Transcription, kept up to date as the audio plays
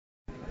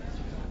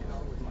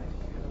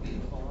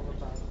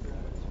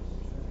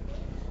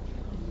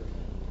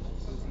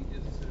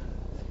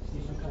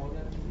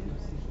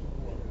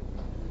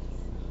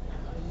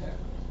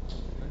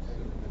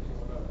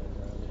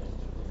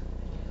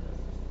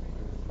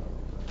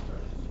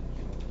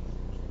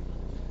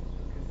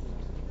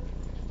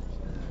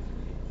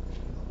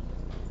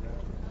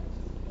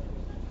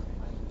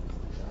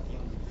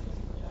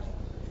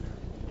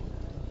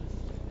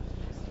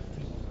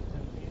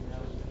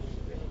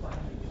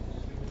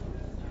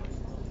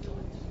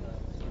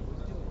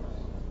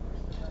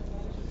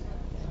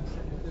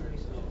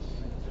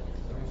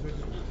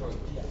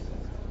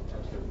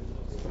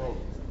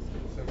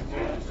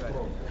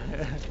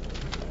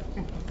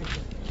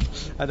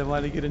I don't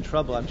want to get in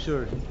trouble, I'm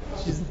sure.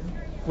 She's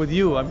with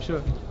you, I'm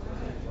sure.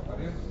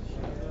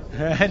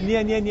 Не.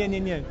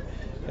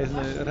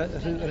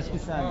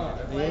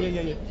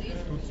 Расписание.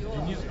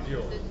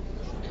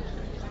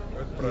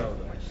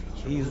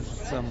 He's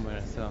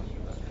somewhere, so.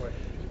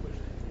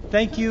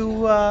 Thank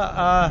you.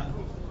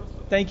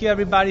 Thank you,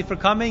 everybody, for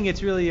coming.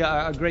 It's really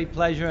a great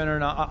pleasure.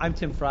 And I'm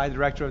Tim Fry, the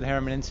director of the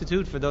Harriman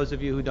Institute. For those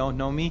of you who don't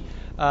know me,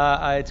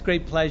 it's a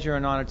great pleasure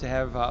and honor to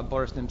have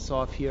Boris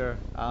Nemtsov here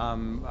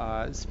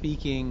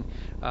speaking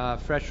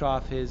fresh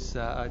off his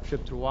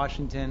trip to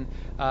Washington.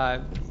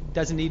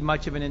 Doesn't need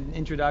much of an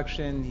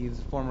introduction. He's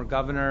a former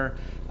governor,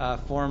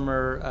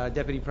 former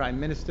deputy prime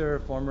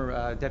minister,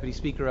 former deputy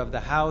speaker of the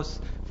House,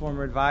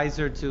 former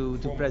advisor to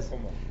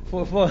President.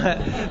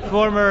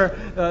 Former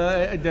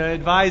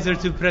advisor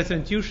to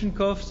President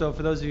Yushchenko. So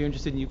for those of you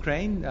interested in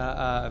Ukraine,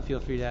 feel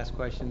free to ask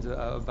questions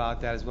about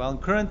that as well. And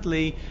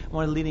currently,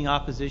 one of the leading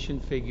opposition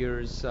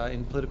figures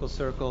in political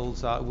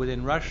circles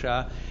within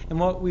Russia. And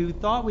what we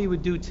thought we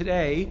would do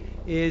today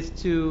is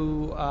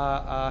to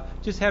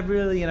just have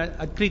really an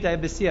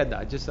открытая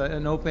беседа, just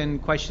an open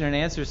question and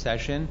answer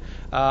session.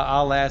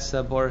 I'll ask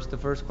Boris the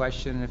first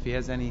question if he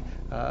has any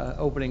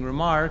opening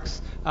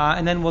remarks,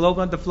 and then we'll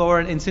open up the floor.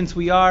 And since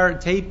we are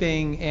taping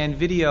and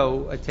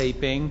video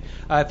taping,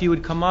 if you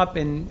would come up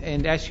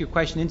and ask your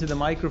question into the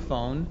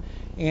microphone,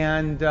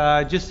 and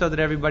just so that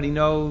everybody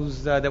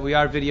knows that we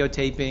are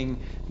videotaping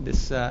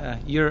this,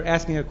 you're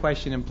asking a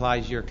question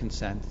implies your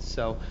consent.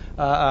 So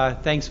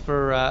thanks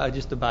for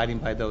just abiding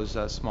by those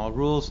small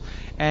rules.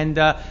 And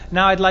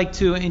now I'd like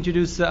to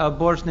introduce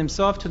Boris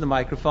Nemtsov to the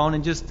microphone,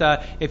 and just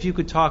if you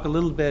could talk a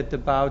little bit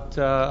about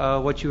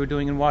what you were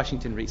doing in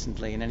Washington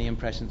recently and any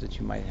impressions that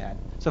you might have had.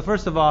 So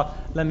first of all,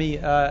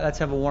 let's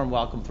have a warm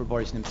welcome for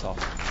Boris Nemtsov.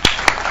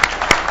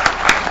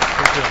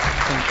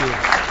 Thank you.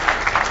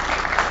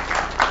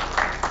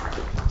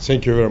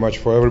 Thank you very much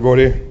for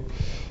everybody.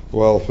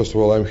 Well, first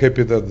of all, I'm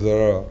happy that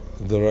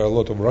there are a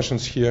lot of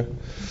Russians here,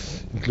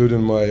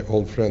 including my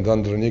old friend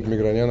Andrei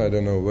Migranyan. I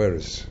don't know where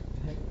is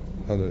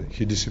Andrei.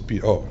 He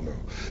disappeared. Oh no,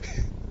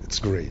 it's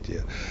great.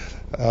 Yeah.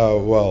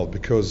 Well,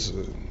 because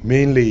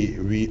mainly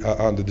we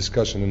are under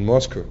discussion in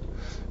Moscow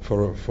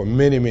for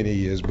many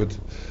years, but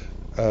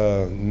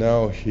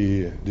now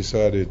he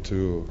decided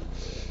to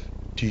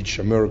teach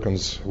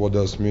Americans what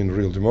does mean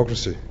real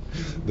democracy.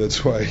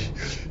 That's why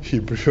he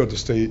preferred to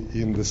stay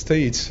in the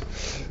States.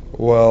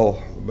 Well,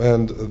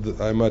 and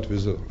I met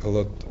with a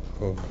lot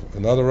of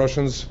other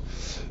Russians,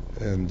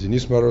 and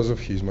Denis Morozov,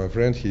 he's my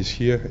friend, he's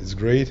here, it's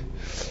great.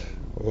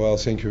 Well,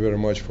 thank you very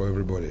much for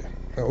everybody.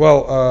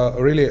 Well,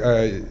 really,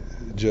 I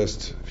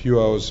just a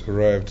few hours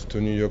arrived to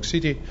New York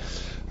City.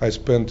 I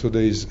spent 2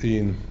 days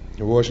in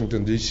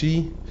Washington,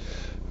 D.C.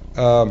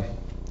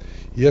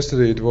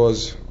 Yesterday it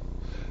was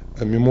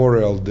a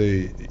Memorial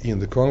Day in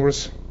the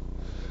Congress.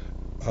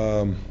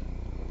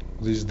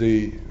 This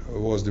day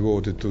was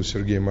devoted to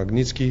Sergei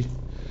Magnitsky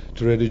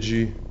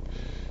tragedy.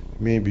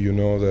 Maybe you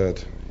know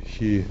that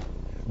he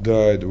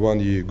died 1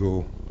 year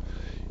ago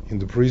in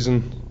the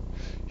prison.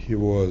 He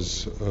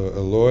was a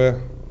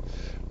lawyer,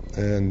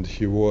 and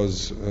he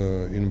was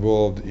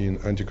involved in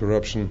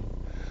anti-corruption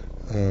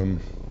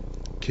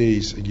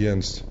case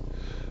against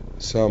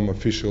some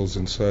officials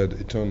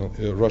inside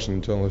Russian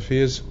Internal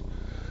Affairs.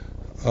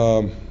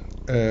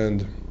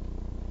 And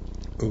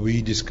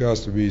we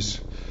discussed with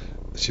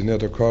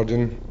Senator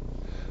Cardin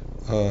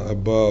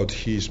about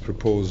his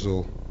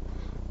proposal,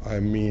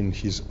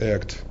 his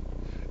act,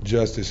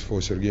 Justice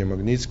for Sergei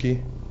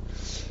Magnitsky.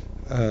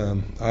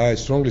 I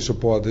strongly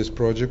support this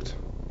project.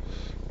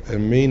 The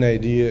main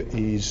idea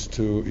is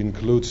to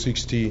include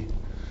 60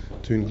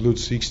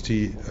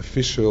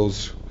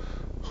 officials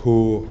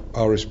who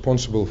are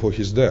responsible for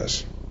his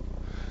death,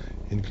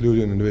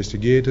 including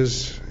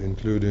investigators,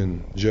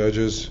 including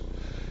judges,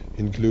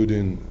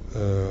 including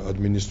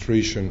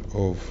administration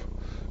of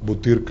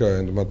Butyrka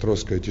and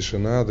Matrosskaya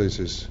Tishina. This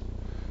is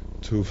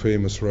two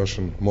famous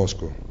Russian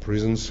Moscow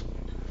prisons.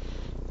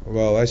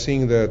 Well, I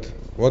think that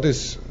what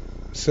is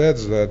said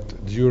is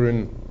that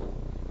during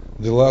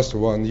the last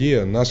 1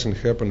 year, nothing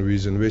happened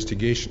with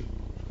investigation.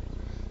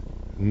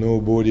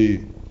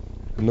 Nobody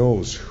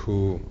knows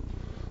who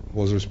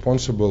was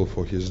responsible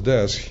for his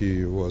death.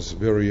 He was a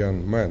very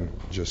young man,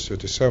 just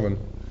 37.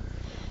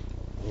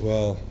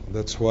 Well,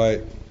 that's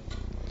why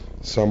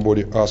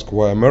somebody asked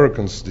why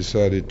Americans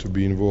decided to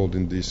be involved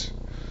in this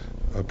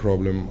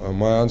problem.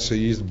 My answer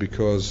is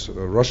because a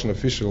Russian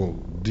official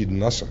did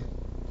nothing.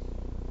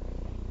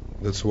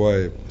 That's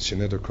why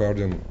Senator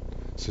Cardin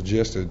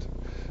suggested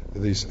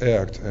this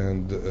act,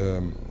 and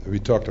we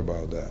talked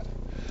about that.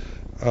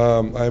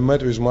 I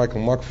met with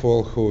Michael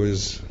McFaul, who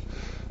is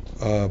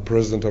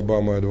President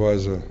Obama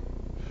advisor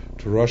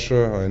to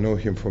Russia. I know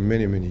him for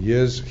many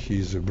years.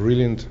 He's a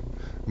brilliant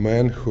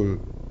man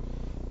who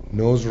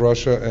knows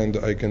Russia, and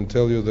I can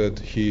tell you that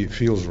he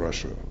feels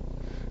Russia,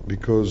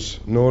 because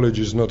knowledge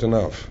is not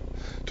enough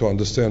to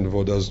understand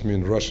what does it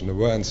mean Russian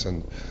events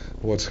and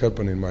what's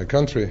happening in my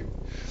country.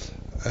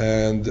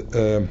 And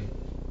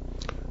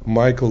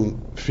Michael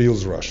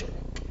feels Russia,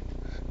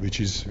 which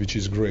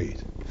is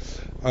great.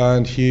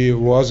 And he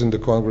was in the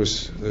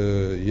Congress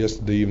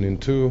yesterday evening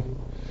too,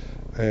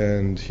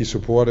 and he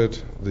supported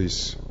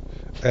this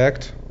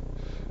act.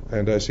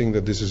 And I think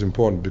that this is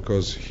important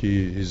because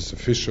he is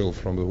official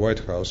from the White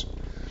House.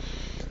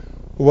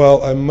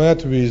 Well, I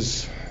met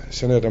with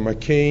Senator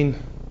McCain.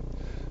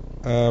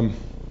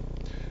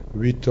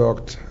 We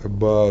talked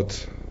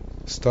about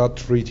START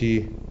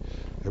treaty,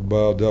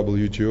 about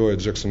WTO at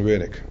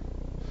Jackson-Vanik.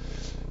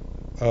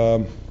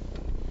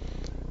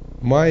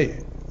 My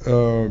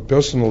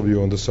personal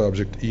view on the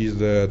subject is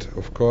that,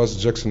 of course,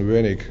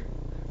 Jackson-Vanik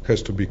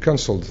has to be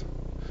cancelled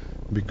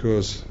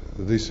because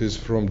this is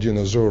from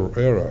dinosaur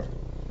era,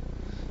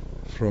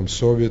 from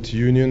Soviet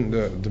Union.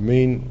 The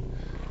main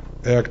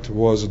act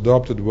was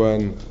adopted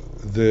when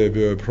there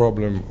were a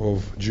problem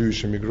of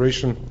Jewish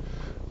immigration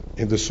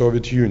in the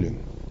Soviet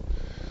Union.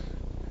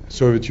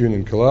 Soviet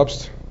Union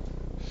collapsed.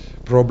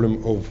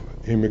 Problem of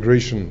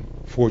immigration,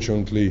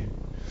 fortunately,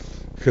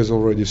 has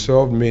already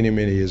solved many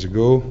years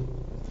ago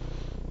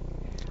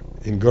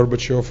in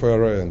Gorbachev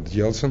era and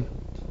Yeltsin.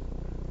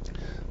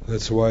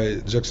 That's why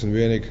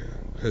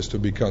Jackson-Vanik has to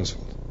be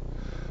cancelled.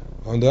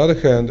 On the other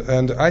hand,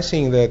 and I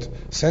think that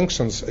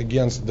sanctions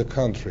against the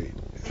country,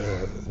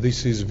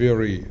 this is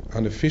very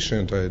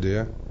inefficient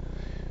idea,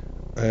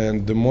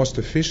 and the most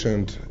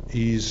efficient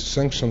is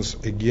sanctions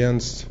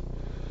against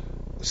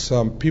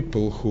some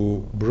people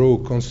who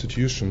broke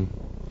constitution,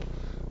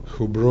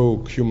 who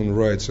broke human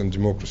rights and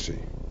democracy.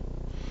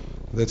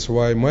 That's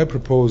why my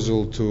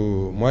proposal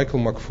to Michael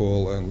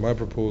McFaul and my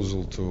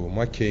proposal to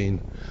McCain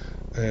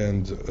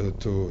and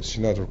to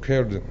Senator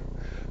Cardin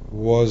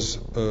was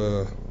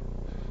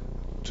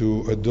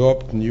to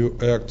adopt new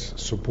act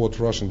support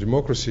Russian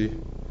democracy,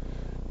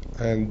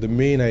 and the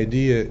main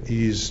idea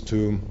is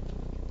to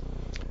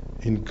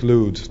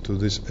include to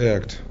this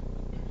act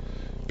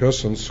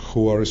persons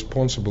who are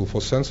responsible for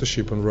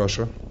censorship in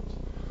Russia,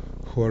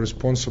 who are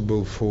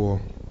responsible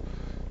for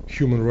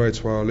human rights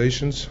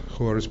violations,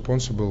 who are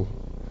responsible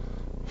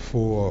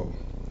for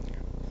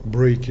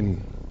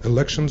breaking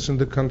elections in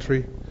the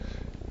country.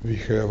 We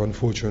have,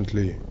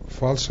 unfortunately,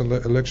 false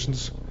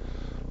elections,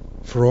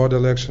 fraud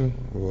election,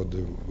 what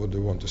do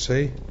you want to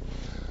say?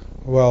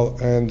 Well,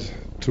 and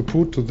to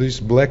put to this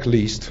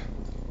blacklist,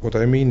 what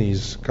I mean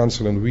is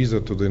canceling visa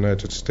to the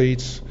United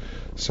States,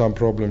 some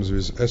problems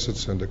with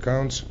assets and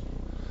accounts,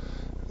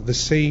 the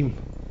same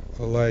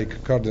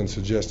like Cardin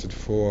suggested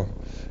for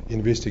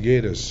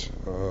investigators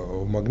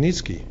of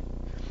Magnitsky.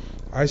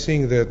 I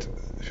think that,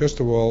 first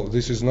of all,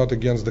 this is not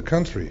against the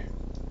country.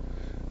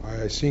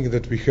 I think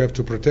that we have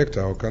to protect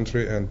our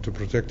country and to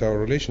protect our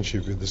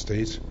relationship with the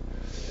states.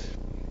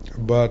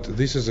 But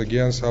this is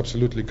against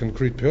absolutely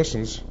concrete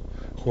persons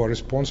who are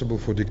responsible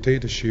for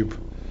dictatorship,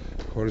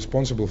 who are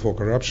responsible for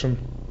corruption,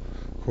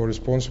 who are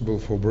responsible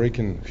for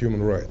breaking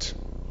human rights.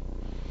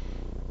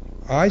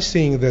 I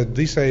think that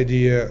this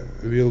idea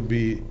will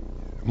be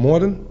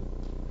modern,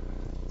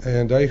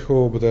 and I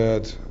hope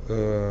that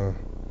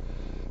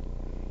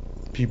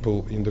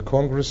people in the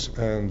Congress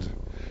and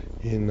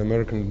in the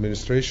American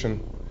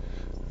administration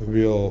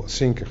will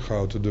think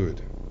how to do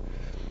it.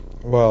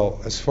 Well,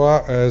 as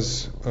far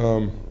as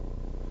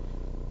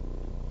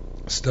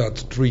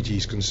START treaty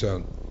is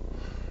concerned,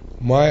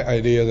 my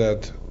idea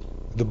that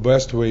the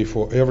best way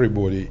for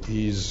everybody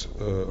is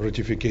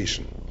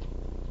ratification,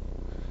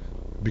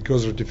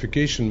 because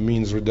ratification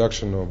means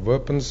reduction of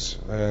weapons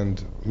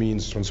and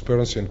means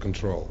transparency and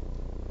control.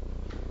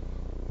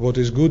 What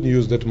is good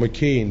news that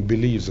McCain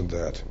believes in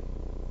that.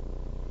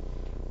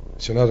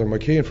 Senator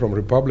McCain from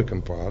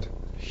Republican part,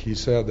 he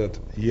said that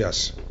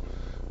yes,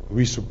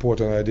 we support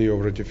an idea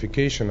of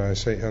ratification. I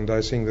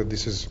think that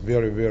this is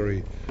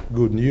very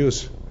good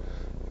news,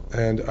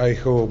 and I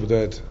hope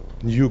that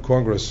new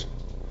Congress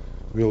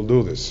will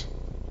do this.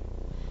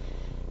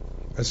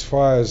 As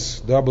far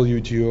as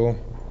WTO,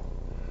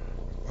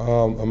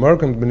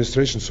 American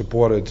administration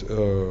supported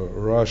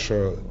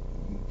Russia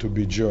to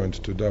be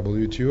joined to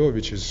WTO,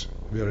 which is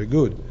very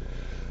good.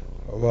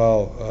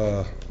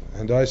 Well,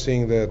 and I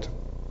think that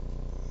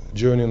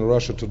joining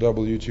Russia to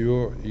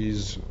WTO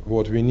is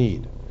what we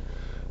need.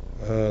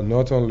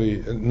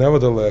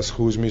 Nevertheless,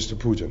 who is Mr.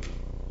 Putin?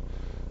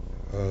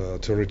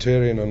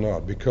 Authoritarian or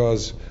not?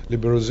 Because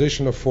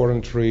liberalization of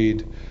foreign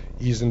trade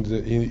is in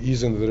the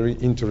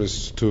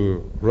interest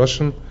to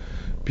Russian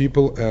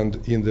people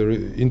and in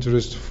the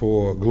interest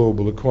for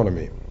global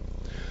economy.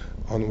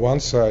 On one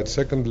side,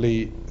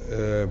 secondly,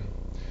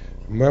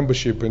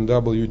 membership in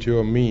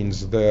WTO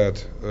means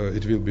that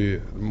it will be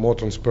more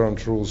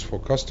transparent rules for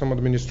custom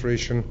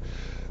administration,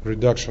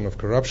 reduction of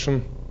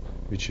corruption,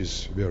 which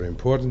is very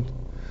important.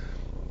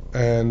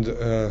 And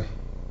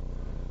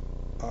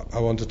I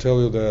want to tell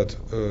you that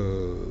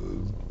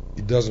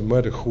it doesn't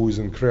matter who is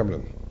in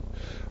Kremlin.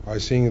 I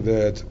think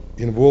that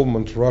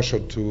involvement Russia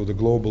to the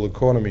global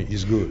economy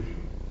is good.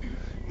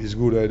 It's a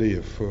good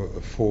idea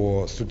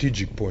for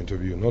strategic point of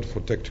view, not for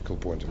tactical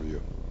point of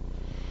view.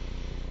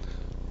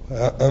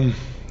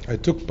 I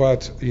took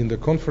part in the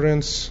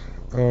conference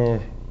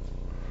in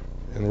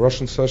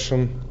Russian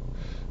session.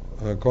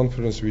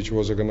 conference which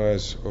was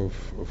organized of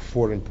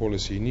Foreign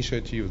Policy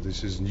Initiative.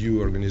 This is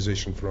new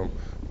organization from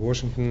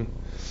Washington.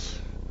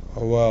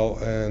 Well,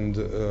 and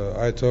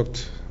I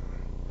talked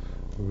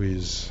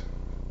with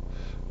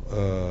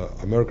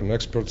American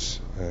experts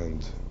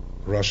and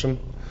Russian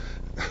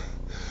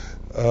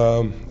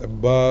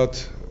about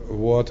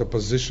what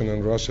opposition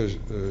in Russia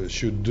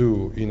should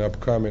do in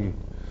upcoming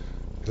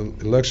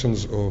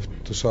elections of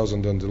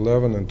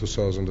 2011 and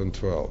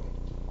 2012.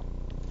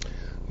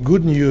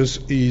 Good news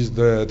is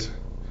that,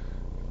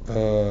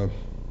 and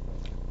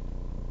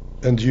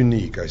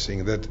unique, I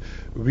think, that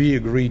we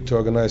agreed to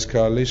organize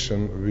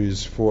coalition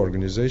with 4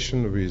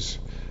 organizations, with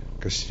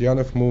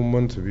Kastyanov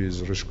movement,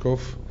 with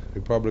Ryzhkov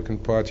Republican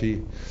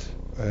Party,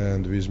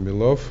 and with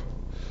Milov,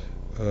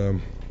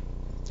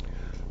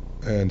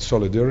 and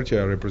Solidarity.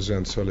 I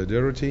represent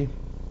Solidarity.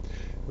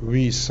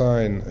 We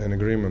signed an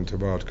agreement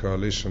about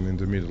coalition in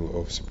the middle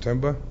of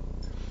September,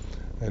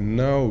 and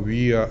now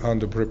we are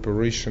under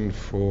preparation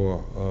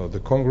for the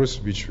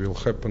Congress, which will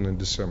happen in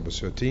December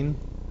 13.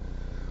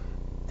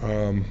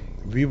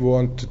 We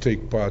want to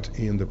take part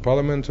in the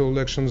parliamentary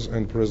elections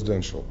and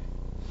presidential.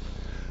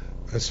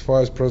 As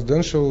far as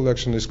presidential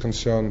election is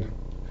concerned,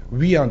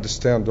 we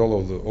understand all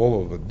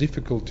of the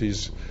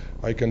difficulties.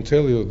 I can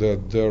tell you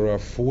that there are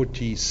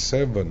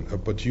 47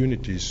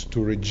 opportunities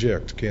to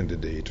reject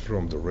candidate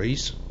from the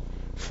race,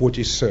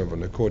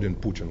 47 according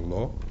to Putin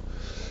law.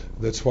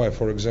 That's why,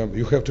 for example,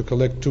 you have to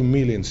collect 2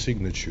 million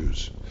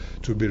signatures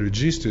to be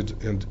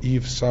registered, and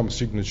if some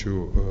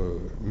signature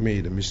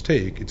made a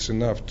mistake, it's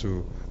enough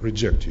to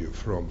reject you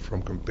from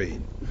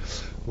campaign.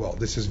 Well,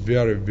 this is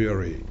very,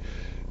 very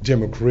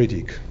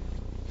democratic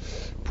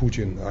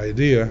Putin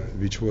idea,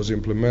 which was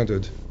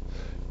implemented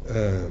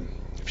a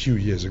few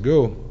years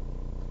ago.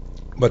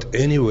 But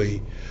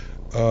anyway,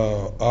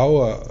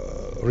 our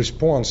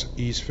response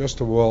is,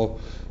 first of all,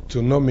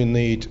 to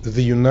nominate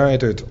the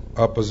united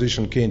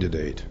opposition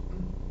candidate.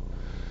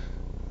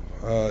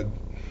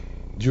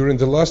 During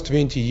the last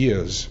 20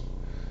 years,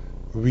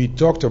 we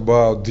talked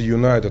about the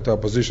united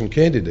opposition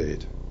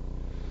candidate,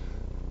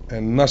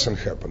 and nothing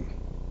happened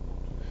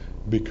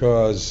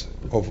because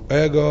of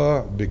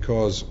ego,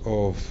 because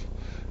of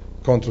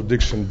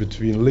contradiction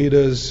between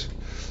leaders,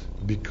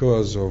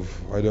 because of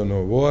I don't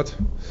know what.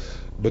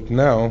 But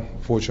now,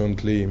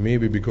 fortunately,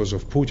 maybe because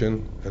of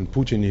Putin and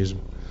Putinism,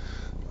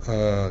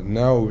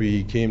 now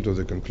we came to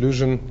the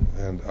conclusion,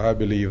 and I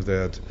believe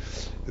that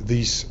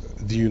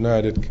the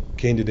united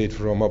candidate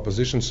from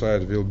opposition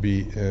side will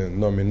be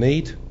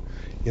nominated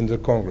in the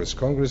Congress.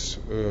 Congress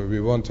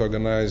we want to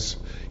organize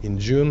in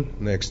June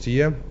next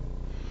year,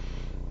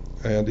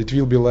 and it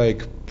will be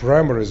like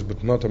primaries,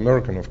 but not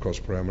American, of course,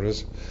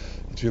 primaries.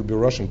 It will be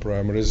Russian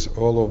primaries.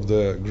 All of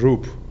the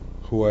group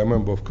who are a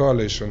member of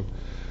coalition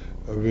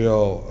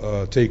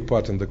will take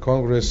part in the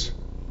Congress,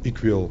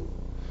 equal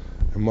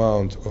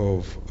amount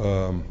of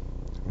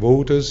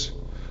voters,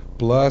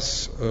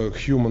 plus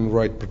human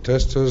rights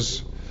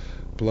protesters,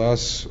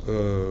 plus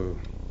the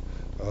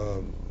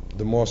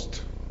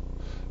most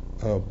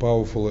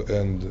powerful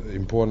and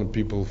important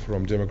people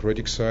from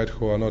Democratic side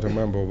who are not a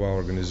member of our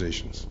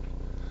organizations.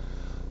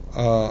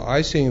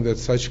 I think that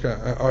such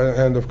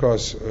and of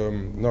course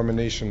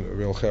nomination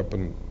will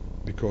happen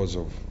because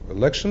of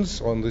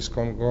elections on this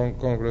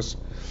Congress,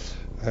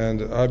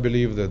 and I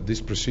believe that this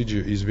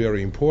procedure is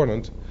very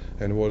important.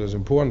 And what is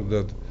important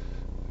that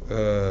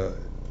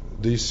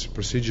this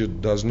procedure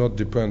does not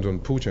depend on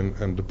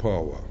Putin and the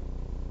power,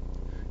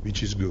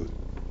 which is good.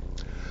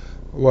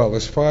 Well,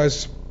 as far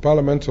as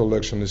parliamentary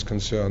election is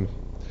concerned,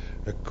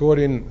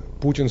 according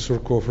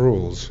Putin-Surkov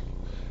rules,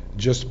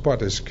 just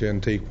parties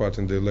can take part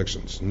in the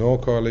elections. No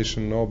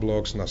coalition, no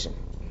blocks, nothing.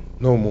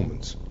 No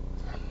movements.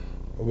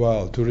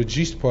 Well, to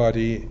register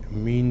party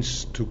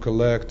means to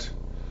collect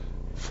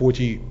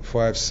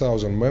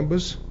 45,000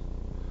 members,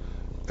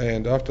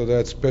 and after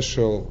that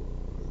special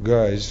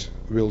guys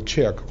will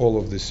check all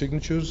of the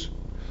signatures.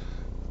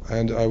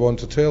 And I want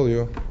to tell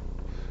you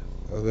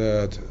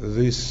that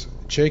this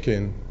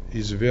checking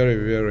is a very,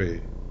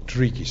 very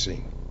tricky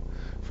thing.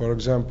 For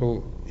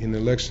example, in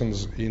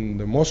elections in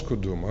the Moscow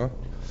Duma,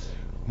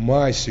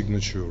 my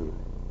signature,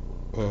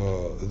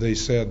 they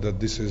said that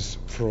this is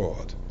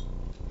fraud,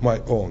 my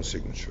own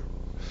signature.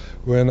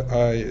 When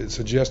I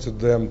suggested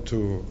them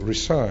to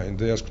resign,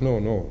 they asked,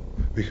 no,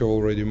 we have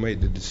already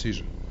made the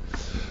decision.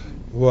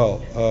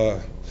 Well,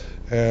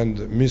 and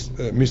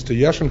Mr.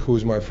 Yashin, who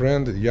is my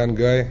friend, a young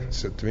guy,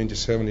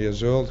 27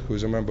 years old, who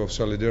is a member of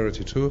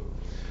Solidarity too,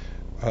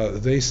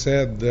 they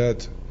said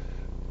that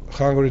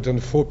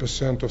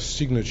 104% of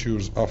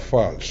signatures are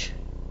false.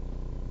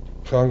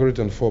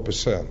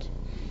 104%.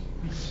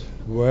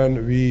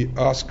 When we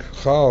ask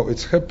how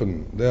it's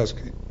happened, they ask,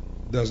 it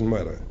doesn't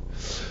matter.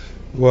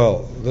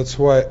 Well, that's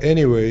why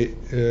anyway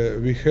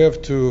we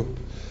have to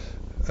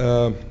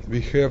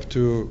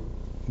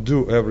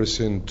do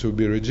everything to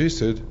be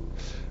registered.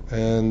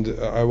 And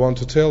I want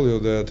to tell you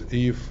that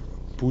if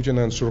Putin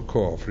and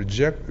Surkov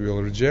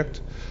will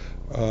reject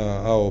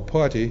our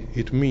party,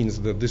 it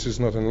means that this is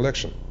not an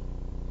election.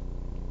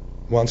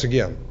 Once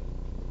again.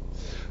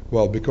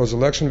 Well, because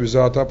election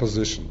without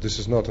opposition, this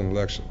is not an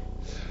election.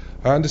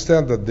 I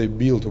understand that they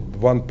built a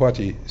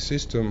one-party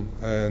system,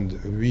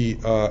 and we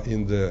are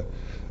in the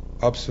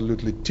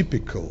absolutely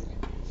typical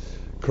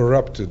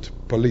corrupted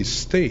police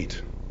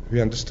state.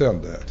 We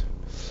understand that.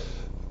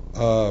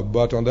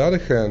 But on the other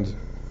hand,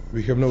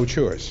 we have no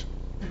choice.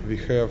 We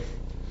have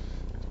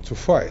to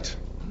fight.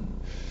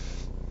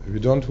 We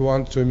don't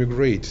want to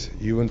immigrate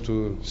even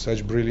to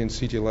such brilliant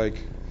city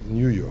like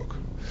New York.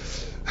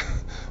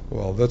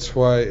 Well, that's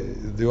why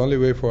the only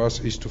way for us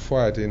is to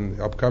fight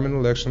in upcoming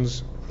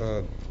elections,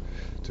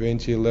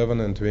 2011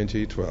 and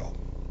 2012.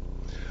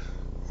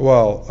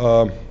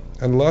 Well,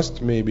 and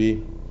last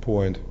maybe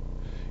point,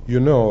 you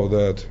know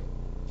that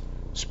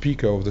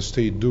Speaker of the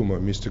State Duma,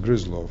 Mr.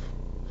 Gryzlov,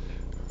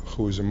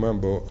 who is a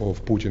member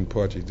of Putin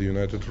Party, the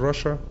United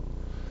Russia,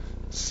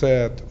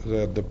 said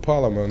that the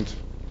parliament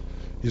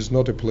is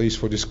not a place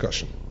for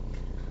discussion.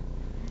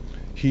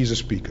 He is a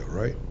speaker,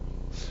 right?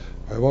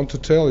 I want to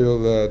tell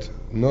you that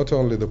not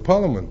only the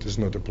parliament is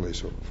not a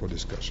place for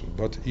discussion,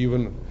 but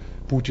even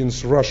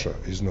Putin's Russia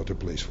is not a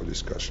place for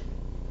discussion.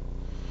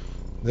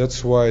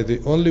 That's why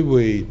the only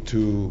way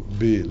to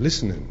be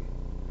listening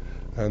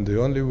and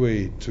the only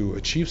way to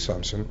achieve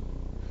something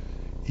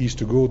is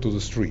to go to the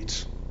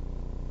streets.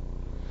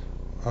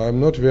 I'm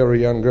not a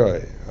very young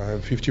guy.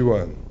 I'm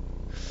 51.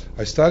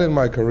 I started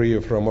my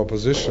career from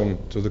opposition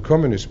to the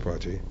Communist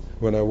Party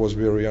when I was a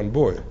very young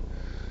boy.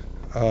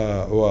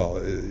 Well,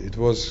 it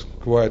was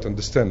quite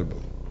understandable.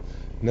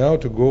 Now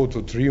to go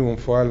to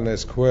Triumphal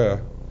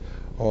Square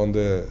on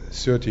the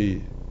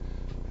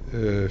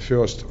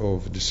 31st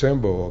of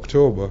December or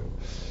October,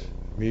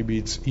 maybe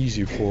it's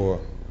easy for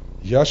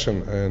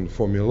Yashin and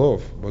for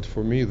Milov, but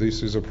for me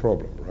this is a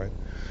problem, right?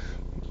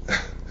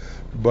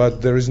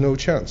 But there is no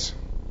chance,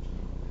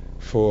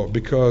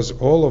 because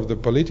all of the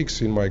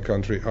politics in my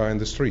country are in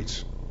the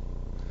streets.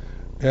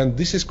 And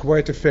this is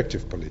quite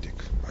effective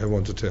politics, I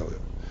want to tell you.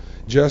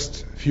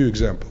 Just a few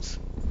examples.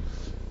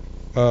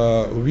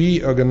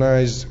 We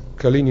organized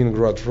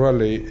Kaliningrad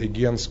rally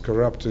against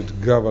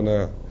corrupted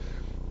Governor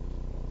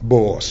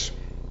Boris,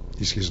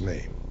 is his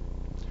name.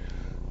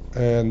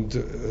 And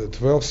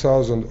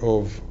 12,000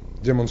 of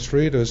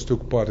demonstrators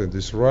took part in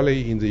this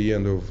rally in the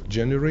end of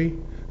January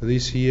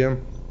this year.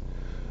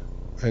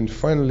 And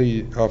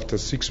finally, after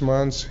 6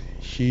 months,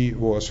 he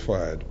was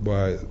fired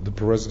by the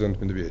President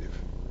Medvedev.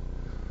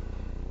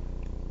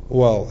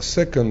 Well,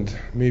 second,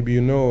 maybe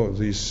you know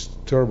this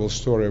terrible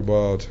story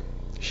about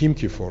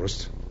Khimki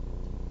forest.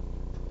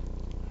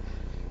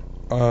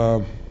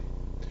 Our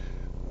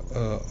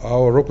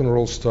rock and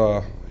roll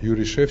star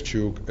Yuri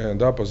Shevchuk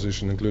and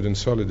opposition, including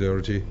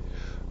Solidarity,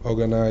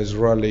 organized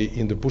rally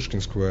in the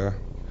Pushkin Square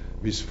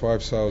with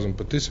 5,000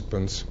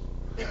 participants.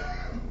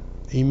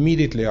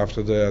 Immediately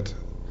after that,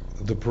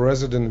 the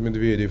President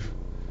Medvedev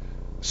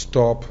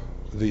stopped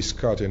this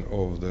cutting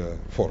of the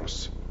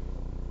forests.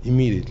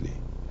 Immediately.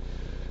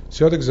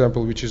 Third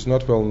example, which is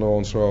not well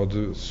known throughout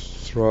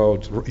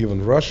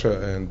even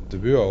Russia and the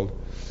world,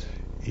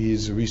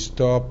 is we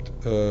stopped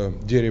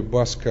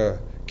Deribaska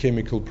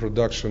chemical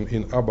production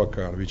in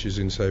Abakan, which is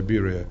in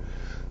Siberia,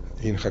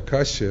 in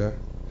Khakassia.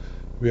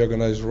 We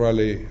organized a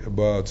rally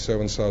about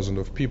 7,000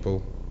 of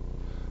people,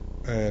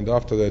 and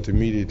after that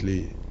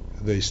immediately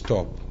they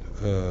stopped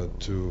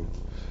to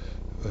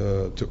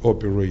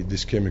operate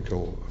this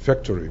chemical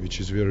factory, which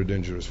is very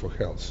dangerous for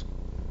health.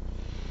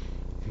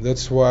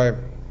 That's why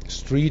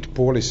street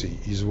policy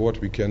is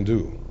what we can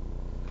do,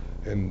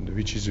 and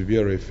which is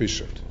very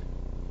efficient.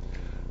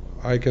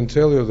 I can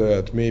tell you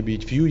that maybe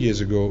a few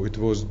years ago it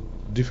was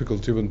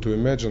difficult even to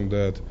imagine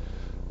that,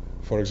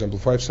 for example,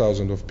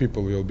 5,000 of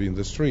people will be in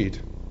the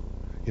street,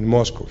 in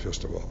Moscow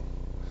first of all.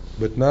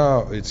 But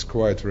now it's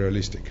quite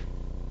realistic,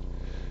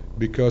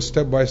 because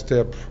step by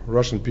step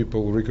Russian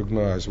people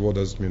recognize what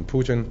does it mean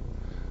Putin,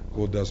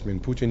 what does it mean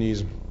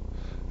Putinism,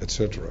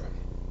 etc.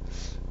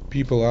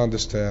 People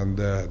understand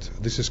that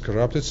this is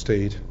corrupted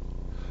state,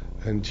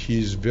 and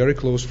his very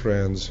close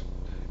friends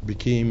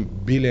became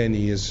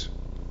billionaires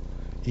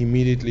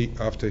immediately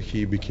after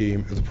he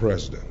became the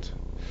president.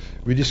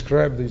 We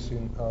describe this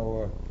in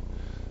our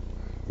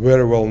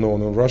very well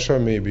known in Russia,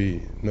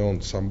 maybe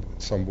known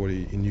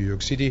somebody in New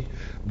York City,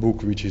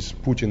 book which is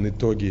Putin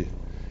Itogi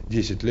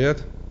 10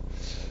 лет.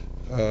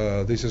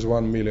 This is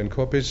 1 million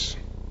copies.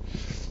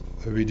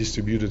 We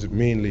distributed it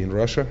mainly in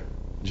Russia,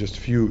 just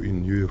few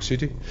in New York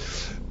City.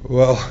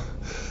 Well,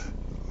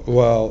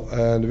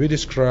 and we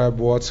describe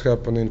what's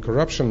happening in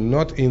corruption,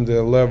 not in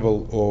the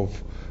level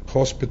of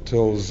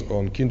hospitals,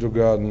 on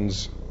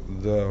kindergartens.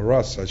 There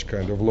are such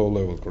kind of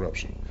low-level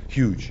corruption,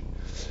 huge.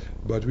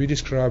 But we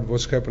describe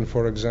what's happened,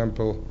 for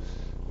example,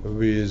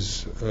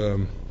 with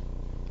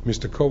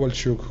Mr.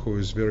 Kovalchuk, who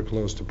is very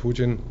close to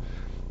Putin,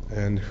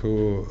 and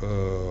who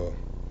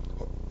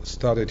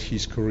started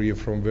his career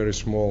from very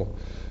small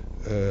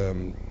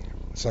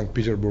St.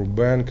 Petersburg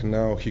bank.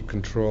 Now he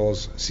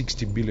controls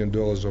 $60 billion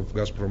of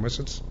Gazprom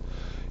assets,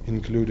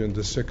 including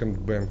the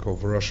second bank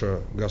of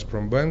Russia,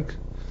 Gazprom Bank,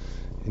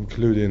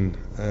 including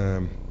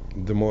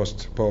the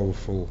most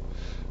powerful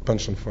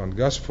pension fund,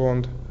 Gaz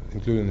Fund,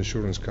 including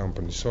insurance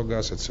companies,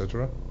 Sogas,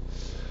 etc.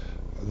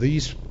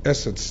 These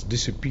assets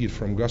disappeared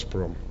from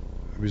Gazprom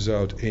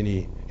without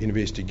any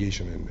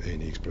investigation and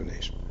any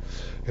explanation.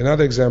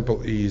 Another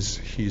example is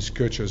his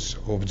purchase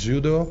of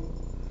Judo,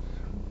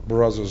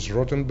 brothers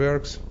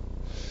Rothenbergs.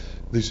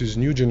 This is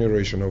new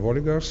generation of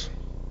oligarchs.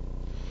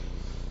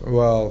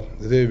 Well,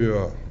 they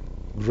were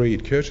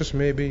great purchase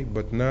maybe,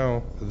 but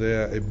now they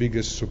are a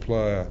biggest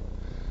supplier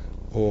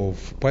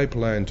of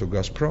pipeline to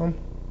Gazprom.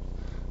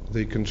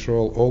 They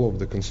control all of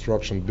the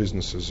construction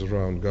businesses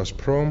around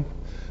Gazprom,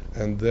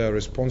 and they are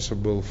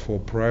responsible for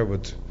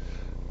private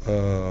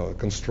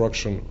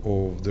construction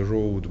of the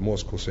road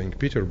Moscow-St.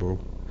 Petersburg,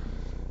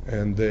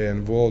 and they are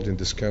involved in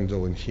the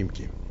scandal in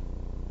Khimki.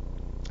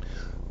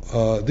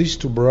 These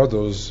two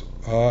brothers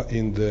are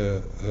in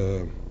the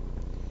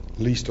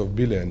list of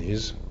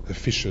billionaires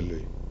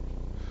officially,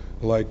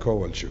 like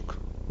Kovalchuk,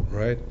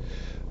 right?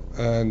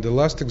 And the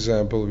last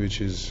example, which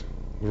is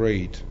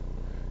great,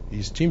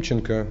 is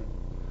Timchenko.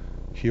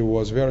 He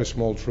was very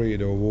small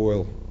trader of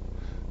oil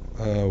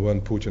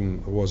when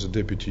Putin was a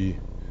deputy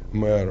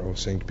mayor of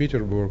St.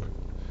 Petersburg.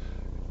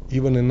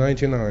 Even in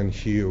 '99,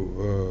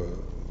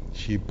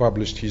 he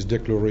published his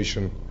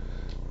declaration.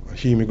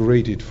 He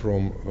immigrated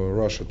from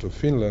Russia to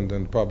Finland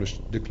and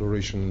published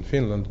declaration in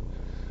Finland.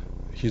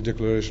 His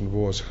declaration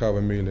was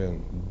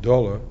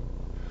 $500,000.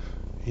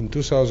 In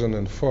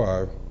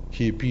 2005,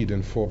 he appeared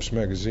in Forbes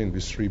magazine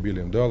with $3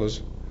 billion,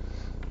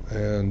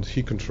 and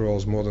he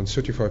controls more than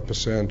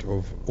 35%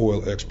 of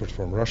oil export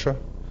from Russia,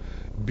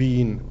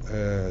 being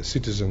a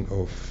citizen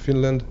of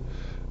Finland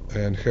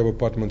and have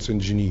apartments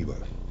in Geneva.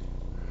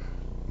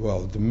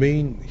 Well,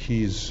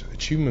 his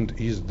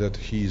achievement is that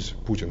he is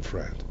Putin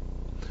friend.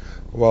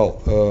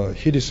 Well,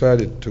 he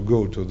decided to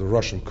go to the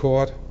Russian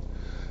court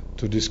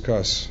to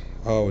discuss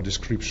our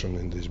description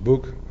in this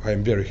book. I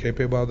am very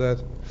happy about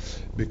that,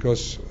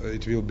 because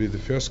it will be the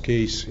first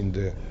case in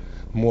the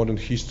modern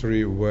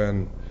history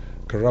when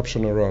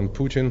corruption around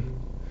Putin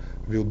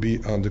will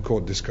be under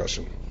court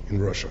discussion in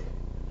Russia.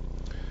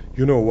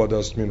 You know what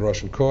does it mean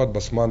Russian court,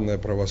 Basmanное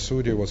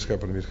правосудие, what's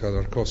happened with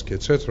Khodorkovsky,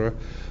 etc.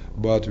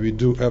 But we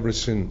do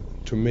everything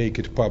to make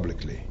it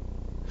publicly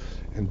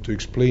and to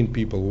explain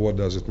people what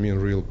does it mean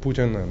real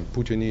Putin and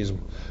Putinism,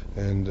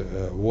 and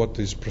what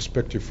is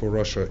perspective for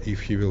Russia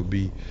if he will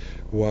be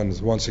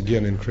once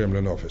again in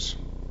Kremlin office.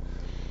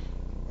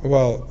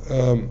 Well,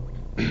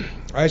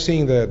 I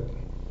think that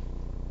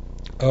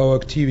our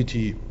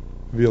activity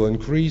will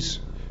increase.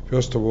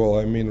 First of all,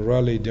 I mean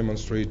rally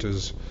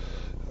demonstrators,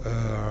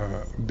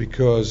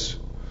 because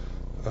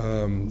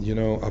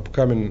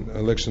upcoming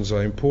elections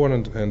are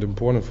important and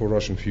important for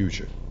Russian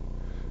future.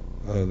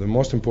 The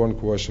most important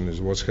question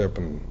is what's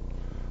happened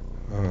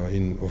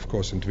in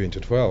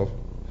 2012.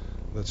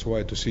 That's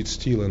why to sit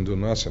still and do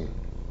nothing.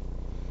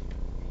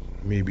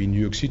 Maybe in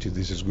New York City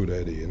this is a good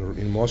idea.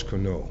 In Moscow,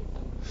 no.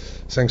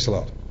 Thanks a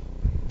lot.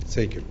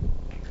 Thank you.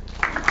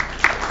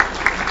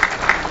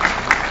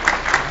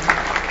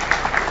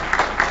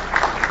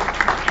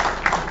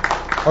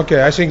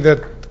 Okay, I think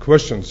that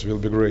questions will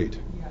be great.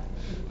 Yeah,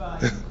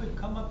 if you could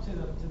come up to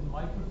the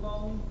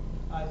microphone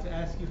to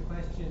ask your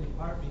question, in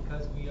part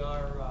because we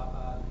are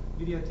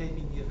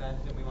videotaping the event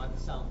and we want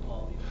the sound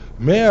quality.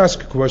 May I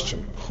ask a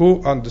question?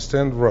 Who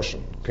understands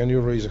Russian? Can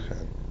you raise a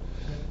hand?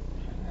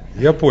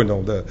 Я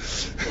понял, да.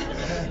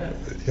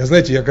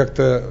 Знаете, я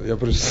как-то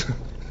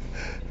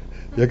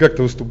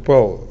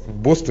выступал в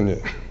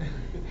Бостоне.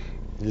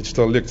 Я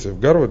читал лекции в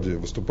Гарварде,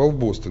 выступал в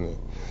Бостоне.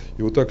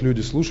 И вот так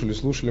люди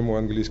слушали мой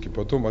английский.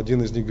 Потом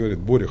один из них говорит: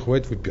 Боря,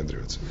 хватит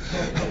выпендриваться.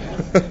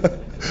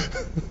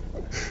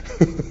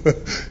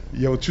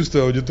 Я вот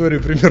чувствую, аудитория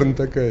примерно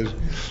такая же.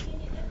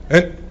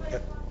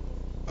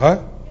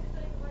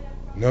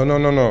 No.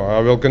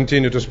 I will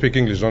continue to speak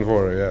English. Don't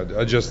worry. Yeah,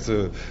 I just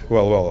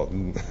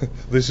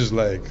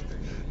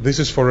this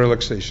is for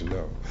relaxation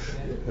now.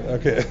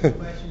 Okay.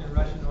 Question in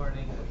Russian or in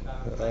English.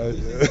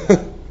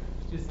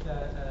 Just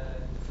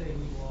say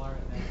who you are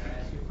and then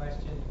ask your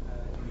question.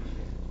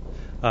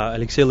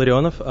 Alexey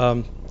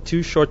Larionov.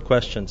 Two short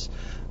questions,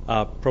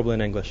 probably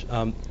in English.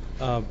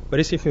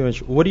 Boris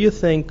Yefimовich, what do you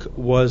think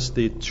was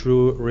the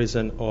true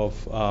reason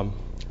of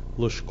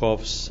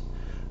Lushkov's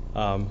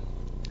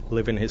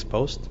leaving his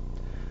post?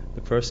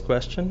 The first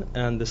question.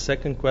 And the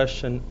second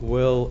question,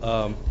 will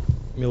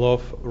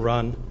Milov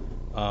run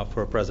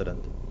for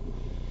president?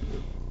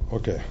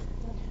 Okay.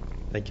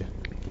 Thank you.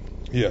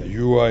 Yeah,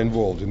 you are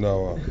involved in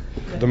our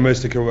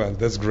domestic event.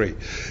 That's great.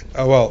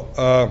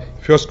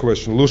 First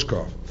question,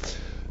 Lushkov.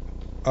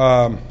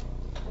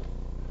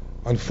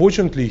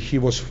 Unfortunately, he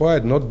was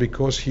fired not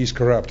because he's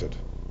corrupted.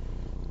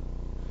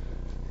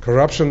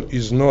 Corruption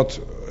is not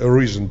a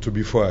reason to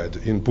be fired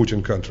in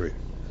Putin country.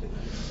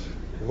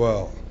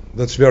 Well,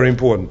 that's very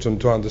important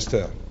to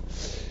understand.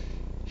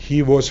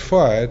 He was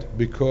fired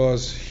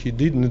because he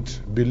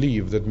didn't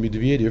believe that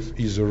Medvedev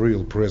is a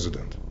real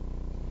president.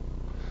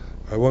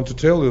 I want to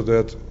tell you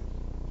that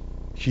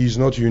he is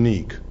not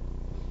unique.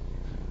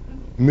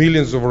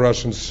 Millions of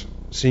Russians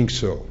think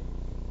so.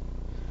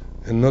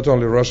 And not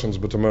only Russians,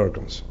 but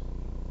Americans.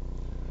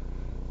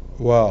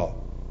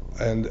 Well,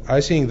 and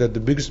I think that the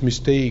biggest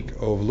mistake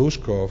of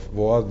Lushkov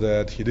was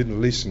that he didn't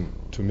listen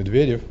to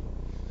Medvedev,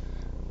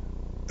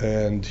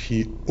 and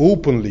he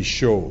openly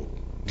showed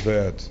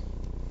that,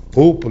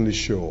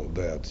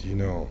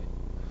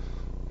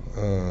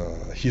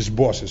 his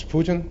boss is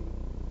Putin,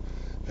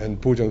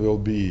 and Putin will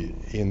be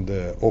in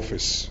the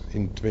office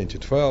in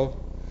 2012.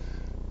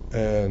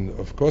 And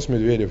of course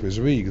Medvedev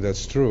is weak,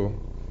 that's true,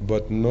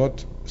 but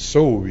not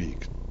so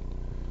weak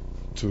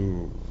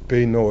to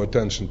pay no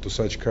attention to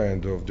such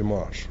kind of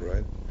démarche,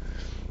 right?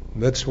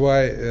 That's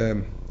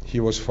why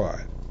he was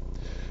fired.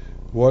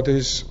 What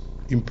is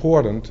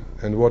important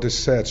and what is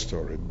sad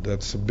story, that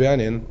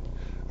Sobyanin,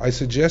 I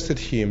suggested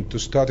him to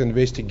start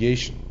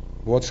investigation.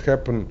 What's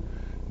happened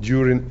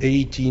during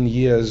 18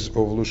 years of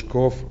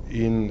Lushkov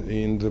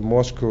in the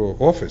Moscow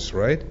office,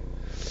 right?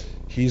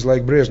 He's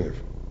like Brezhnev,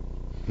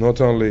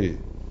 not only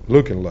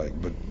looking like,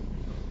 but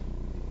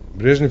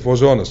Brezhnev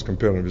was honest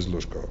comparing with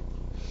Lushkov,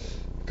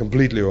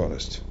 completely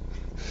honest.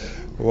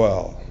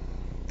 Well,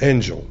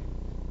 angel.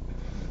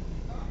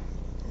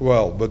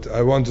 Well, but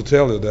I want to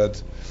tell you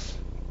that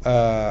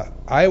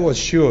I was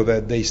sure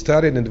that they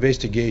started an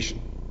investigation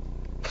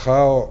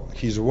how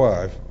his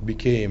wife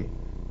became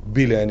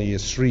billionaire,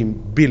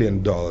 $3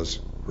 billion,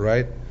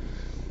 right?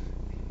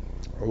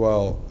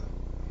 Well,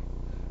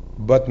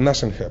 but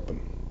nothing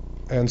happened.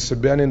 And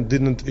Sobyanin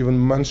didn't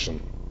even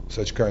mention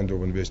such kind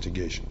of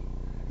investigation,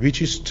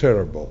 which is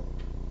terrible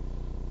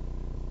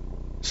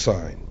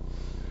sign.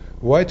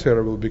 Why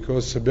terrible?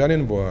 Because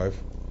Sobyanin's wife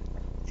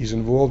is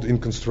involved in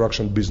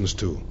construction business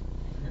too.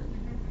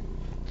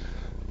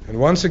 And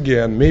once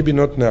again, maybe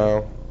not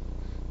now,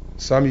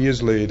 some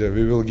years later,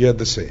 we will get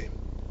the same.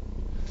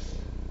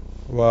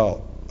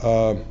 Well,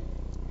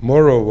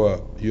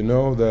 moreover, you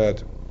know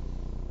that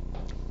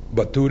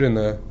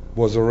Baturina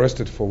was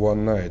arrested for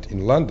one night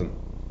in London,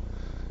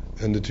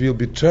 and it will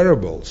be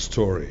terrible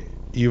story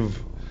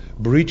if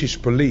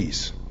British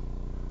police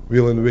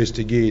will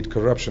investigate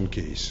corruption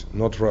case,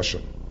 not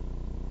Russian.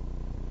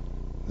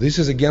 This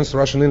is against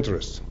Russian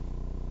interests.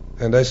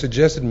 And I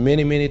suggested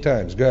many, many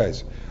times,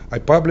 guys, I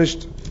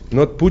published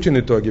not Putin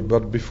itogi,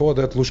 but before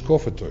that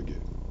Lushkov itogi.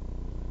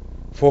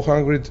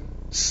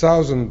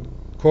 400,000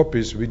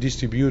 copies we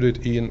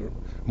distributed in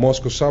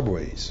Moscow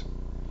subways.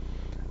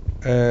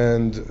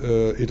 And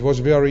it was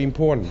very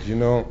important, you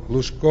know,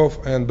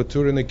 Lushkov and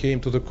Baturina came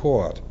to the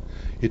court.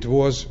 It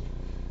was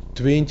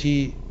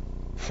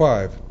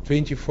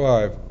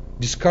 25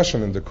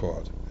 discussion in the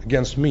court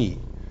against me.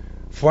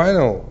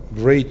 Final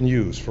great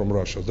news from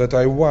Russia that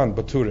I won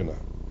Baturina.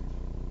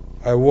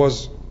 I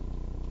was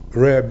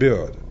rare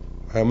bird.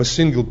 I am a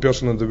single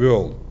person in the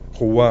world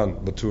who won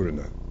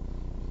Baturina,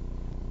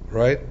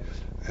 right?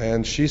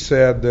 And she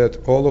said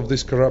that all of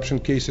these corruption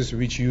cases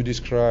which you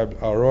described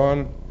are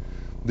wrong.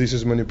 This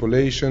is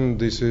manipulation.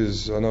 This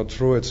is not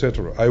true,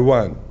 etc. I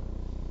won.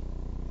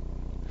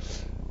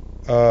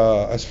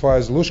 As far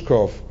as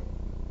Lushkov,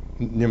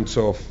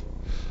 Nemtsov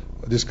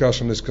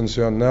discussion is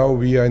concerned, now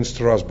we are in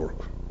Strasbourg.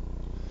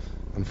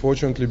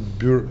 Unfortunately,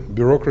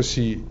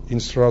 bureaucracy in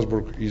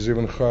Strasbourg is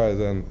even higher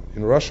than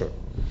in Russia,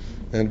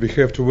 and we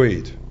have to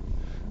wait.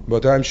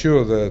 But I'm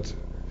sure that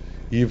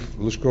if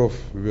Lushkov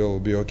will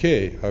be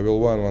okay, I will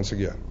win once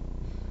again.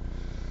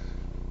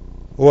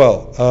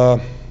 Well,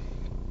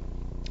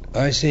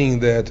 I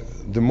think that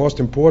the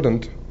most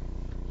important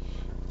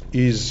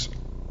is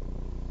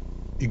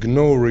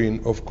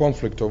ignoring of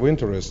conflict of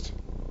interest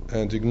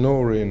and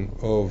ignoring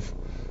of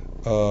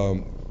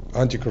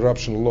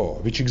anti-corruption law,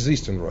 which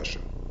exists in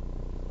Russia.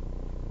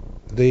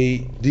 They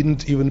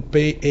didn't even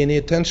pay any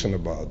attention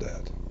about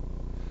that.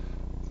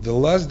 The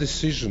last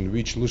decision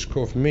which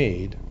Lushkov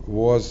made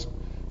was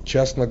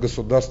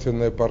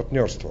частно-государственное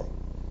партнерство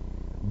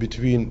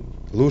between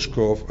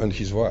Lushkov and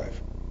his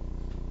wife.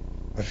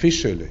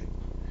 Officially,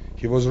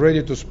 he was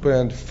ready to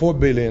spend $4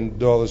 billion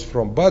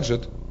from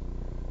budget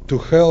to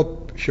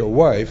help her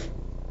wife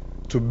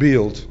to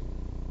build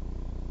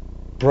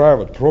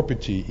private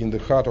property in the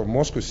heart of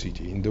Moscow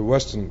City, in the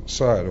western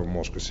side of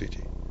Moscow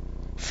City.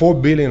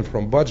 $4 billion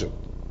from budget,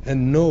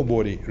 and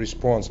nobody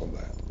responds on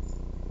that.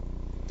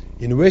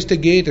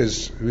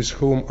 Investigators with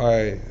whom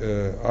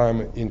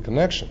I'm in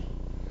connection,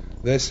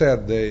 they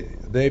said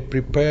they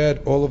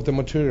prepared all of the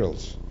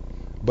materials,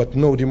 but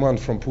no demand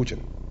from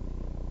Putin.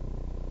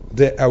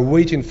 They are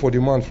waiting for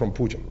demand from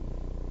Putin.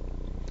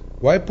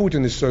 Why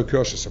Putin is so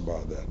cautious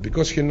about that?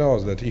 Because he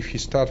knows that if he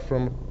starts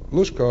from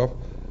Lushkov,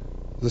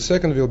 the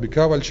second will be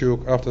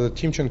Kovalchuk, after that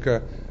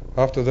Timchenko,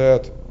 after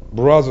that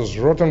brothers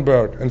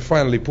Rothenberg, and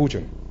finally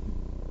Putin.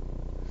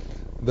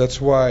 That's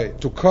why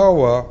to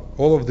cover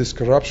all of this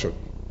corruption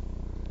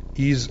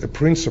is a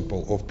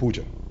principle of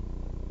Putin,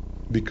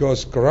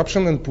 because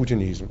corruption and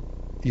Putinism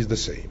is the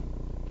same.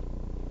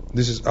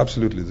 This is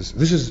absolutely this.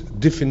 This is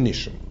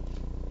definition.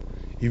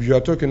 If you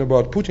are talking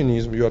about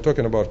Putinism, you are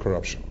talking about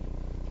corruption.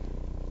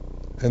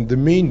 And the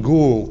main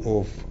goal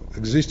of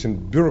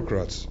existing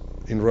bureaucrats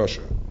in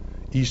Russia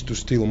is to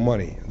steal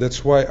money.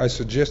 That's why I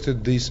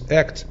suggested this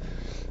act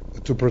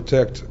to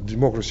protect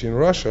democracy in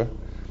Russia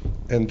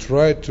and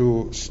try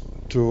to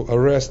to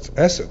arrest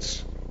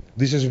assets.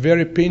 This is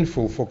very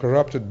painful for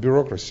corrupted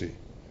bureaucracy.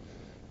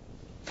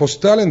 For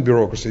Stalin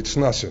bureaucracy, it's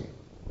nothing.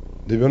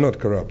 They were not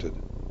corrupted.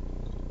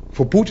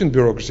 For Putin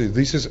bureaucracy,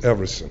 this is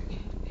everything.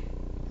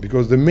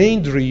 Because the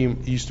main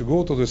dream is to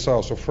go to the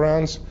south of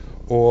France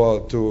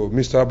or to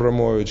Mr.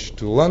 Abramovich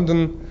to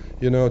London,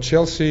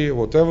 Chelsea,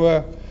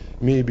 whatever,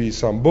 maybe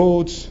some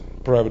boats,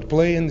 private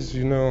planes,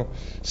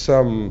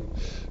 some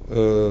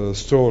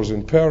stores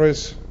in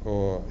Paris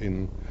or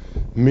in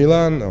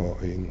Milan or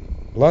in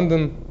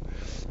London.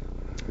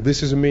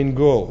 This is the main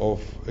goal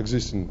of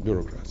existing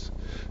bureaucrats.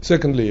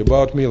 Secondly,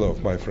 about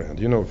Milov, my friend.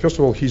 First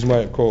of all, he's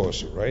my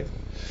co-author, right?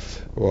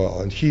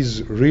 Well, and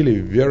he's really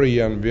very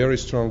young, very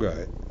strong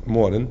guy,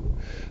 modern.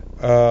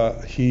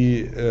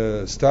 He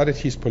started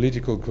his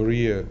political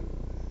career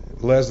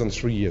less than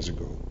 3 years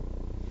ago.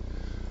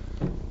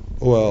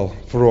 Well,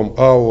 from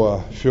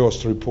our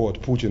first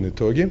report, Putin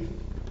Itogi.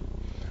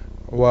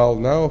 Well,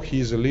 now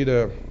he's a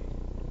leader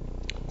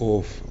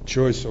of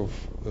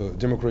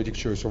democratic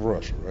choice of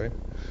Russia, right?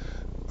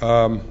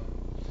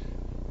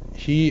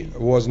 He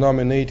was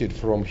nominated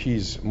from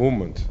his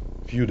movement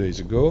a few days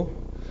ago,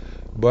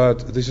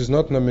 but this is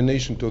not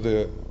nomination to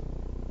the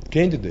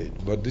candidate,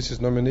 but this is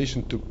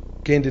nomination to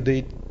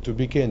candidate to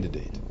be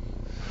candidate.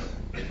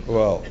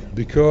 Well,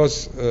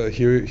 because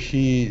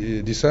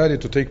he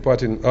decided to take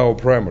part in our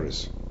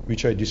primaries,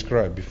 which I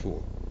described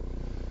before.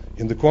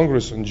 In the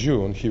Congress in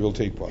June, he will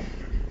take part.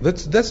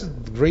 That's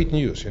great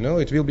news,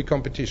 It will be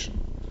competition.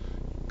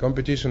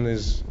 Competition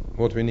is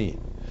what we need.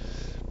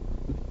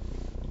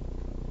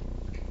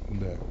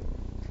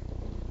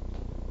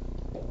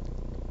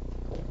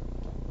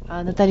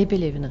 Natalia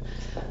Pelevina,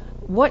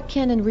 what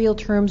can in real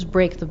terms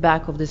break the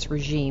back of this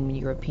regime, in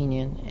your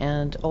opinion?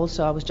 And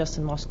also, I was just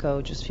in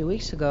Moscow just a few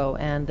weeks ago,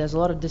 and there's a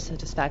lot of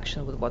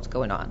dissatisfaction with what's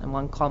going on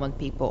among common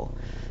people.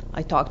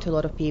 I talked to a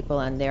lot of people,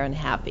 and they're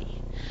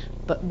unhappy.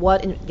 But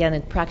what, again,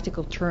 in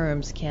practical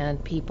terms, can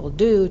people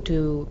do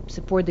to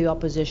support the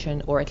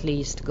opposition or at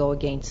least go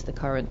against the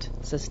current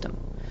system?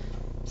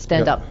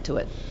 Stand up to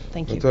it.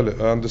 Thank you.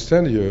 Natalia, I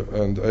understand you,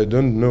 and I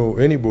don't know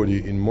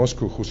anybody in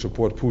Moscow who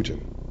support Putin.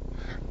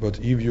 But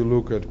if you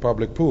look at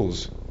public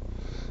polls,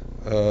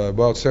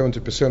 about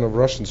 70% of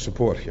Russians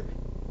support him.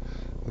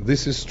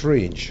 This is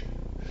strange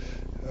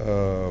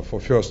for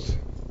first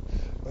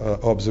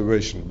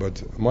observation.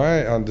 But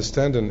my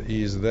understanding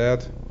is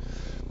that,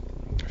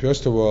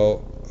 first of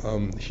all,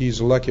 he's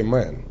a lucky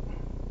man,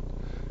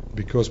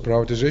 because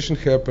privatization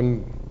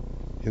happened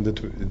in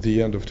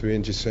the end of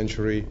 20th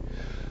century.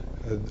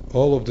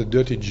 All of the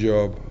dirty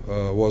job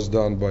was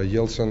done by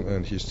Yeltsin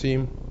and his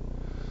team.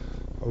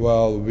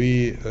 Well,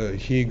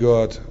 he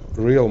got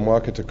real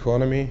market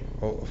economy,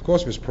 of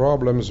course with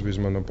problems with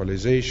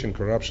monopolization,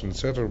 corruption,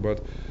 etc.,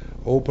 but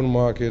open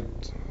market,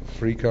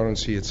 free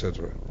currency,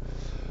 etc.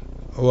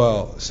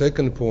 Well,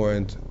 second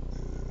point,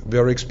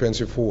 very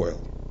expensive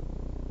oil.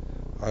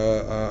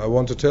 I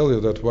want to tell you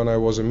that when I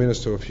was a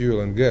Minister of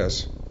Fuel and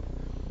Gas,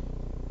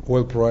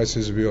 oil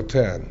prices were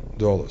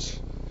 $10.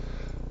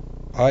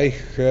 I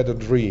had a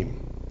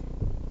dream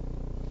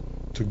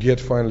to get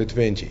finally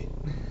 20.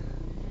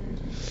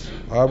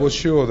 I was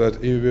sure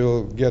that if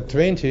we'll get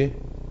 20,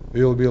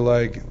 we'll be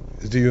like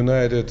the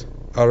United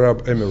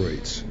Arab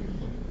Emirates.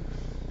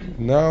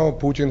 Now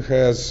Putin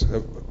has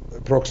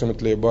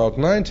approximately about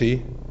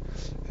 90,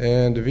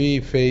 and we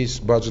face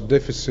budget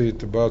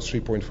deficit about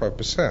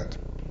 3.5%,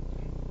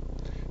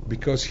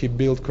 because he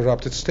built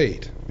corrupted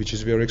state, which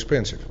is very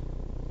expensive.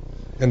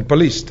 And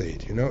police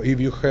state, if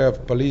you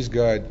have police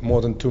guide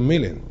more than 2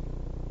 million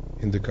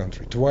in the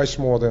country, twice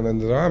more than in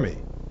the army,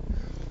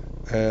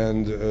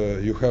 and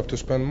you have to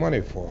spend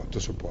money to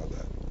support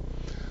that.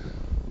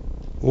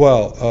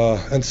 Well,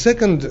 and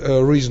second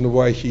reason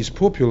why he's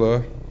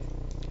popular,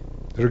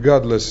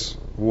 regardless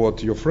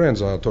what your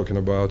friends are talking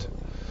about,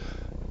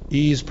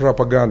 is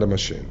propaganda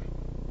machine.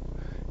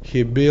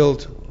 He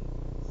built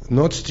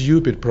not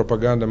stupid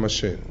propaganda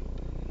machine.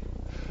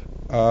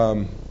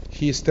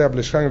 He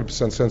established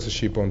 100%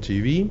 censorship on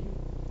TV.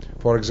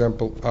 For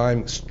example,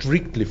 I'm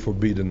strictly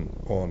forbidden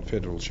on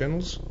federal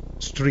channels,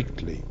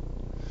 strictly.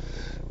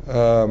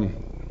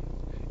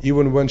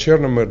 Even when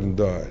Chernomyrdin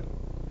died,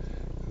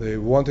 they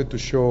wanted to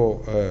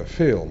show a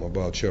film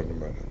about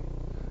Chernomyrdin,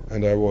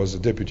 and I was a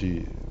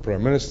deputy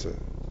prime minister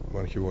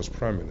when he was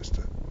prime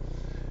minister.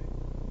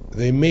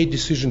 They made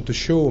decision to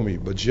show me,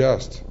 but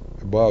just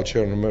about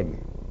Chernomyrdin.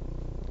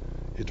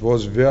 It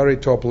was very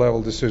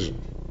top-level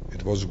decision.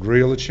 It was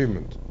real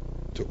achievement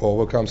to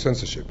overcome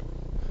censorship.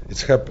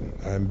 It's happened.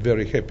 I'm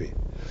very happy.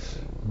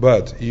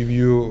 But if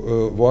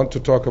you want to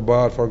talk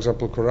about, for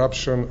example,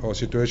 corruption or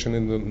situation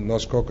in the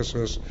North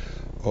Caucasus,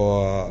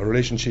 or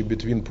relationship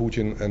between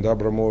Putin and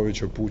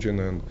Abramovich, or Putin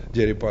and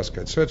Deripaska,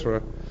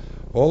 etc.,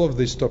 all of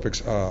these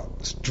topics are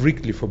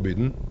strictly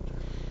forbidden.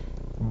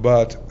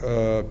 But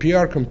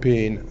PR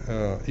campaign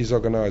is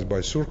organized by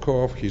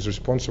Surkov. He's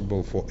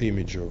responsible for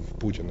image of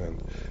Putin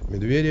and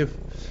Medvedev.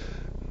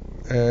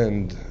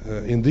 And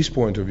in this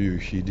point of view,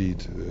 he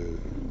did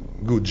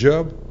a good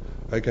job.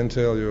 I can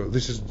tell you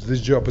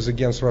this job is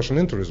against Russian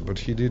interests, but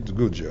he did a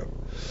good job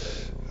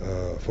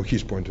for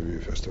his point of view,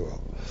 first of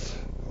all.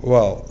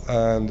 Well,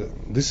 and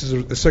this is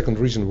a second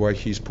reason why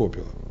he's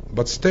popular.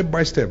 But step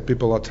by step,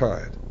 people are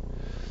tired.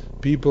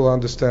 People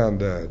understand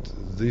that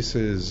this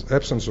is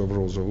absence of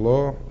rules of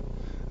law.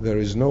 There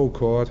is no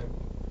court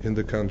in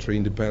the country,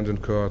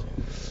 independent court.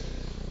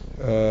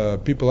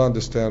 People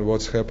understand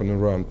what's happening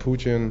around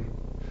Putin,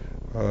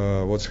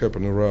 what's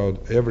happening around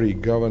every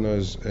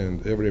governors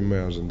and every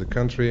mayor in the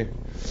country.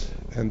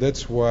 And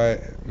that's why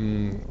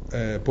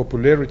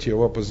popularity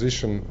of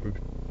opposition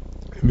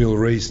will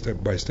raise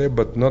step by step,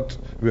 but not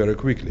very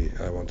quickly,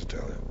 I want to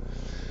tell you.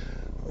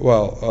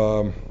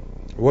 Well,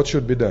 what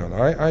should be done?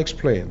 I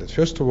explained that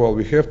first of all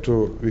we have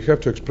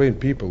to explain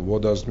people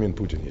what does it mean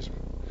Putinism.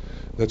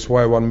 That's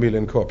why 1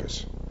 million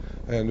copies,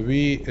 and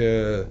we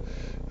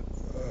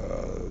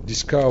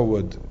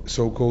discovered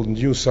so-called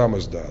new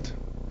samizdat.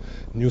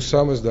 New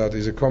samizdat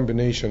is a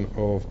combination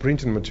of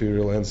printing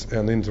material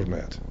and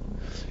internet.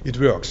 It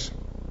works.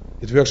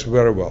 It works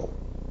very well.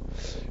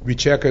 We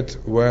checked it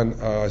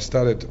when I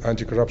started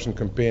anti-corruption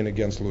campaign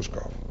against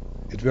Lushkov.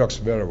 It works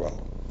very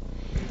well.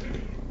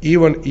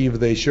 Even if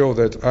they show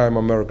that I'm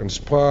American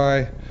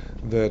spy,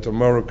 that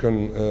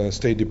American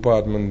State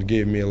Department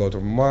gave me a lot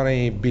of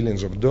money,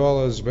 billions of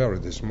dollars, where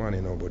is this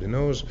money, nobody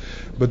knows.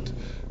 But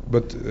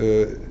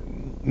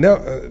now,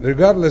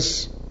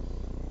 regardless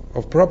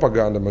of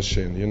propaganda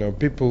machine,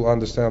 people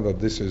understand that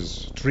this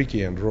is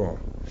tricky and wrong.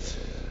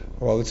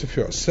 Well, that's the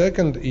first.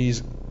 Second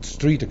is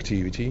street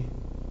activity.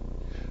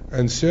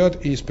 And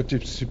third is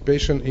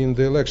participation in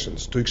the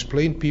elections, to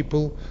explain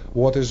people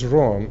what is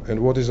wrong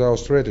and what is our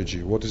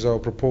strategy, what is our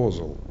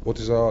proposal, what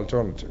is our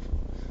alternative.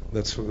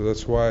 That's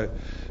why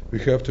we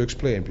have to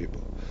explain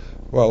people.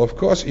 Well, of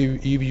course,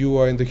 if you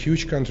are in the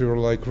huge country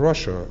like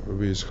Russia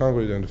with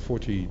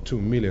 142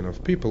 million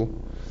of people,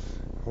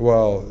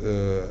 well,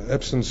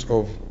 absence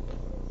of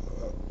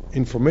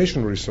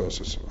information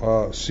resources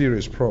are a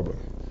serious problem.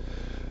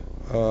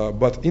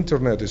 But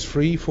internet is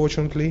free,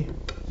 fortunately.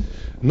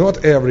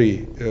 Not every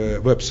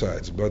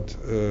websites, but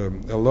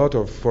a lot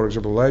of, for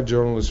example,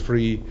 LiveJournal is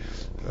free,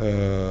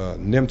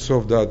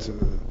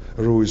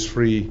 Nemtsov.ru is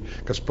free,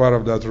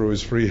 Kasparov.ru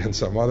is free, and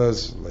some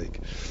others like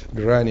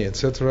Grani,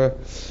 etc.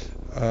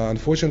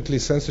 Unfortunately,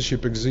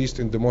 censorship exists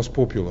in the most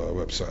popular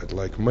website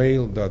like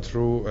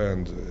Mail.ru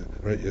and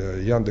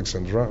Yandex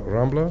and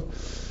Rambla,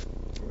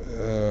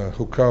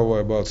 who cover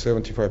about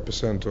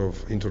 75%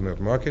 of internet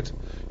market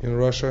in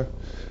Russia.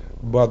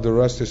 But the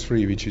rest is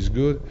free, which is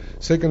good.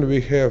 Second, we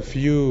have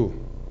few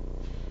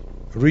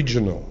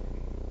regional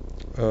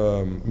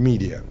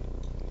media.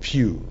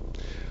 Few.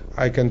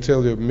 I can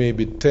tell you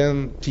maybe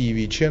 10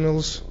 TV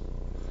channels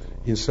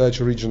in such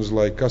regions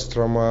like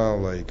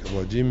Kostroma, like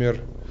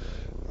Vladimir,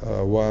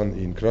 one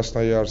in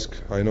Krasnoyarsk.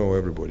 I know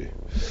everybody.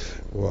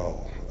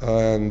 Well,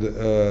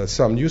 and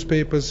some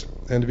newspapers,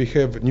 and we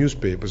have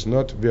newspapers,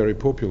 not very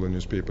popular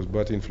newspapers,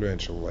 but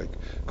influential, like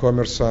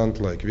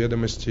Kommersant, like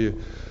Vedomosti,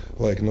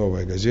 like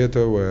Novaya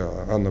Gazeta, where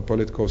Anna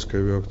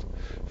Politkovskaya worked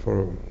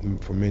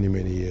for many,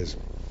 many years.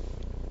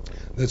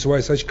 That's why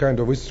such kind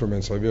of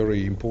instruments are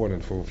very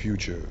important for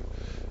future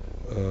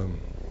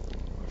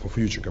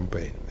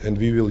campaign, and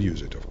we will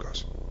use it, of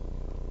course.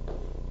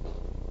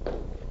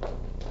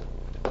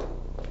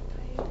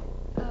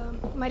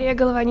 Maria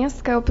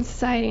Golovanevska, Open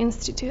Society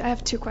Institute. I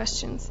have two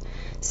questions.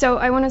 So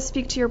I want to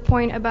speak to your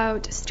point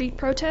about street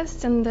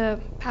protests and the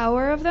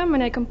power of them,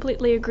 and I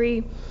completely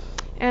agree.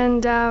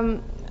 And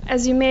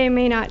as you may or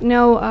may not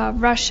know,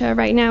 Russia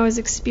right now is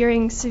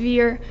experiencing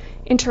severe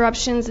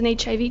interruptions in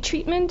HIV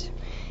treatment,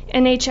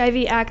 and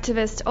HIV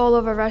activists all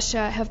over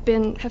Russia have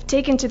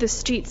taken to the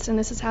streets, and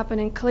this has happened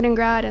in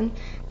Kaliningrad and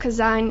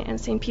Kazan and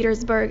St.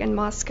 Petersburg and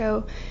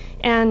Moscow.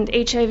 And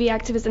HIV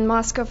activists in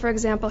Moscow, for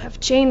example, have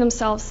chained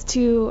themselves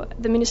to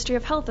the Ministry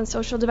of Health and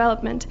Social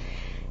Development,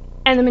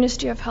 and the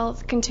Ministry of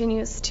Health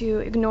continues to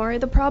ignore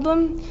the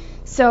problem.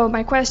 So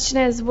my question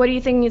is, what do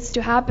you think needs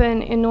to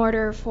happen in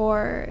order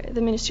for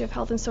the Ministry of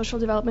Health and Social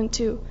Development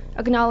to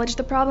acknowledge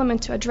the problem and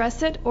to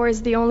address it? Or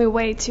is the only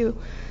way to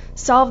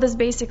solve this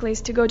basically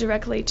is to go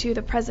directly to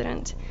the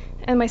president?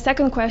 And my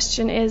second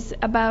question is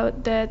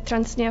about the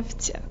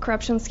Transneft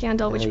corruption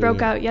scandal, which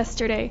broke out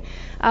yesterday.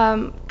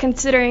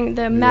 Considering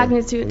the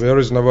magnitude... Where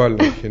is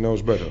Navalny? He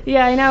knows better.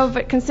 Yeah, I know,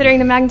 but considering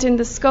the magnitude and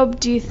the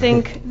scope, do you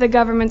think the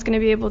government's going to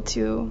be able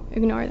to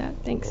ignore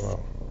that? Thanks.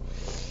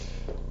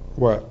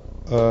 Well,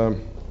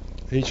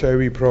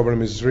 HIV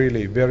problem is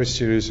really very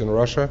serious in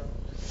Russia,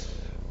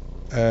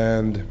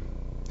 and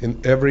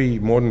in every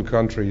modern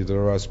country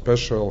there are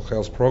special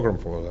health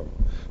programs for them,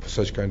 for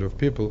such kind of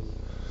people.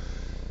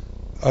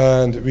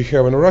 And we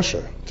have in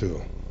Russia too.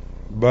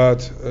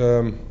 But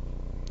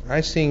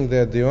I think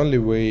that the only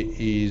way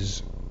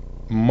is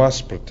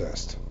mass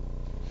protest.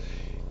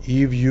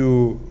 If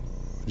you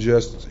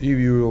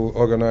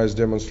organize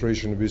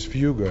demonstration with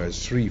few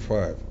guys, 3,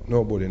 5,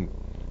 nobody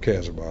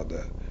cares about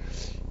that.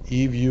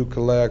 If you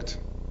collect,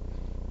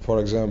 for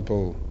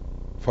example,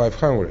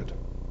 500,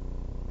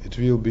 it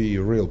will be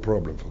a real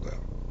problem for them.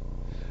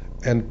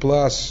 And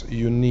plus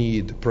you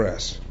need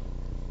press,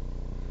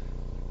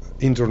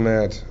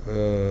 internet,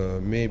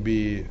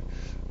 maybe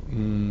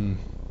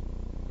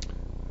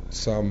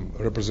some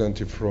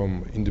representative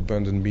from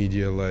independent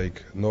media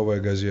like Novaya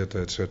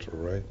Gazeta, etc.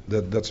 Right?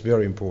 That's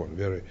very important,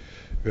 very,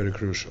 very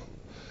crucial.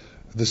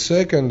 The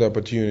second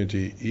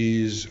opportunity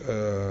is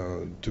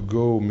to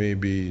go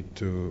maybe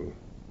to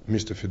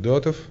Mr.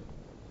 Fedotov.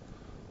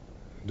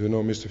 Do you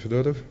know Mr.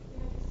 Fedotov?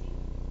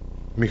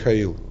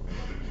 Mikhail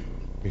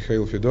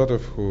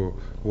Fedotov, who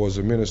was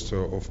a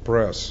minister of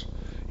press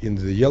in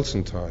the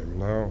Yeltsin time.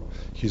 Now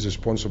he's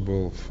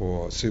responsible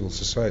for civil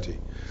society.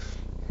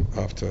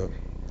 After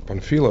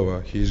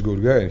Panfilova, he is a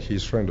good guy and he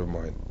is a friend of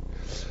mine.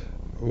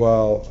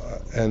 Well,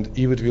 and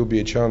if it will be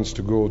a chance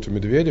to go to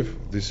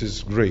Medvedev, this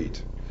is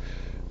great.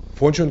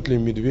 Fortunately,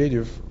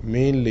 Medvedev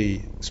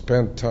mainly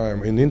spent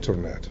time in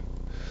internet.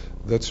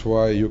 That's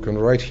why you can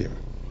write him.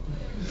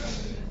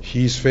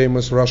 He's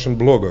famous Russian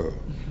blogger.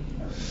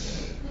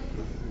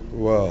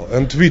 Well,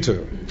 and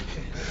Twitter.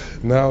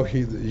 Now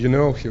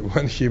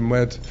when he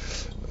met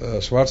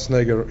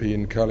Schwarzenegger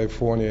in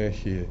California,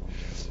 he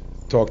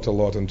talked a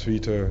lot on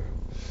Twitter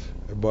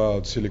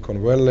about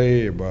Silicon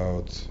Valley,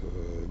 about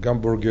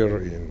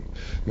hamburger in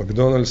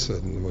McDonald's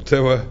and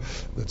whatever.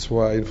 That's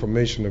why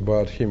information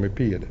about him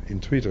appeared in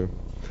Twitter.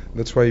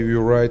 That's why if you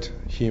write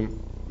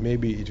him,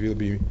 maybe it will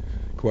be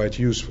quite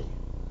useful.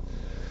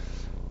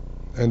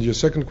 And your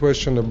second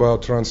question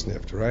about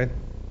Transneft, right?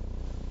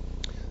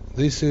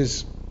 This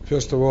is,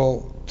 first of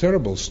all,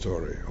 terrible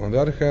story. On the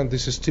other hand,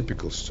 this is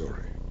typical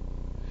story.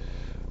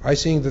 I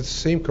think that the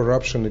same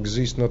corruption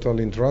exists not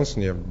only in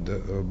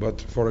Transneft, but,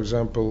 for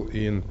example,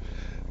 in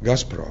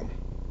Gazprom.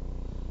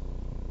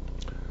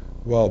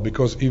 Well,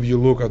 because if you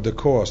look at the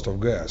cost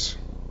of gas,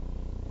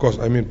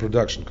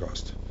 production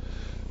cost,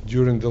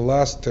 during the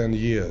last 10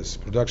 years,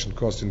 production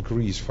cost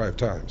increased 5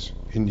 times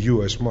in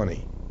US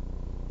money.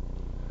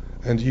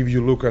 And if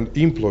you look at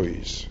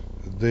employees,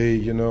 they,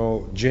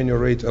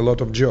 generate a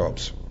lot of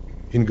jobs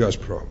in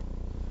Gazprom.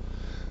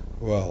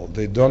 Well,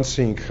 they don't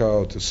think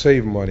how to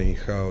save money,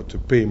 how to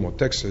pay more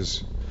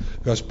taxes.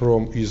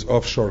 Gazprom is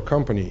offshore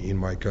company in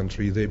my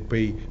country. They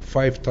pay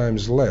 5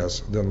 times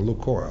less than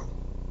Lukoil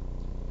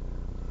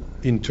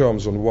in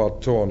terms on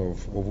what ton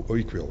of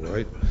equal,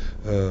 right,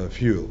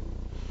 fuel.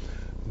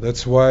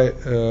 That's why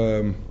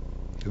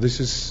this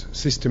is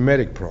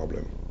systematic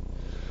problem.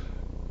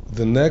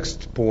 The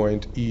next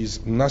point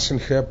is nothing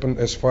happened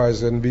as far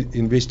as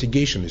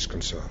investigation is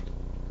concerned.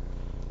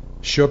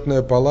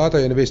 Счетная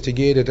палата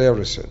investigated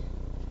everything,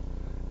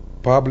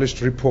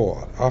 published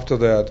report. After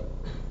that,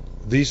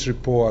 this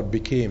report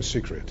became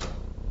secret.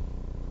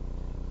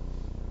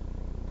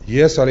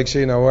 Yes,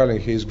 Alexei Navalny,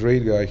 he's a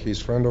great guy, he's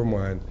a friend of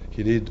mine.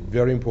 He did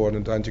very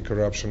important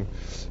anti-corruption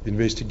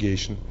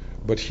investigation,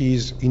 but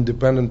he's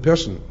independent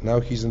person.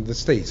 Now he's in the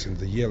States, in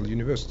the Yale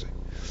University.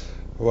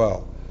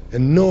 Well,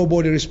 and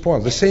nobody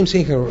responds. The same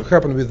thing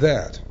happened with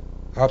that.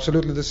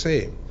 Absolutely the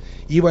same.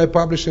 If I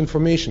publish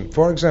information,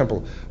 for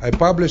example, I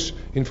publish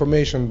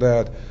information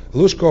that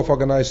Lushkov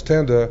organized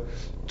tender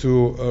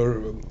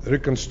to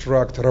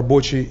reconstruct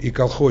Рабочий и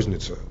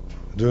Колхозница.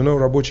 Do you know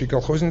Рабочий и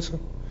Колхозница?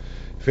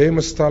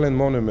 Famous Stalin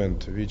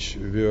monument, which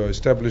were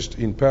established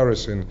in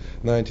Paris in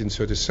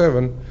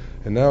 1937,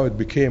 and now it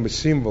became a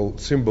symbol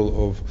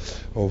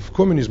of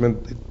communism.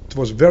 And it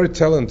was very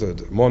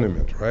talented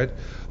monument, right?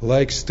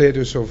 Like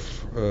Statue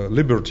of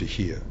Liberty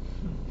here.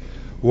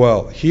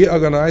 Well, he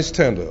organized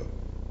tender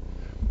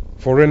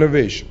for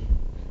renovation.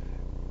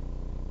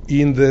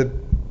 In the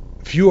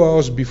few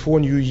hours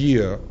before New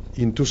Year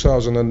in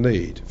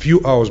 2008,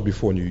 few hours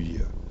before New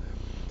Year,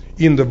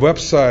 in the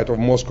website of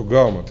Moscow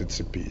government it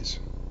appears.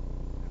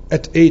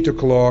 At 8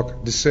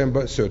 o'clock,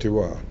 December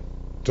 31,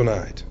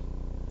 tonight.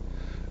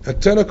 At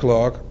 10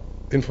 o'clock,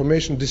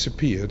 information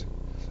disappeared,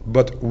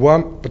 but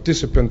one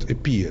participant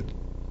appeared,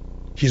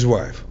 his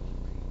wife.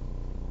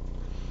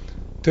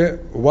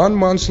 1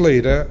 month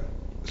later,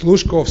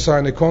 Lushkov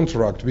signed a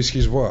contract with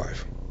his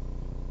wife.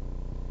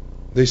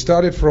 They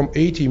started from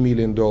 $80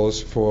 million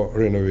for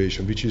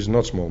renovation, which is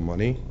not small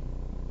money,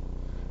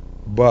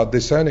 but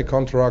they signed a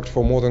contract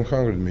for more than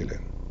 100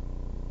 million.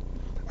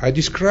 I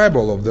describe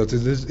all of that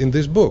in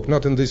this book,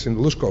 not in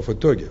Lushkov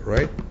Itogi,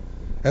 right?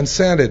 And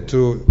send it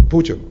to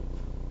Putin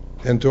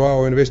and to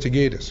our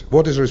investigators.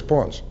 What is the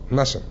response?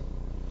 Nothing.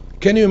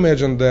 Can you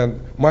imagine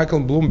then Michael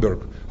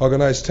Bloomberg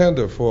organized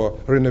tender for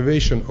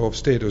renovation of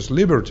Statue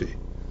Liberty,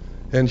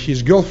 and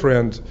his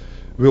girlfriend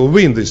will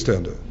win this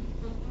tender?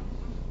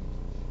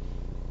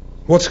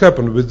 What's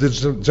happened with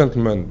this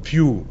gentleman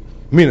few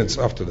minutes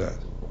after that?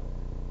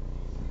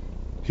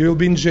 He will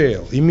be in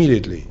jail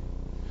immediately.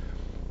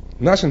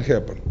 Nothing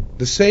happened.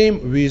 The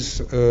same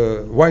with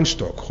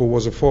Weinstock, who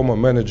was a former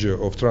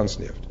manager of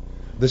Transneft.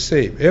 The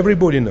same.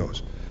 Everybody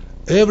knows.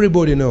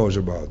 Everybody knows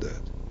about that.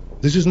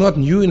 This is not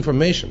new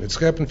information. It's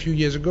happened a few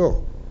years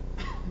ago.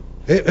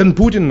 And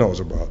Putin knows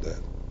about that.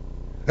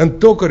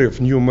 And Tokarev,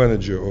 new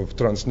manager of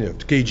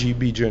Transneft,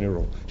 KGB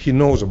general, he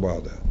knows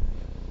about that.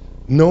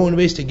 No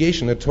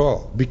investigation at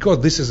all, because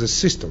this is a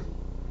system.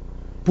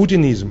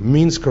 Putinism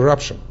means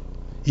corruption.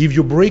 If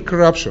you break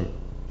corruption,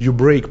 you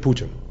break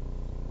Putin.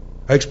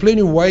 I explain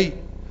you why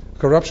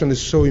corruption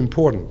is so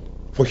important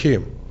for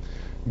him.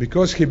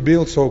 Because he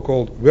built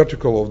so-called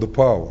vertical of the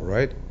power,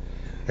 right?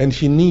 And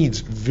he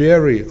needs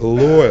very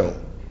loyal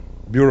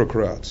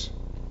bureaucrats.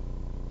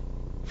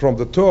 From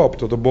the top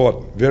to the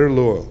bottom, very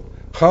loyal.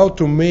 How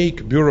to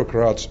make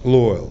bureaucrats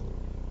loyal?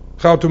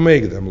 How to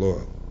make them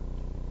loyal?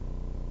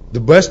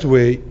 The best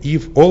way,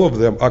 if all of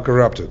them are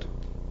corrupted.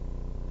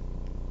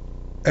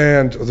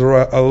 And there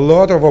are a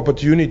lot of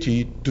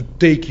opportunity to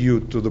take you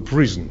to the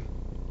prison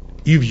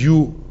if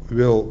you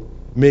will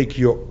make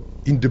your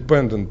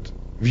independent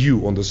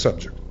view on the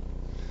subject.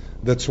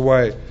 That's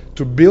why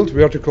to build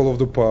vertical of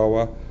the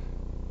power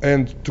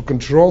and to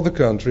control the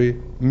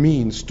country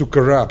means to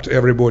corrupt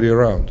everybody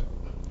around.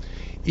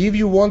 If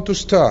you want to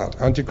start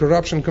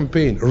anti-corruption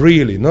campaign,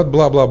 really, not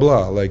blah, blah,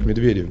 blah, like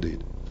Medvedev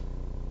did,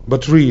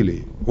 but really,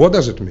 what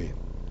does it mean?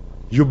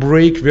 You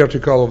break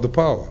vertical of the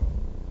power.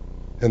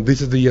 And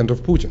this is the end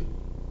of Putin.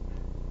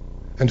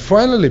 And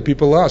finally,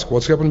 people ask,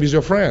 what's happened with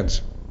your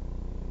friends?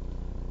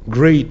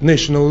 Great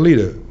national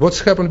leader,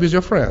 what's happened with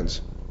your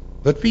friends?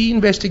 But we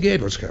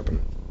investigate what's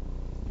happened.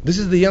 This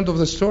is the end of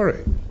the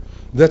story.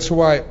 That's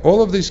why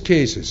all of these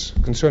cases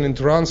concerning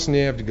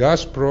Transneft,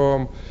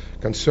 Gazprom,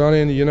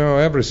 concerning,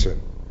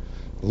 everything,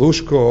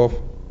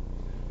 Lushkov,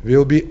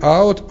 will be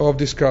out of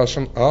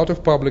discussion, out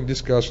of public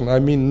discussion. I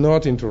mean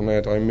not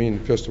internet, I mean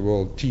first of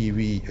all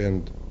TV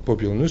and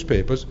popular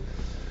newspapers,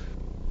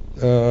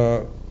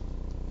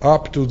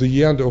 up to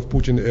the end of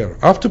Putin era.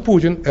 After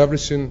Putin,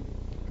 everything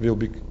will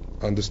be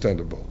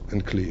understandable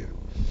and clear.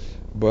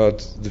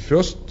 But the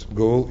first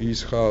goal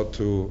is how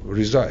to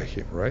resign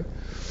him, right?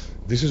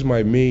 This is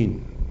my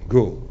main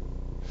goal,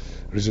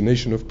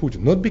 resignation of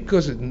Putin. Not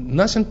because,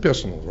 nothing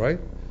personal, right?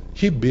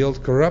 He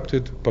built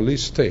corrupted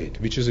police state,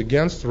 which is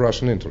against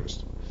Russian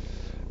interest.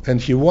 And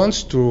he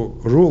wants to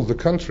rule the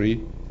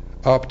country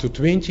up to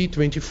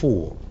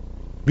 2024,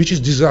 which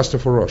is disaster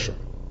for Russia.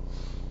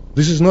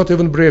 This is not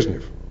even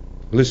Brezhnev.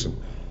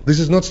 Listen, this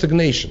is not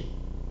stagnation.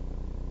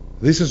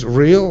 This is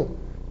real,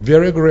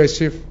 very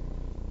aggressive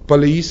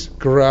police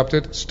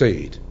corrupted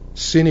state,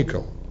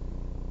 cynical,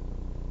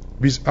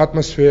 with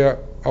atmosphere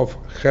of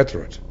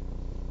hatred.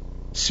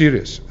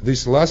 Serious.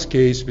 This last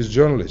case with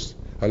journalist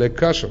Oleg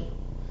Kashin,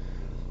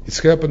 it's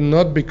happened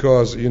not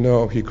because,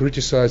 he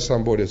criticized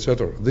somebody,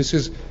 etc. This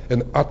is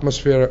an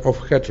atmosphere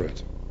of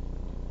hatred,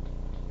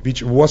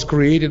 which was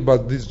created by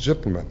this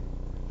gentleman.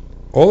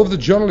 All of the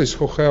journalists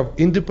who have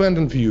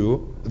independent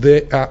view,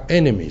 they are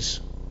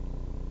enemies.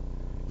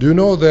 Do you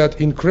know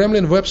that in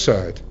Kremlin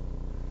website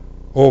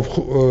of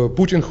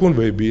Putin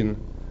Hunveibin,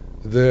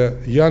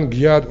 the young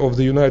Gyad of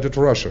the United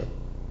Russia,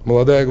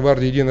 Молодая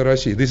гвардия Единой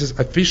России, this is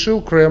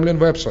official Kremlin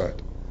website.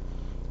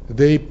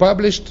 They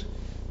published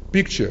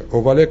picture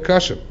of Oleg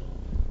Kashin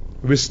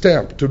with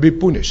stamp to be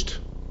punished.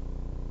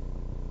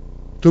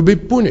 To be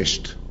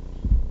punished.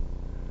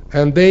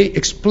 And they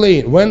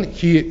explain when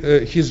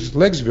his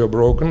legs were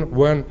broken,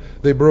 when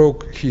they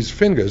broke his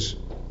fingers,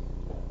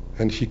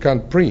 and he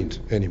can't print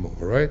anymore,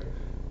 right?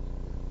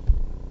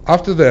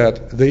 After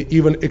that, they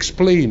even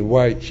explain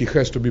why he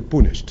has to be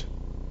punished.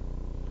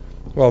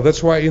 Well,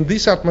 that's why in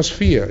this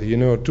atmosphere,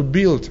 to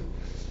build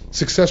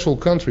successful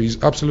country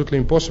is absolutely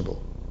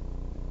impossible.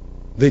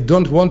 They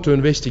don't want to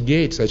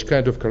investigate such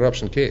kind of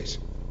corruption case.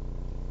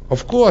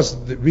 Of course,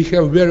 we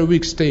have very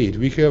weak state.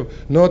 We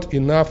have not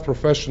enough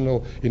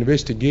professional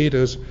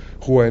investigators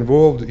who are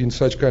involved in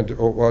such kind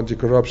of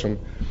anti-corruption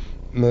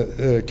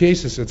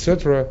cases,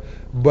 etc.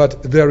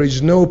 But there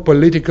is no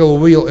political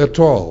will at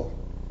all,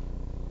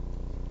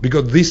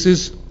 because this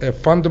is a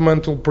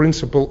fundamental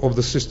principle of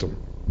the system.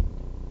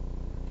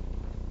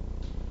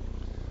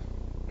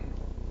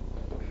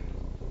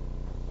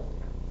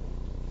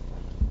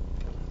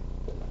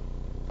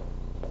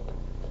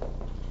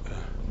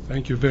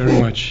 Thank you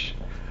very much.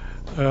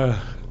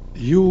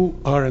 You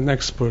are an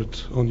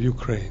expert on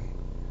Ukraine.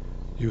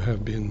 You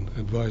have been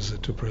advisor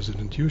to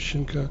President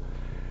Yushchenko,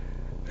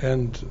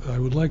 and I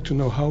would like to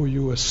know how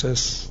you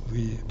assess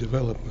the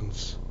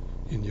developments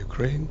in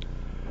Ukraine,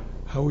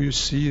 how you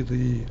see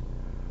the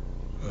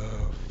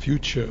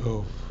future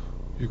of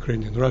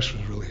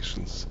Ukrainian-Russian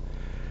relations.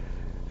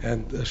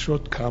 And a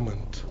short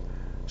comment.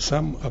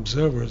 Some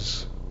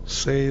observers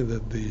say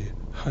that the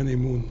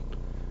honeymoon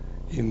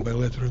in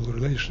bilateral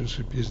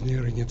relationship is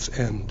nearing its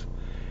end,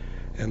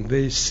 and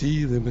they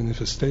see the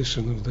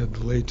manifestation of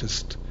that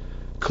latest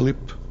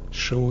clip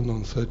shown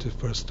on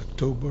 31st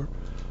October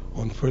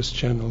on first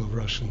channel of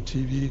Russian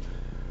TV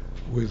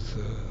with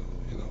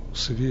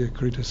severe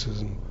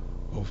criticism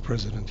of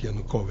President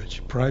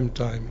Yanukovych. Prime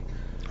time.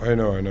 I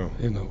know.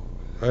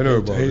 I know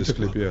about this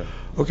clip, yeah.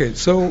 Okay,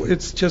 so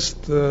it's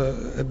just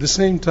at the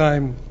same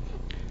time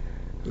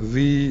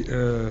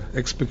the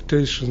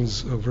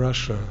expectations of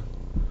Russia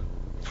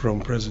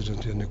from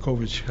President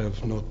Yanukovych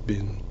have not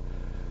been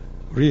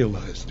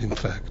realized. In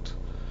fact,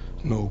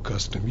 no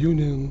custom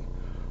union,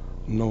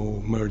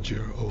 no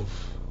merger of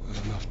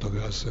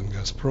Naftogaz and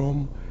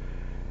Gazprom,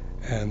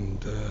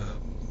 and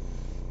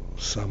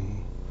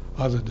some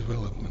other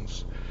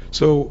developments.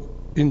 So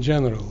in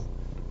general,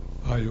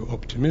 are you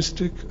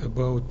optimistic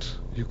about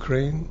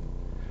Ukraine?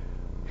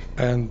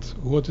 And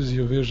what is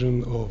your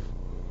vision of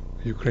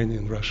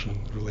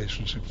Ukrainian-Russian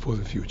relationship for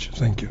the future?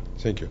 Thank you.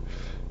 Thank you.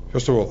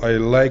 First of all, I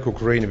like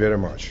Ukraine very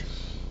much.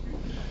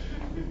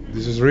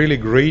 This is really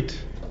great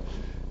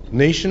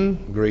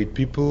nation, great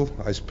people.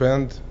 I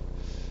spent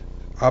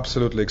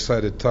absolutely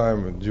excited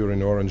time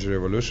during Orange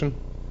Revolution.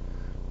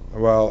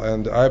 Well,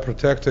 and I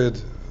protected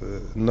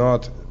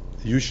not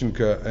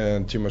Yushchenko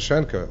and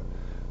Tymoshenko,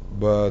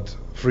 but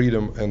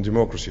freedom and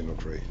democracy in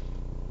Ukraine.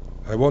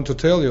 I want to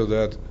tell you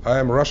that I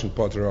am a Russian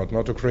patriot,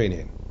 not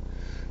Ukrainian,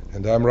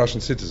 and I'm a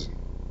Russian citizen.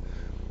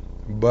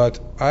 But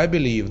I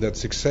believe that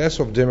success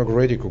of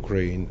democratic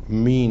Ukraine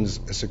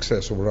means a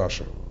success of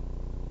Russia,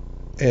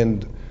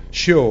 and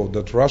show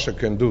that Russia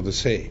can do the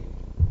same,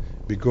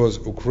 because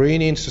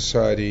Ukrainian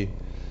society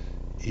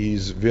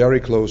is very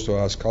close to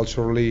us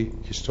culturally,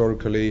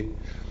 historically,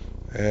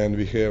 and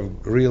we have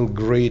real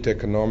great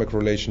economic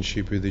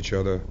relationship with each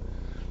other.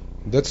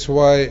 That's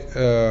why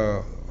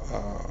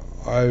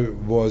I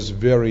was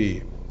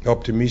very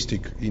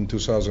optimistic in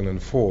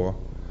 2004,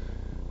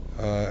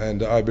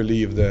 and I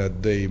believe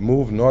that they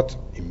move not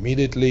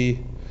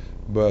immediately,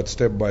 but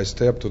step by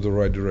step to the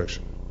right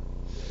direction.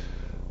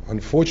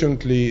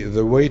 Unfortunately,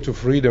 the way to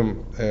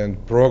freedom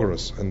and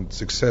progress and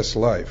success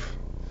life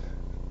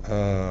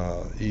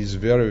is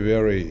very,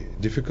 very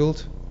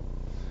difficult,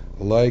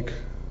 like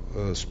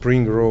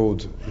Spring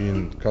Road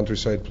in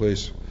countryside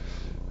place,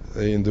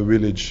 in the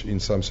village in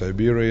some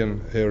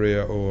Siberian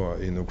area or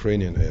in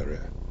Ukrainian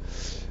area.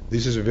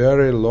 This is a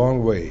very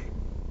long way.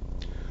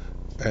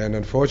 And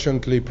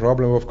unfortunately,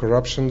 problem of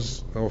corruption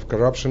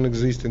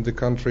exists in the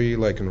country,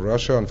 like in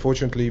Russia.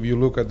 Unfortunately, if you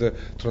look at the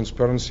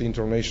Transparency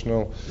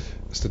International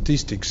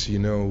statistics, you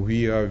know,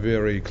 we are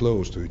very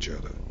close to each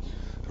other.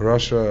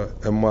 Russia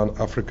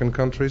among African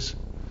countries,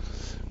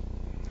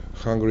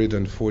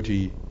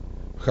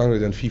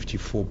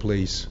 154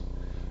 place,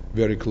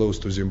 very close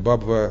to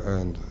Zimbabwe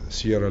and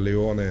Sierra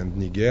Leone and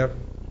Niger.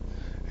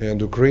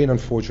 And Ukraine,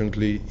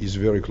 unfortunately, is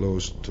very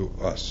close to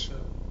us.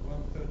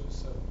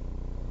 137.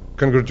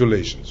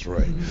 Congratulations,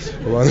 right?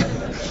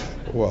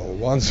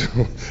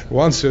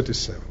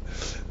 137.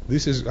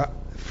 This is,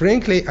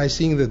 frankly, I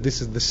think that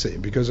this is the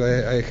same, because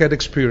I had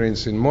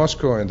experience in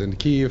Moscow and in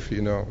Kiev,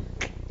 you know.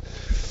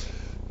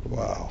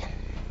 Wow.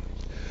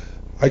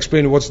 I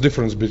explain what's the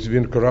difference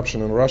between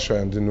corruption in Russia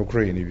and in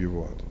Ukraine, if you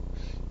want.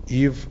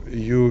 If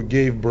you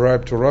gave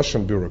bribe to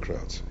Russian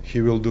bureaucrats,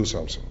 he will do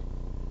something.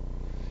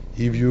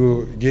 If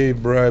you gave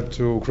bribe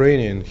to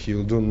Ukrainian, he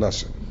will do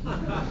nothing.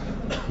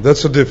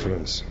 That's a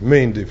difference,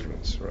 main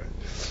difference, right?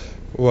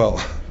 Well,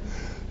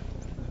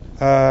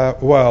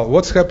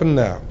 what's happened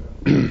now?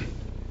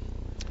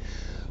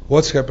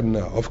 What's happened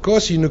now? Of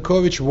course,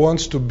 Yanukovych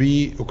wants to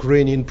be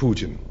Ukrainian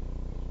Putin.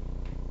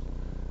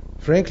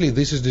 Frankly,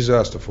 this is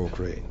disaster for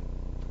Ukraine.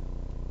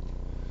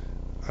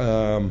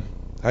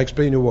 I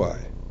explain you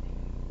why.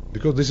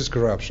 Because this is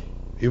corruption,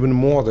 even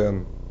more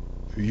than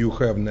you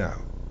have now.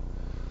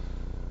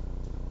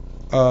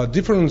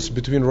 Difference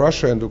between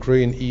Russia and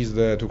Ukraine is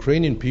that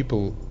Ukrainian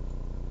people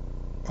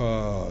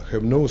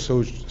have no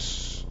so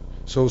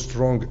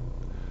strong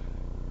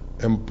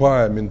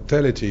empire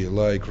mentality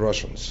like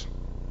Russians,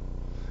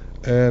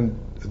 and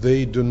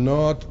they do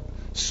not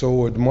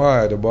so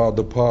admired about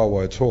the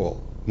power at all.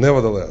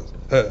 Nevertheless,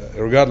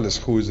 regardless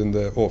who is in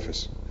the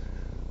office,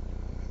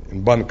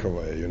 in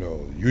Bankova, you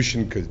know,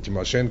 Yushchenko,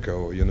 Tymoshenko,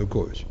 or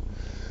Yanukovych.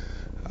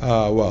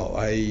 Well,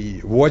 I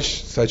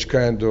watched such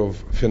kind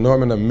of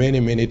phenomena many,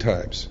 many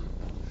times.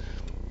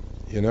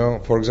 You know,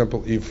 for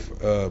example, if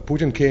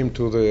Putin came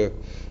to the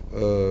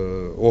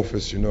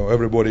office, you know,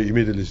 everybody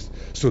immediately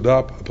stood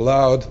up,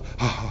 applaud,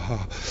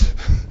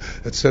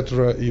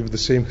 etc. If the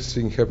same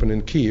thing happened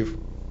in Kiev,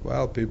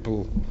 well,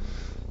 people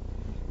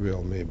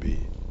will maybe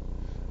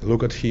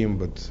look at him,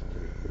 but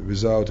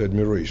without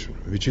admiration,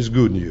 which is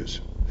good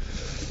news.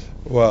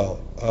 Well,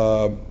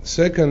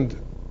 second,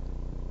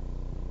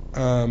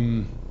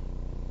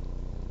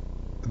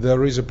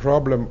 there is a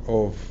problem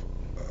of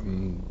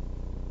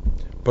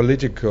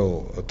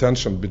political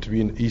tension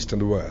between East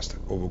and West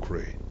of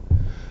Ukraine.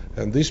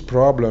 And this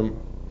problem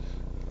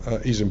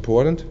is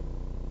important.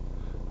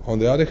 On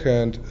the other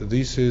hand,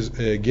 this is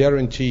a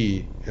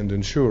guarantee and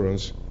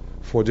insurance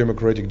for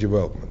democratic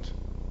development.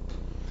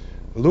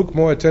 Look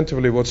more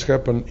attentively what's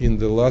happened in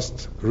the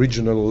last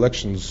regional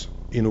elections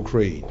in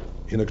Ukraine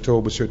in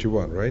October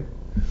 31, right?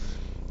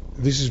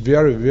 This is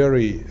very,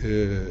 very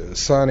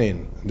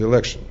sunny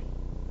election,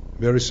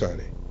 very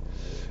sunny.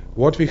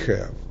 What we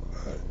have,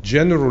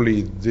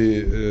 generally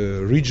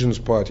the regions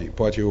party of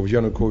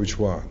Yanukovych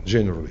won,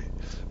 generally.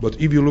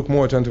 But if you look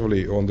more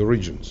attentively on the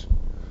regions,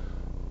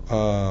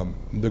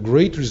 the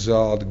great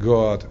result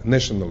got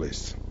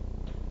nationalists,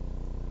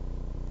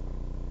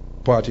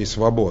 party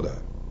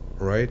Svoboda,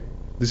 right?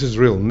 This is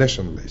real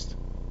nationalist.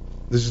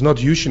 This is not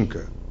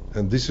Yushchenko,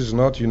 and this is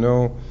not, you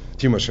know,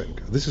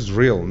 Tymoshenko. This is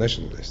real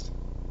nationalist.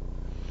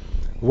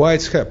 Why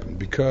it's happened?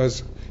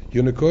 Because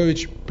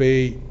Yanukovych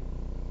pay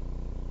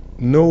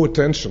no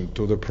attention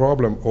to the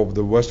problem of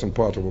the western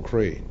part of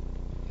Ukraine.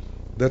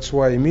 That's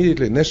why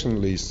immediately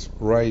nationalists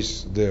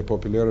rise their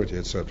popularity,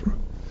 etc.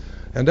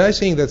 And I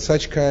think that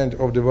such kind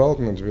of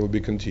development will be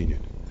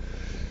continued.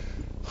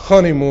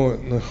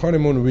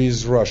 Honeymoon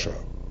with Russia.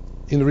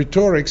 In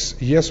rhetorics,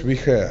 yes, we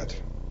had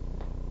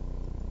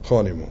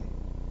honeymoon.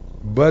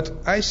 But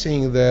I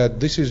think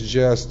that this is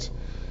just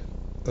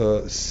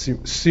a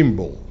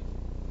symbol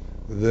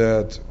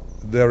that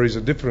there is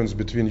a difference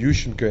between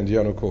Yushchenko and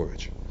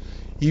Yanukovych.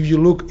 If you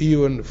look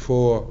even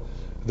for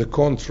the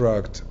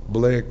contract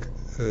Black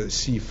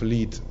Sea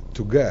Fleet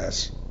to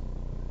gas,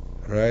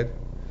 right?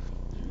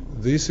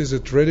 This is a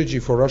tragedy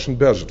for Russian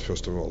budget,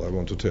 first of all, I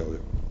want to tell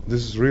you.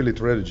 This is really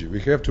tragedy. We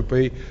have to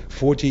pay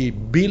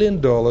 $40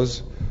 billion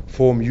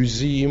for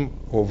Museum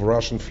of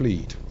Russian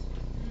Fleet.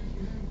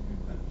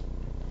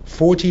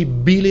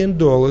 $40 billion,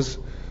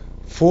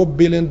 $4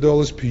 billion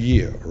per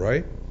year,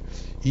 right?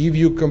 If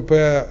you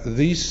compare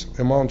this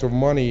amount of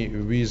money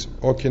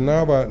with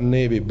Okinawa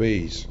Navy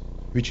base,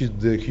 which is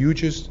the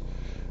hugest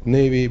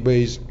Navy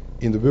base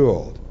in the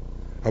world,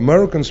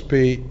 Americans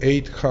pay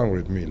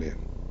 $800 million.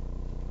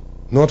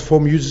 Not for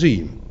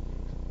museum,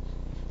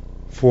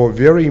 for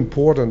very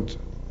important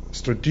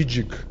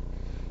strategic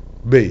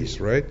base,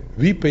 right?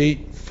 We pay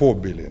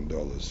 $4 billion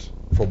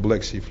for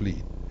Black Sea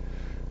Fleet.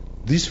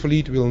 This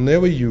fleet will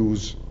never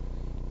use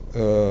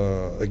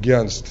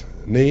against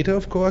NATO,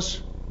 of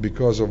course,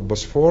 because of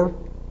Bosphor.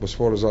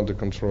 Bosphor is under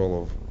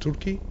control of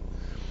Turkey.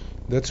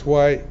 That's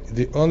why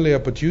the only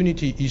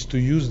opportunity is to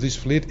use this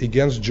fleet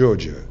against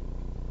Georgia.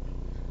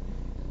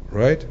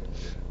 Right?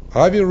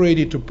 Are we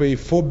ready to pay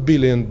 $4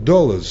 billion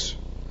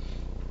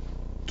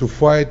to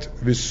fight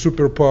with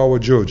superpower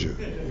Georgia?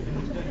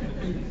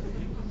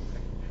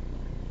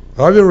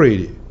 Are we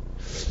ready?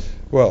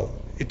 Well,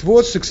 it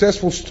was a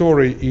successful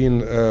story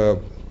in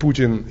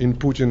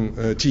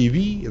Putin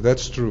TV,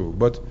 that's true.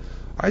 But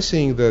I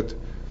think that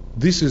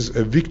this is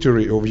a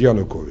victory of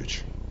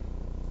Yanukovych.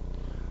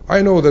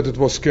 I know that it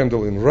was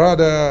scandal in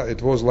Rada,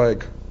 it was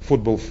like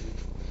football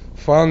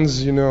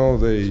funds,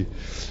 they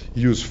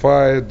use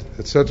fired,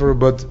 etc.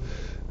 But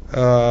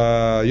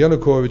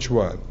Yanukovych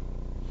won.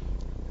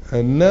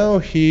 And now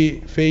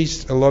he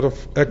faced a lot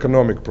of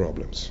economic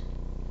problems.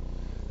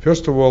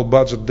 First of all,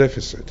 budget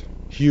deficit,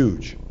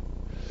 huge.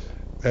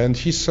 And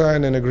he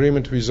signed an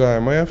agreement with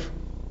IMF,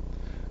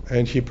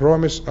 and he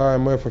promised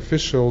IMF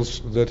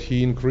officials that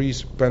he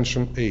increase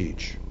pension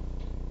age.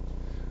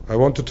 I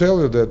want to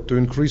tell you that to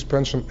increase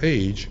pension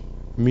age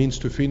means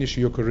to finish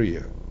your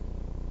career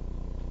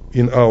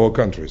in our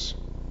countries.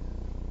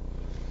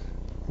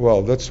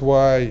 Well, that's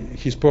why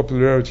his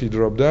popularity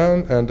dropped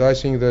down, and I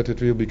think that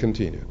it will be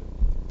continued.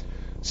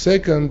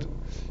 Second,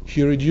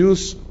 he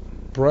reduced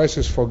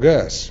prices for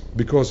gas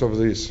because of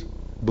this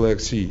Black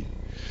Sea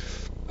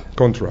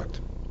contract.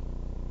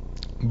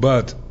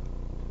 But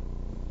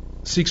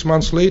 6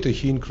 months later,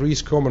 he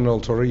increased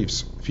communal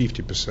tariffs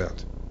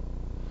 50%.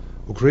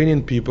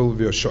 Ukrainian people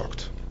were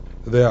shocked.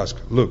 They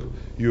asked, look,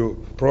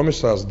 you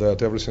promised us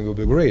that everything will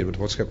be great, but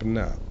what's happened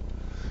now?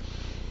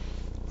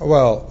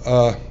 Well,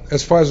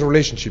 as far as the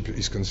relationship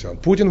is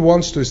concerned, Putin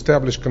wants to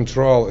establish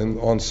control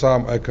on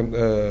some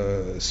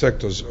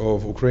sectors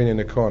of Ukrainian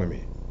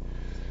economy.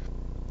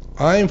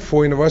 I'm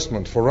for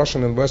investment, for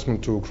Russian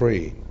investment to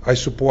Ukraine. I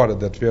supported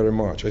that very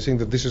much. I think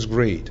that this is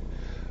great,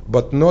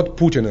 but not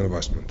Putin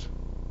investment,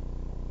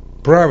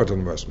 private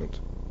investment.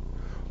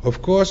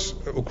 Of course,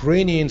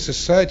 Ukrainian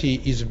society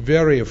is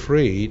very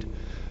afraid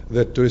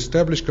that to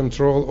establish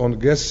control on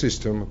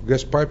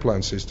gas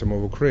pipeline system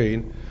of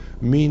Ukraine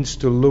means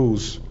to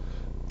lose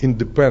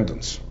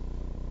independence.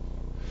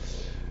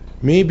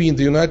 Maybe in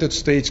the United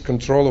States,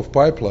 control of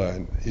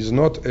pipeline is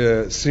not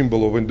a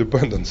symbol of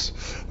independence.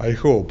 I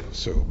hope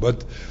so.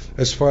 But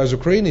as far as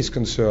Ukraine is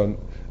concerned,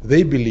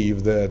 they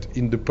believe that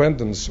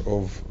independence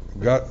of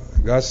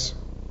gas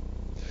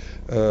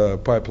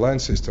pipeline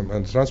system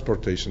and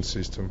transportation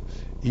system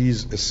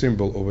is a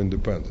symbol of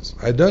independence.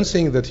 I don't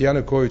think that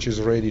Yanukovych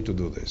is ready to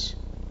do this.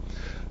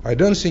 I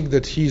don't think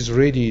that he's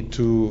ready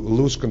to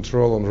lose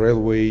control on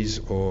railways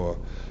or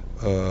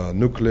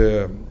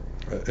nuclear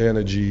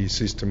energy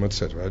system,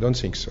 etc. I don't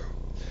think so.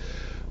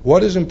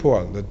 What is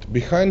important, that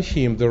behind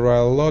him there are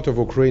a lot of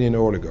Ukrainian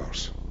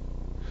oligarchs.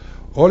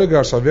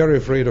 Oligarchs are very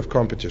afraid of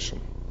competition.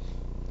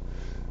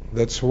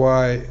 That's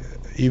why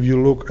if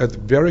you look at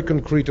very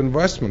concrete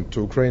investment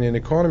to Ukrainian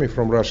economy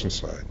from Russian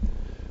side,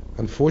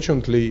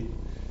 unfortunately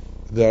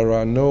there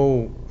are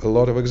a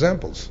lot of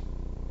examples,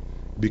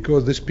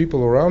 because these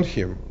people around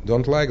him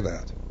don't like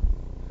that.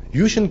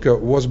 Yushchenko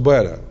was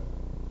better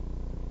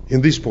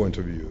in this point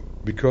of view,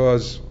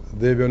 because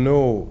there were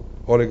no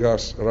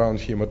oligarchs around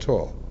him at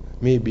all.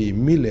 Maybe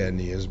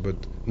millionaires, but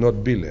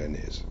not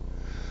billionaires.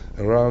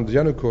 Around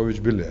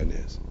Yanukovych,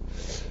 billionaires.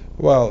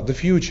 Well, the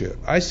future.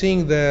 I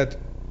think that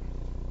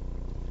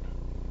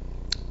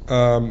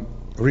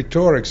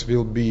rhetorics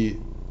will be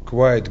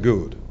quite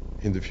good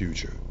in the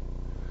future.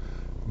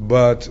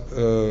 But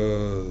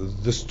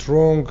the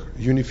strong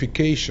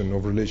unification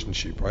of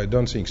relationship, I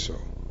don't think so.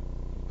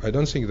 I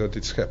don't think that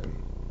it's happened.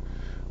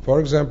 For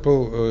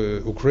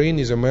example, Ukraine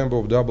is a member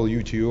of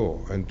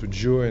WTO, and to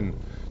join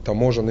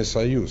Tamoženny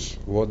Soyuz,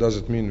 what does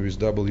it mean with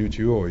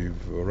WTO if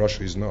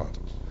Russia is not?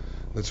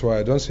 That's why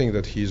I don't think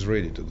that he is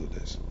ready to do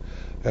this.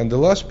 And the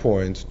last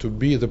point, to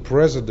be the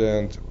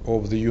president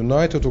of the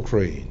united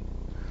Ukraine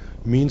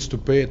means to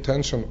pay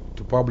attention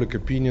to public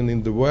opinion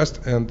in the West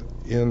and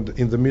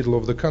in the middle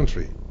of the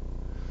country.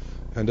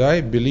 And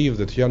I believe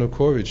that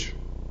Yanukovych,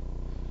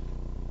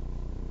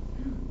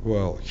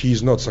 well, he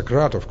is not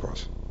Socrates, of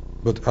course,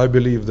 but I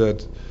believe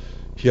that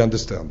he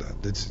understands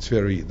that. It's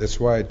very. That's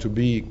why to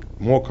be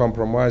more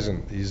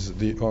compromising is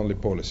the only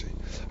policy.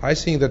 I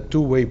think that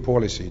two-way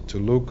policy to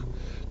look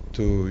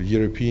to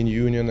European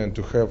Union and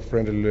to have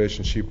friendly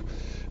relationship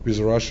with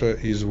Russia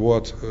is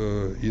what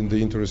in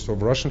the interest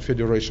of Russian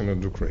Federation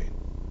and Ukraine.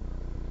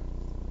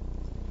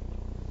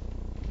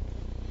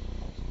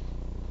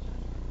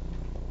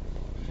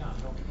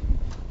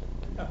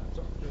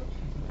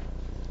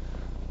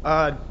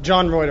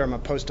 John Reuter, I'm a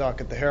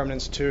postdoc at the Harriman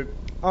Institute.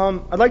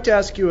 I'd like to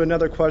ask you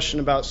another question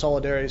about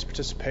Solidarity's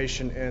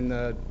participation in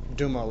the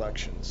Duma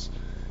elections.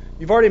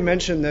 You've already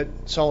mentioned that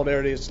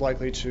Solidarity is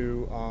likely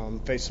to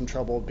face some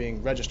trouble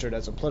being registered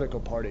as a political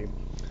party.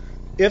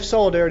 If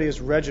Solidarity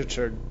is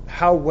registered,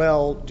 how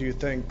well do you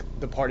think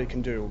the party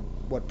can do?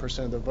 What %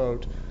 of the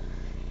vote?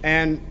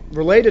 And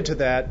related to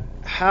that,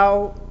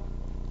 how,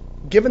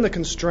 given the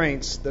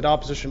constraints that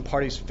opposition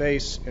parties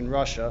face in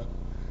Russia,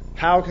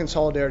 how can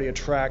Solidarity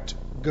attract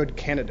good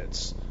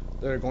candidates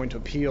that are going to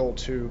appeal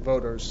to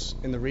voters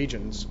in the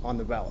regions on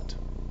the ballot?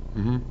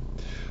 Mm-hmm.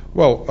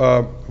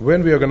 Well,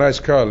 when we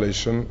organized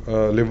coalition,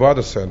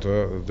 Levada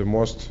Center, the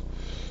most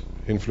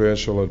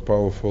influential and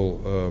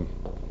powerful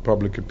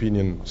public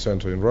opinion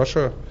center in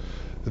Russia,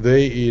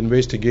 they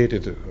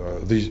investigated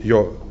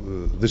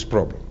this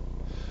problem.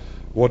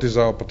 What is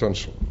our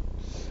potential?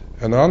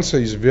 An answer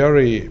is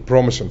very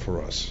promising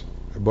for us,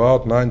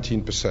 about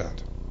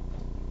 19%.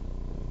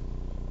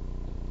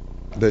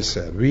 They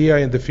said, we are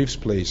in the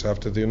 5th place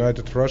after the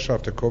United Russia,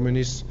 after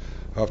Communists,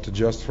 after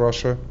Just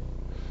Russia,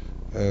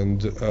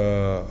 and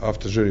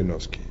after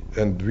Zhirinovsky.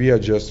 And we are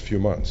just a few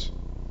months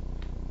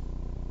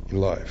in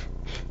life.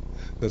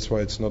 That's why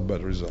it's not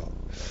bad result.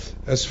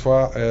 As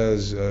far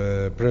as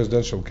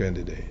presidential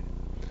candidate,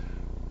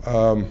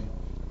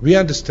 we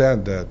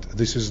understand that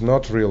this is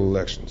not real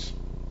elections.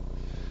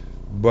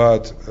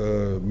 But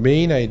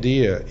main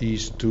idea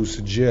is to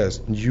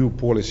suggest new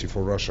policy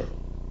for Russia,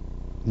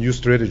 new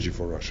strategy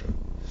for Russia.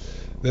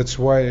 That's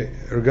why,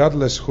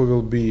 regardless who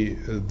will be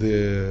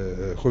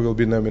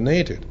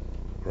nominated,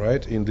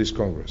 right, in this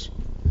Congress,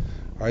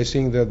 I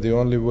think that the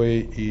only way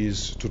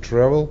is to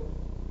travel,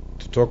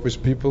 to talk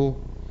with people,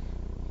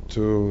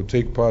 to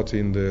take part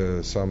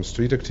in some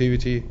street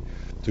activity,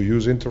 to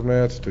use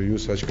internet, to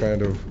use such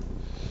kind of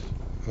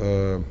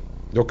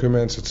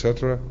documents,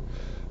 etc.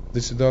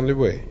 This is the only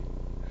way.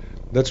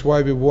 That's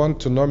why we want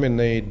to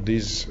nominate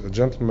these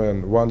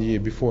gentlemen 1 year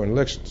before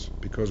elections,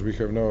 because we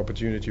have no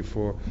opportunity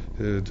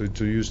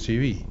to use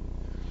TV.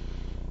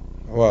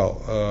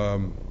 Well,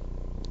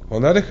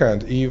 on the other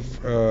hand,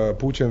 if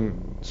Putin,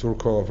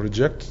 Surkov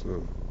reject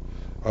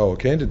our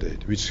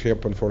candidate, which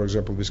happened, for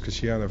example, with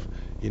Kasyanov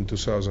in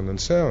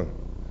 2007,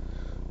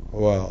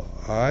 well,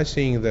 I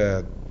think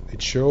that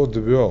it showed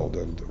the world,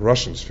 and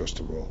Russians first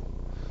of all,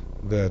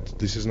 that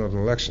this is not an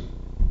election.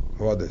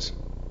 What is?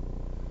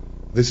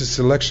 This is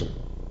selection.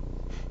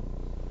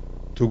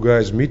 Two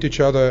guys meet each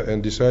other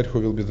and decide who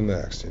will be the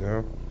next,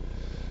 And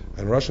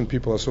Russian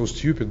people are so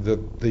stupid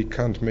that they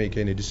can't make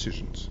any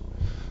decisions.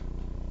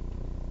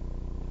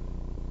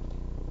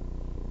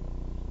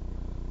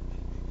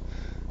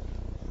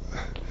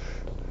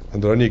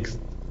 Andronik,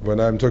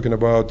 when I'm talking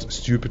about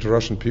stupid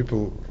Russian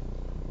people,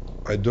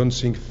 I don't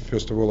think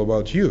first of all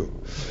about you,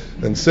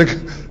 and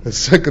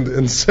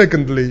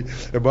secondly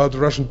about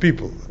Russian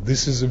people.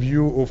 This is a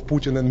view of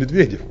Putin and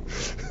Medvedev.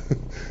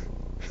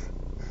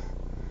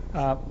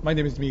 My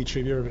name is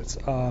Dmitry Virovits.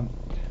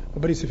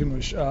 Boris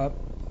Nemtsov,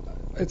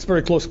 it's a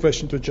very close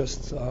question to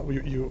just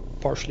you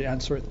partially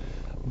answer it,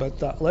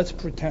 but let's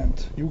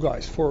pretend you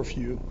guys, 4 of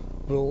you,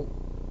 will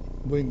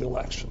win the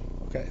election.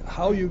 Okay,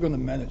 how are you going to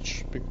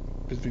manage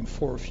between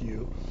 4 of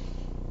you,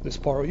 this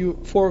power?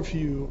 4 of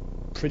you,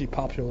 pretty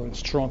popular and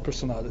strong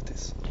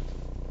personalities.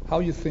 How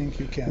you think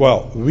you can?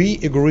 Well, we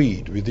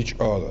agreed with each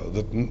other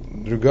that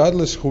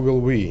regardless who will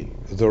win,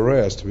 the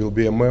rest will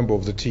be a member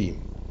of the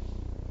team.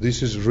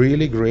 This is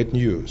really great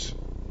news.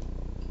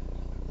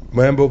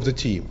 Member of the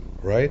team,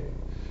 right?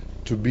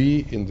 To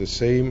be in the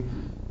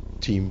same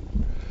team,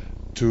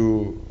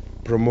 to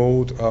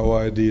promote our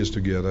ideas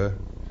together,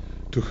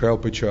 to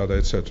help each other,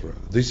 etc.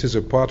 This is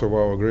a part of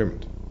our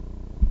agreement.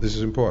 This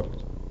is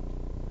important.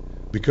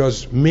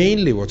 Because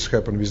mainly what's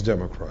happened with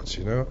Democrats,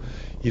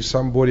 if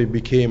somebody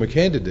became a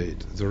candidate,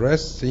 the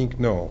rest think,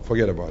 no,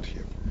 forget about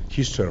him.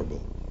 He's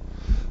terrible.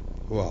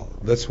 Well,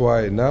 that's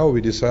why now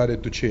we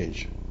decided to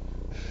change.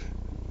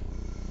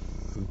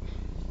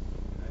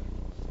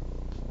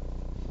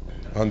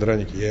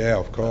 Andronik, yeah,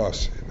 of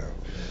course.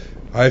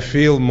 I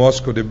feel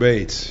Moscow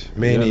debates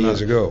many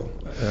years ago.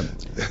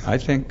 I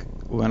think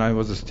when I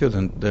was a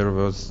student, there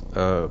was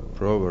a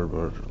proverb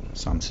or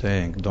some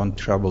saying, don't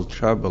trouble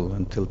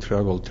until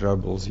trouble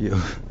troubles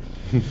you.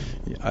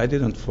 I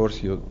didn't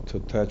force you to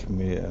touch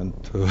me and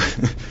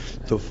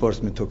to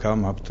force me to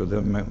come up to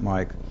the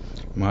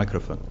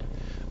microphone.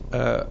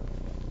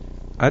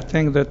 I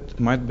think that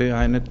might be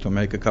I need to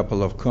make a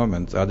couple of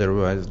comments,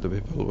 otherwise the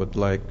people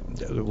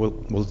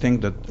will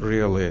think that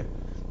really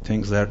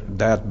things are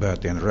that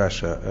bad in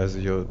Russia as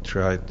you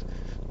tried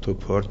to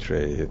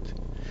portray it.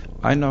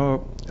 I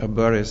know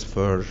Boris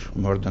for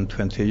more than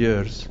 20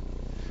 years.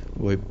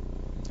 We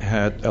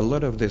had a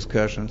lot of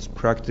discussions,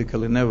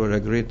 practically never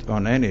agreed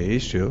on any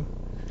issue,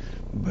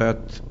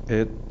 but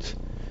it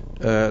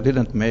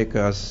didn't make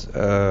us,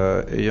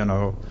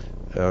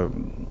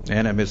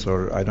 enemies,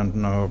 or I don't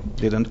know,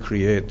 didn't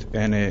create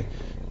any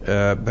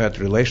bad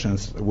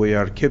relations. We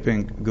are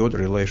keeping good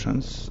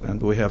relations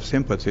and we have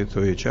sympathy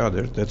to each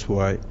other. That's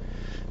why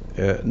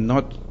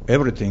not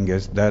everything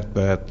is that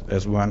bad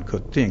as one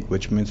could think,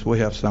 which means we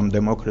have some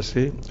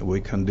democracy,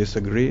 we can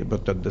disagree,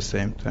 but at the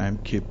same time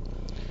keep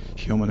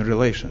human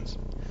relations.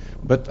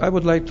 But I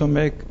would like to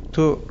make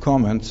two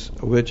comments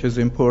which is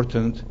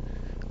important,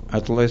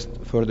 at least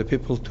for the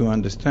people to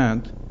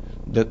understand,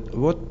 that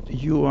what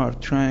you are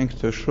trying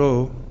to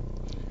show,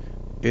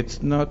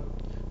 it's not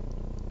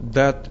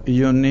that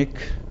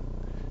unique.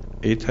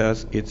 It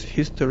has its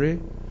history,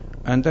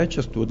 and I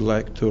just would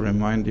like to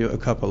remind you a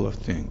couple of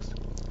things.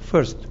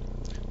 First,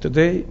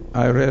 today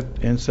I read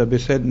in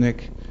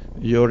Собеседник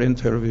your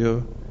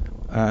interview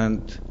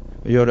and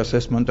your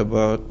assessment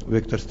about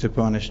Viktor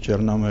Stepanovich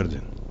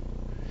Chernomyrdin.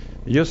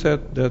 You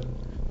said that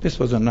this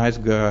was a nice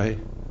guy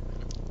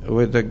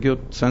with a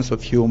good sense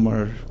of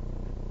humor,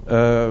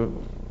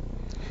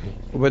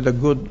 with a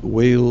good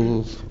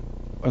will,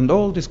 and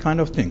all these kind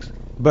of things.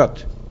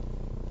 But,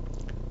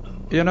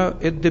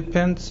 it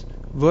depends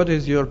what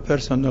is your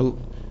personal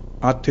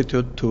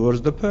attitude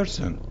towards the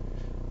person.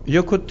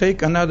 You could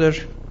take another,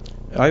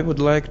 I would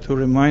like to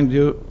remind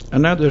you,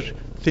 another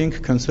thing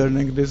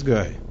concerning this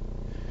guy.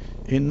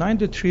 In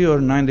 93 or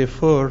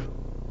 94,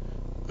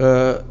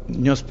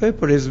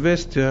 newspaper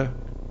Izvestia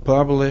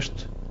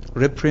published,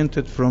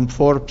 reprinted from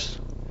Forbes,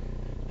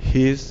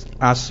 his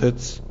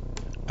assets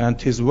and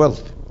his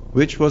wealth,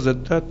 which was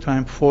at that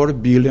time $4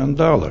 billion.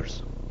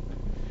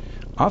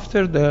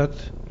 After that,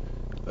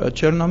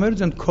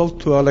 Chernomyrdin called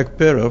to Oleg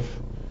Perov.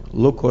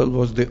 Lukoil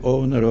was the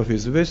owner of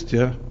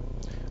Izvestia,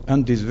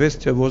 and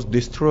Izvestia was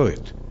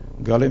destroyed.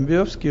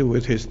 Galimbievsky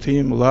with his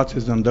team,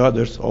 Latis and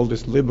others, all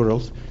these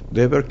liberals,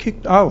 they were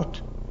kicked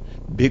out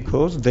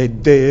because they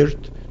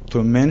dared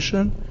to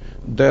mention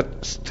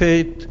that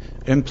state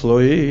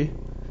employee,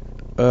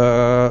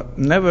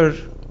 never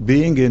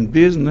being in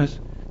business,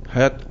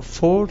 had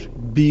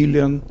 $4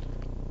 billion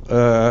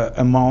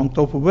amount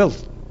of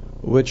wealth,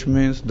 which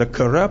means the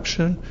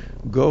corruption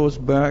goes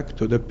back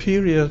to the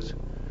period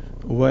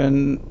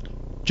when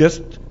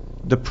just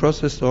the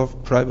process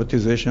of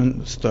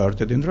privatization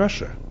started in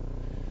Russia,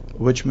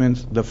 which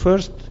means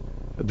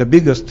the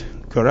biggest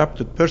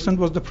corrupted person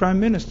was the prime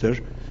minister,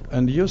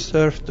 and you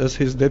served as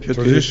his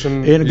deputy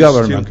in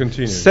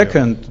government.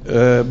 Second,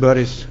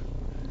 Boris,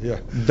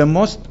 the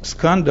most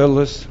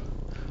scandalous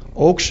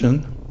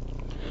auction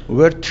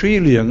where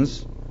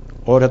trillions,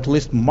 or at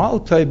least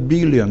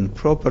multi-billion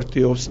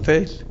property of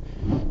state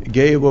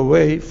gave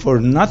away for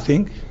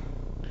nothing,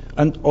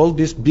 and all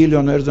these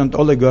billionaires and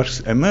oligarchs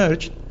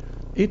emerged.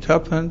 It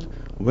happened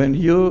when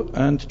you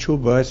and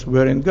Chubais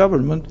were in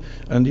government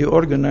and you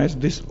organized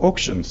these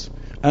auctions.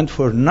 And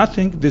for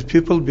nothing, these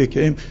people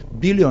became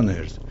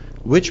billionaires,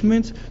 which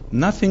means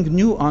nothing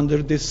new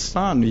under the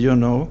sun,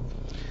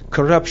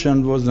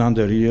 Corruption was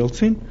under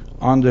Yeltsin,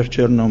 under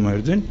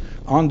Chernomyrdin,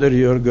 under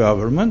your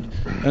government,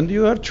 and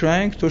you are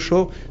trying to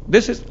show,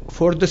 this is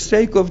for the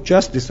sake of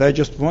justice. I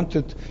just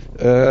wanted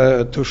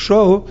to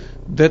show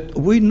that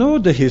we know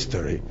the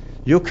history.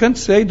 You can't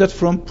say that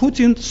from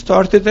Putin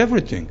started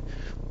everything.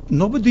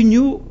 Nobody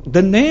knew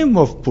the name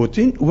of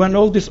Putin when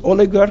all these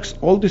oligarchs,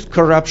 all this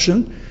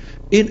corruption,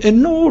 an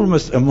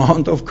enormous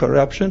amount of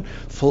corruption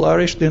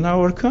flourished in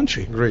our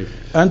country. Great.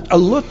 And a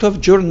lot of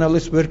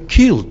journalists were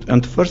killed.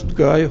 And first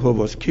guy who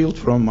was killed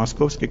from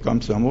Moskovsky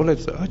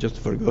Komsomolets, I just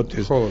forgot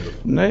his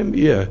name,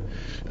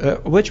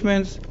 which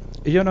means,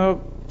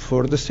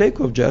 for the sake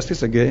of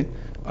justice, again,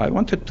 I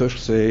wanted to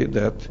say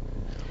that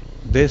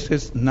this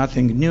is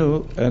nothing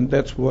new, and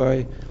that's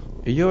why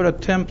your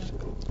attempt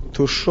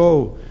to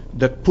show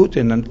that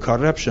Putin and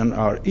corruption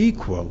are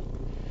equal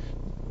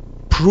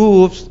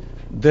proves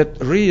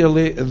that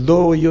really,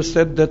 though you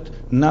said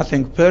that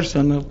nothing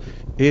personal,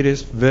 it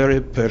is very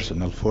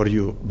personal for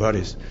you,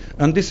 Boris.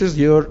 And this is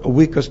your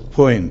weakest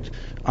point.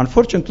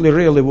 Unfortunately,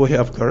 really, we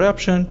have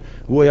corruption,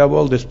 we have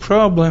all these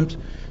problems,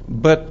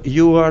 but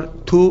you are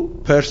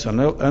too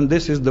personal, and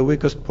this is the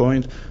weakest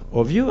point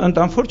of you. And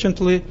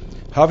unfortunately,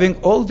 having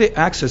all the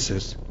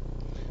accesses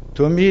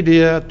to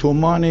media, to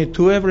money,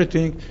 to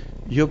everything,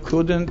 you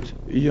couldn't,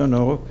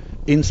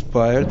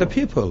 inspire the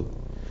people.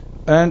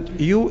 And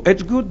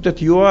it's good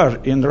that you are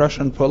in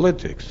Russian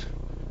politics,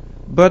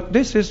 but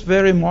this is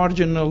very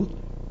marginal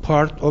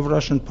part of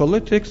Russian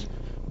politics,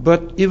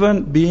 but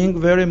even being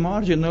very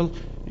marginal,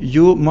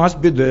 you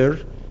must be there.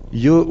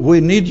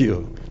 We need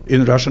you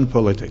in Russian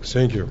politics.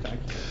 Thank you.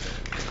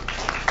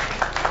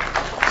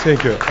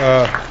 Thank you.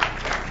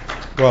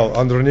 Well,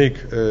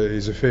 Andronik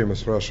is a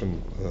famous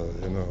Russian,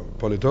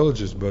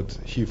 politologist, but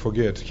he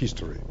forgets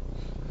history.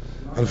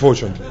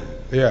 Unfortunately,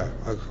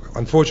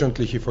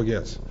 unfortunately he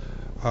forgets.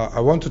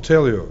 I want to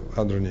tell you,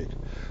 Andronik,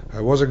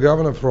 I was a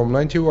governor from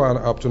 91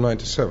 up to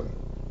 97,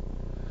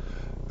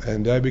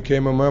 and I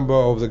became a member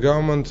of the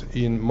government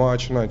in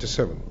March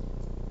 97.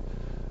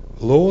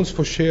 Loans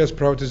for shares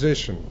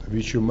privatization,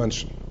 which you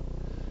mentioned,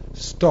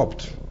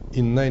 stopped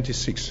in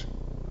 96.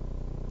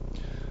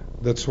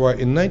 That's why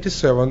in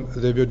 97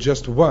 there were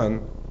just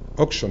one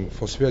auction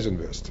for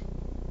Svyazhinvest,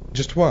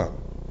 just one,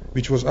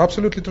 which was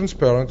absolutely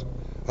transparent,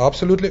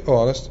 absolutely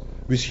honest,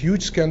 with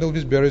huge scandal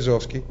with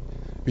Berezovsky,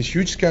 with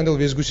huge scandal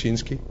with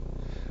Gusinsky,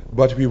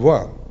 but we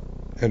won,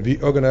 and we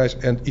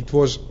organized, and it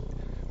was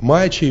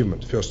my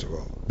achievement, first of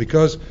all,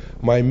 because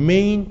my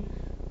main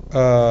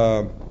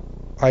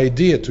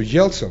idea to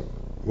Yeltsin,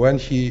 when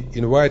he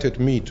invited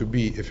me to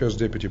be a first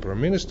deputy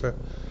prime minister,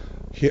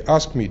 he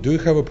asked me, do you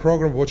have a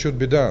program, what should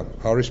be done?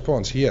 Our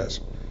response, yes.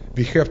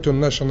 We have to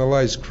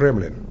nationalize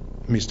Kremlin,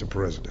 Mr.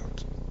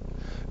 President,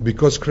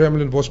 because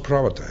Kremlin was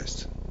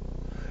privatized.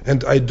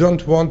 And I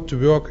don't want to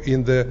work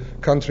in the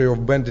country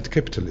of bandit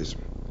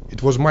capitalism.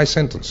 It was my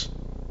sentence.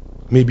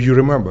 Maybe you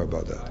remember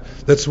about that.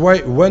 That's why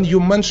when you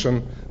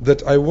mention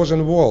that I was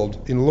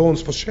involved in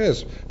loans for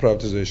shares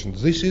privatization,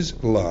 this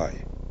is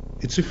lie.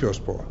 It's the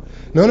first point.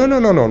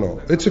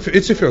 No. It's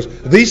a first.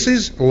 This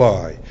is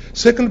lie.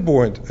 Second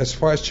point, as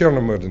far as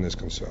Chernomyrdin is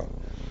concerned.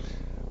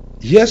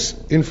 Yes,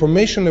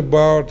 information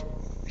about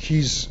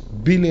his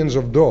billions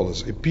of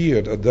dollars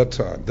appeared at that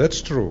time.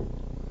 That's true.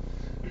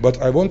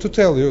 But I want to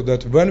tell you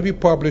that when we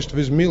published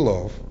with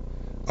Milov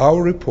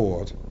our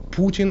report,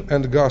 Putin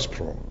and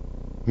Gazprom,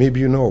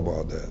 maybe you know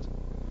about that,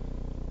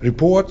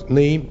 report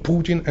named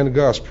Putin and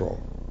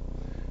Gazprom,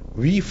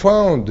 we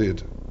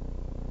founded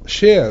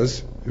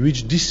shares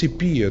which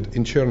disappeared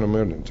in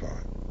Chernomyrdin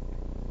time.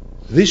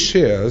 These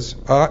shares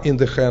are in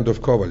the hand of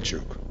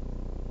Kovalchuk.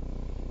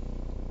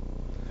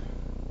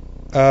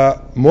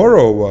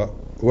 Moreover,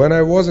 when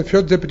I was a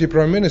first deputy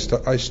prime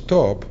minister, I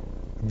stopped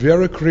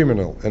very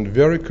criminal and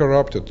very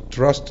corrupted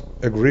trust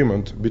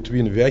agreement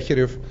between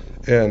Vyacherev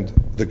and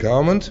the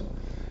government,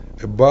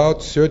 about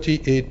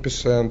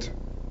 38%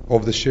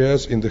 of the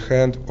shares in the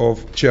hand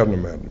of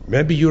Chernomyrdin,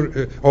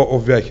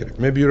 of Vyacherev.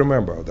 Maybe you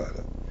remember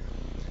that.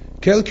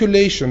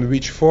 Calculation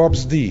which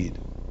Forbes did,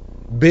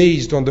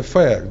 based on the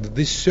fact that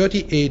this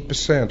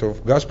 38%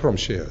 of Gazprom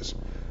shares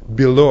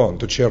belong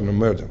to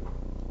Chernomyrdin.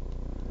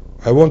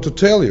 I want to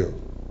tell you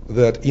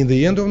that in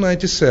the end of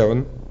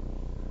 97,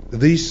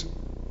 this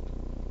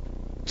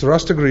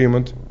trust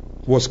agreement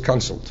was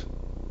cancelled.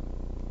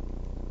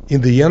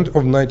 In the end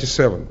of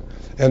 97.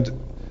 And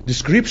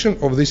description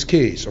of this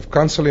case, of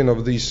cancelling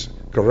of this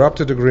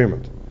corrupted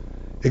agreement,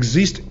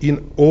 exists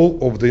in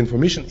all of the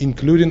information,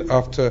 including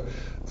after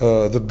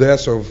the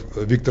death of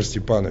Viktor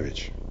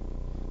Stepanovich.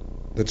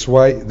 That's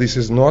why this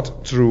is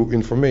not true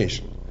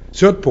information.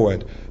 Third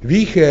point,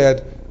 we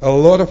had a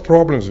lot of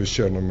problems with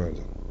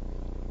Chernomyrdin.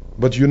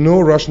 But you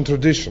know Russian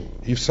tradition.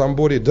 If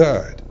somebody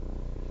died,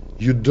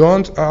 you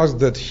don't ask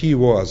that he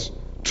was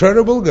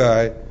terrible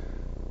guy,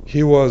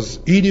 he was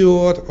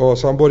idiot or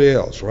somebody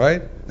else,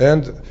 right?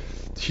 And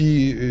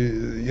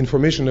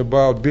information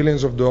about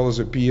billions of dollars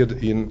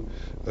appeared in,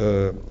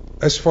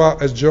 as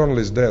far as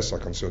journalists' deaths are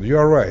concerned. You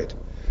are right.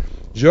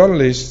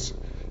 Journalists,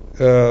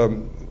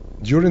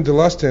 during the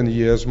last 10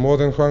 years, more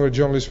than 100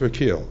 journalists were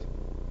killed.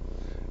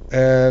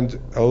 And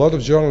a lot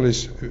of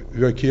journalists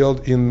were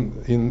killed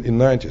in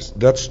 90s.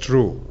 That's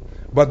true.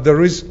 But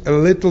there is a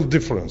little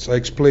difference. I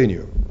explain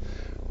you.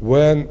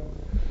 When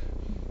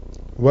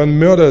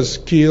murders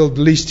killed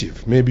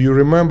Listyev, maybe you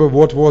remember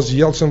what was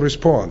Yeltsin's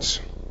response.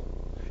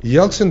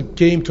 Yeltsin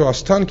came to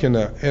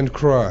Ostankino and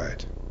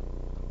cried.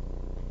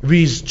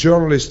 With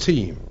journalist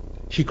team,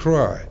 he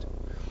cried.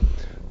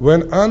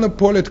 When Anna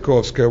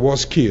Politkovskaya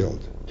was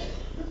killed,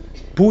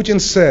 Putin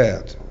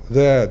said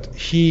that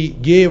he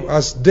gave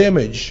us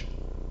damage,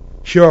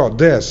 her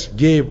death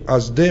gave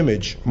us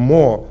damage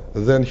more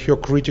than her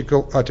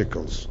critical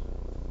articles.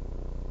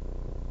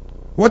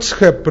 What's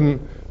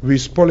happened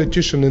with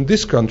politician in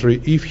this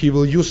country if he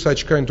will use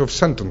such kind of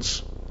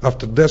sentence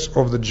after death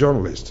of the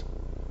journalist?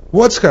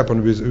 What's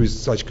happened with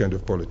such kind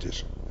of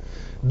politician?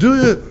 Do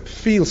you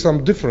feel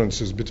some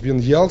differences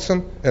between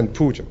Yeltsin and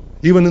Putin,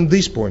 even in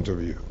this point of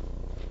view?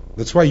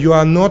 That's why you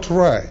are not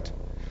right.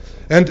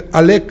 And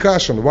Oleg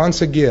Kashin,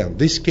 once again,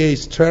 this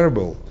case,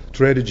 terrible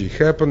tragedy,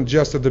 happened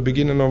just at the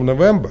beginning of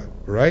November,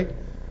 right?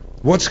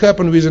 What's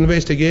happened with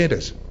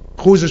investigators?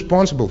 Who is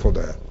responsible for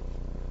that?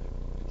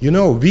 You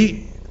know,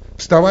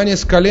 вставание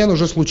с колен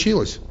уже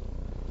случилось.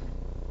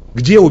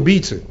 Где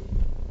убийцы?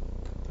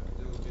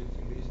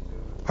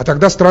 А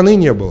тогда страны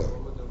не было.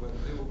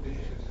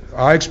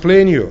 I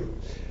explain you.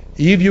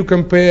 If you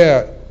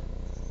compare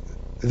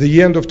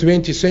the end of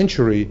 20th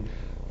century,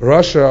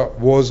 Russia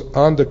was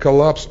under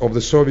collapse of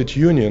the Soviet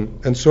Union,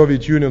 and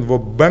Soviet Union was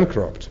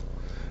bankrupt,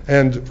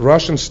 and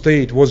Russian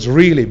state was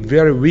really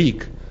very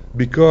weak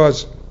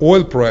because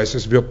oil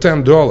prices were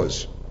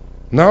 $10.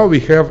 Now we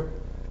have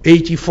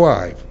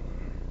 85.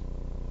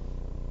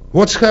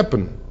 What's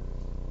happened?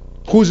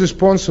 Who's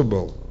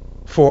responsible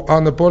for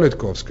Anna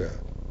Politkovskaya?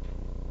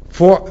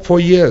 4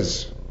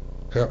 years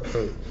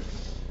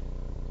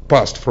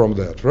passed from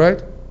that,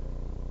 right?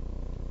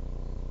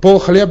 Paul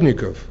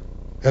Khlebnikov,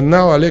 and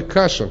now Oleg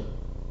Kashin.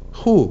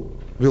 Who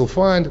will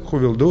find, who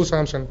will do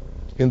something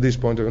in this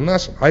point of view?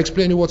 Nothing. I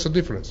explain you what's the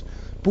difference.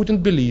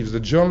 Putin believes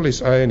that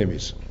journalists are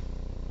enemies.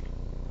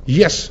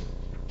 Yes,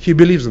 he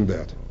believes in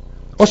that.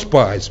 Or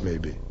spies,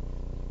 maybe.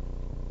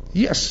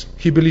 Yes,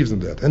 he believes in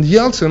that. And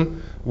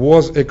Yeltsin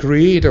was a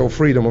creator of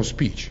freedom of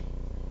speech.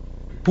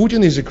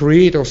 Putin is a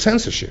creator of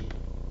censorship.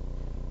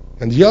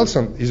 And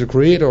Yeltsin is a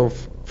creator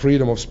of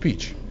freedom of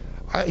speech.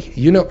 I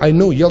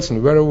know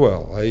Yeltsin very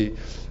well. I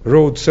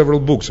wrote several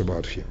books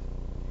about him.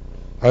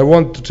 I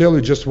want to tell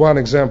you just one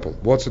example.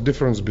 What's the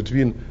difference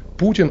between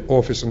Putin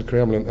office in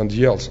Kremlin and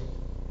Yeltsin?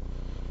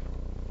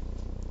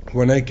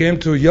 When I came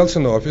to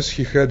Yeltsin office,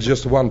 he had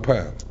just one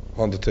pen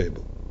on the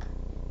table.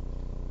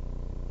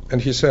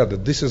 And he said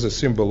that this is a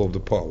symbol of the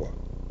power.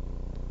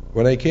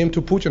 When I came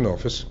to Putin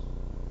office,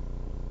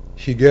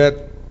 he got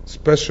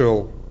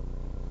special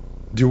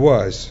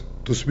device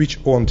to switch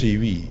on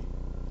TV.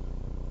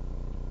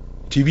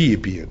 TV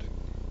appeared.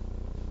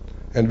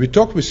 And we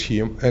talked with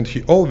him, and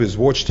he always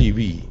watched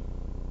TV.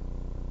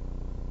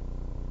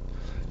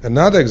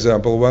 Another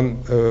example,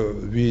 when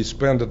we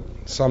spent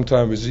some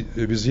time with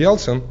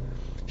Yeltsin,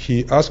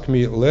 he asked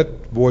me, let's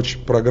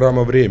watch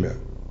Программа Время.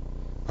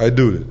 I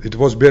do it. It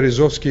was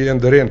Berezovsky and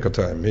Darenko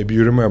time. Maybe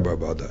you remember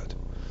about that.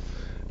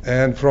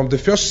 And from the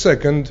first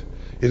second,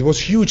 it was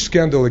huge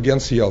scandal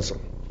against Yeltsin.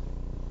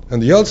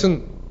 And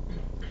Yeltsin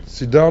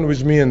sit down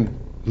with me and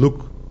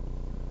look.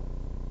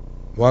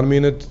 1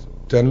 minute,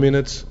 10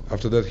 minutes.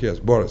 After that, he has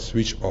Boris,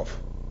 switch off.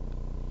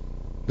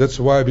 That's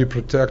why we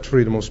protect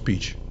freedom of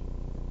speech.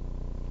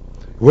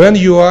 When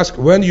you ask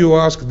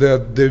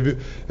that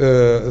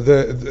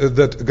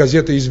that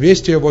Gazeta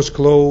Izvestia was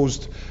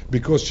closed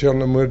because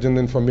Chernomyrdian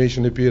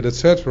information appeared,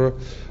 etc.,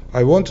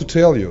 I want to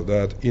tell you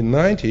that in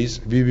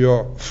 90s we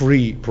were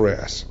free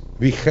press.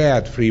 We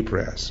had free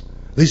press.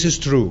 This is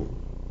true.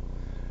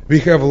 We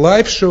have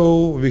live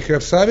show, we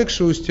have Savik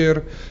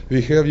Shuster,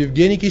 we have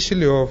Evgeny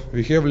Kiselev,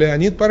 we have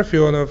Leonid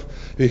Parfenov,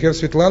 we have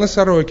Svetlana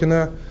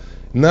Sorokina.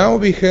 Now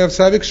we have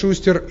Savik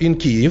Shuster in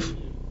Kiev,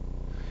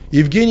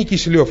 Evgeny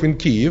Kiselev in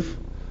Kiev,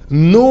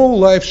 no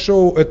live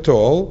show at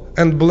all,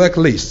 and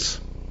blacklists.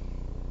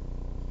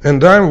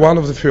 And I'm one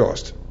of the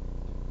first.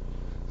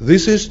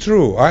 This is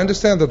true. I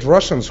understand that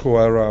Russians who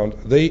are around,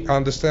 they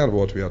understand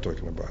what we are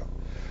talking about.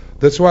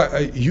 That's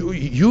why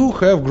you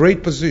have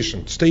great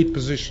position, state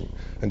position,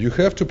 and you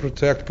have to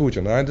protect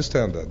Putin. I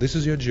understand that. This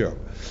is your job.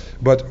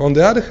 But on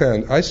the other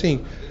hand, I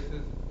think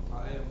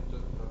I am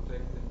just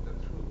protecting the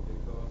truth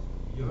because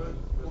your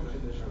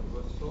position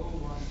was so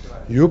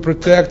one-sided. you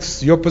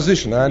protect your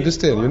position. I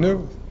understand.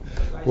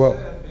 Well.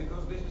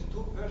 Because this is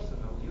too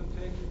personal. You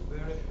take it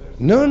very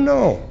personal.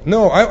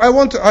 No. I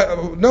want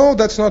to. No,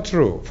 that's not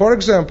true. For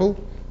example,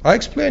 I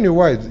explain you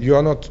why you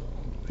are not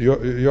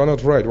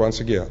right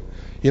once again.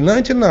 In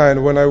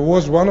 '99, when I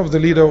was one of the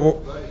leader of.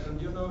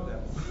 You know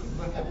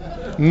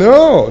that.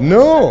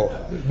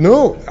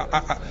 No.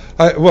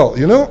 Well,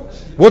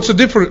 what's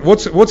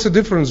the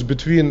difference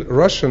between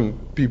Russian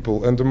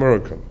people and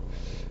American?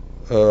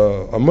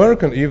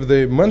 American, if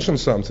they mention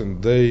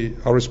something, they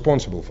are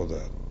responsible for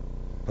that.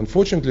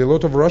 Unfortunately, a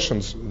lot of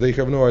Russians, they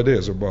have no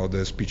ideas about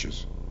their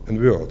speeches and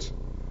words.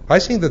 I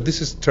think that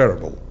this is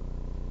terrible.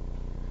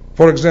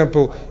 For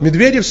example,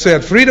 Medvedev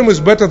said freedom is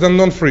better than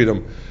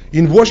non-freedom.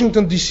 In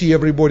Washington, D.C.,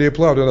 everybody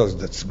applauded us.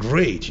 That's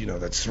great,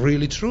 that's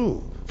really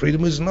true.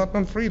 Freedom is not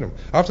non-freedom.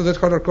 After that,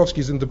 Khodorkovsky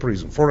is in the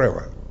prison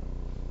forever.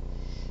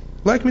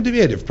 Like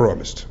Medvedev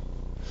promised.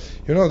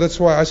 That's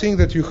why I think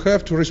that you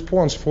have to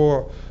respond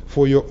for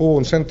your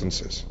own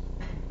sentences.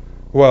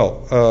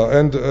 Well,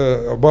 and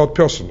about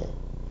personal.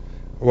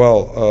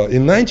 Well,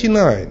 in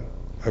 '99,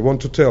 I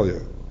want to tell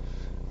you,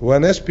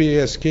 when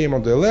SPS came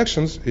on the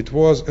elections, it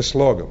was a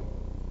slogan.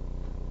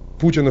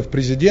 Putin в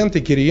президенты,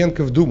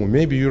 Kiriyenko в Думу.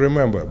 Maybe you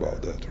remember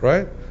about that,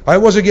 right? I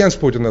was against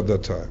Putin at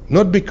that time.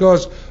 Not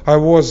because I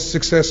was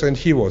successor and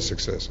he was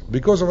successor.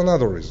 Because of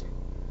another reason.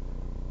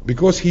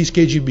 Because he's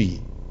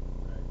KGB.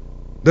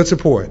 That's the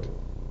point.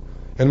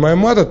 And my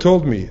mother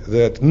told me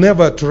that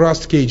never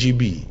trust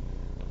KGB.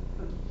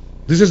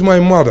 This is my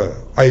mother's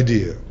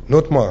idea,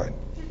 not mine.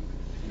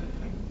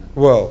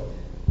 Well,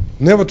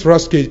 never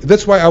trust KGB.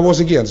 That's why I was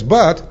against.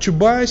 But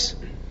Chubais,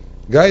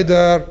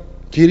 Gaidar,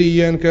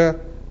 Kiriyenko,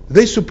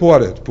 they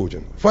supported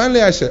Putin.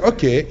 Finally, I said,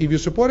 okay, if you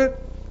support it,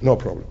 no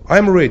problem.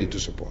 I'm ready to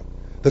support.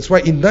 That's why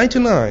in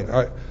 '99,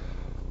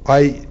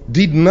 I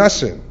did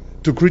nothing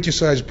to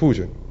criticize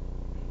Putin.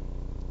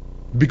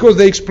 Because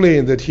they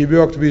explained that he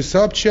worked with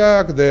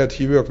Sobchak, that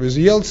he worked with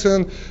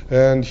Yeltsin,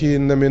 and he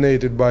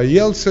nominated by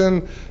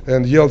Yeltsin,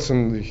 and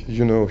Yeltsin,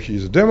 you know,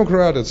 he's a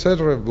Democrat,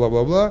 etc., blah,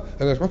 blah, blah.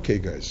 And I said, okay,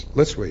 guys,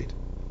 let's wait.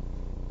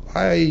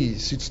 I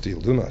sit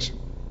still, do nothing.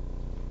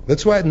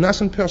 That's why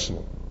nothing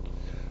personal.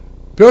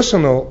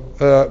 Personal,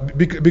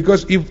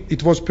 because if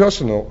it was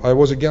personal, I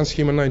was against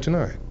him in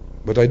 1999,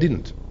 but I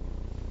didn't.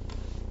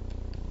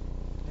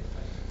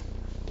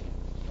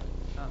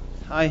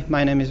 Hi,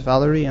 my name is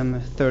Valerie. I'm a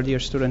third-year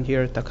student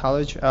here at the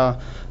college.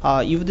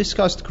 You've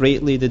discussed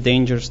greatly the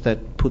dangers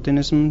that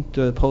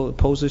Putinism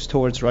poses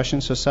towards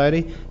Russian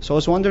society. So I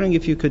was wondering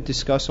if you could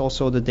discuss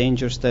also the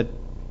dangers that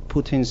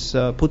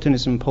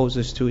Putinism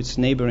poses to its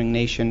neighboring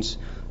nations.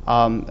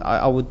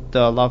 I would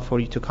love for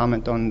you to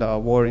comment on the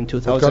war in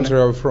 2000. What country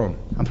are you from?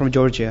 I'm from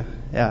Georgia.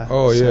 Yeah.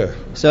 Oh, so, yeah.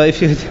 So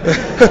if you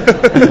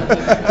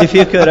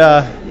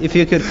if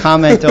you could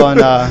comment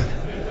on.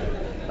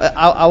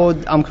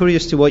 I'm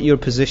curious to what your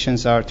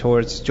positions are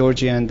towards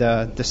Georgia and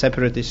the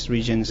separatist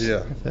regions.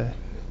 Yeah.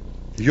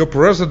 Your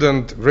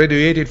president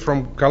graduated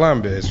from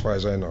Columbia, as far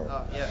as I know.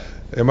 Yeah.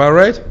 Am I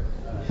right?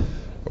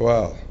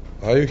 Well,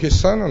 are you his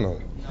son or not?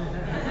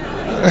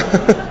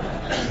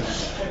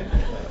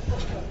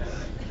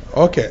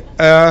 Okay.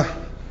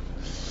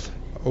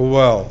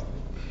 Well,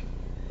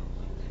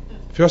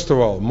 first of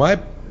all, my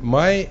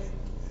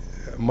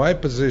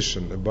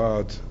position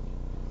about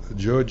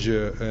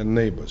Georgia and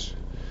neighbors.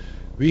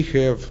 We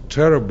have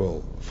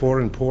terrible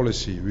foreign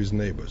policy with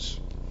neighbors.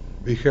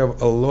 We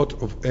have a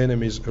lot of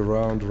enemies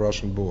around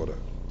Russian border.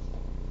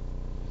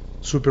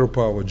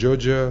 Superpower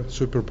Georgia,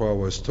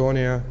 superpower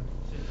Estonia,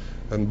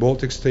 and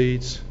Baltic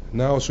states,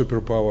 now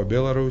superpower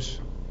Belarus,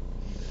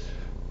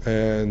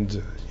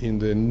 and in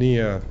the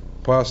near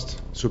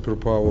past,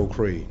 superpower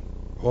Ukraine.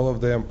 All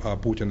of them are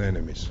Putin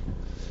enemies,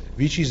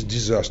 which is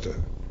disaster.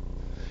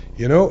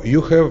 You know,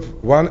 you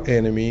have one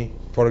enemy,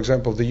 for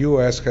example, the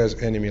US has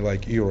enemy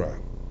like Iran.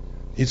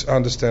 It's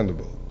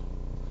understandable,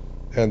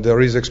 and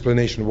there is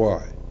explanation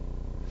why.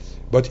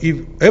 But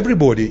if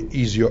everybody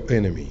is your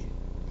enemy,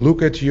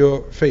 look at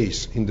your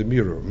face in the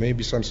mirror.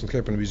 Maybe something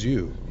happened with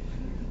you.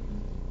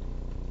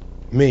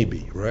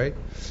 Maybe, right?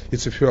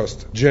 It's a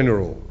first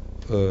general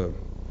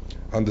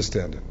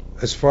understanding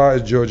as far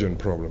as Georgian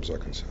problems are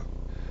concerned.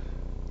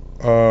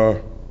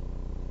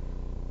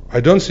 I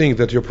don't think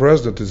that your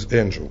president is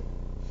angel.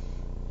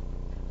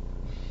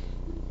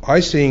 I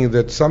think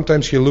that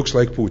sometimes he looks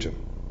like Putin.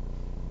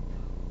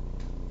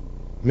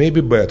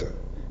 Maybe better,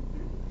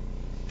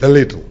 a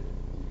little,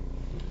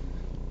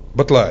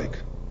 but like.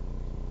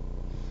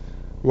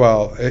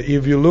 Well,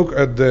 if you look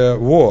at the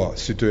war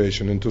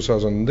situation in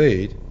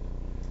 2008,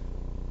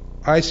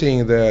 I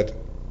think that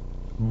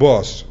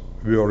both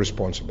were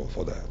responsible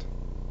for that,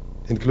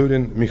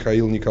 including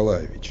Mikhail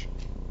Nikolaevich.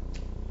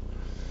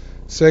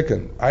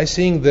 Second, I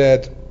think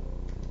that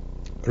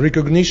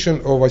recognition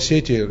of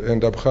Ossetia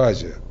and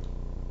Abkhazia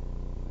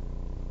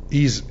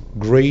is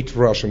great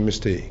Russian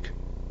mistake.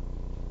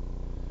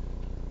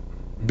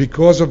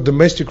 Because of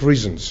domestic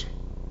reasons,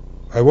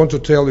 I want to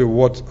tell you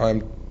what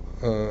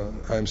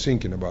I'm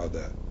thinking about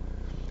that.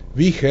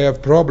 We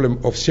have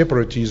problem of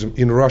separatism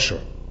in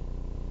Russia,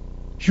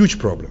 huge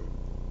problem.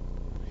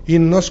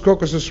 In North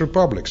Caucasus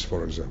republics,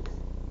 for example,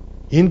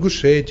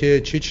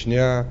 Ingushetia,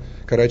 Chechnya,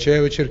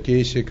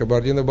 Karacháyevo-Cherkessia,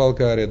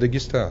 Kabardino-Balkaria,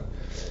 Dagestan,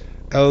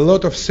 a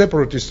lot of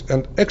separatists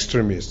and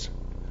extremists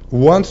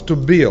want to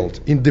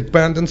build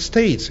independent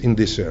states in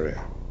this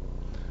area.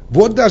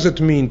 What does it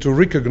mean to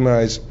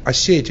recognize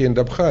Ossetia and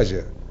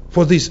Abkhazia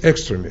for these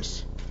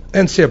extremists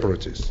and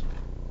separatists?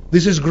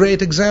 This is a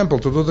great example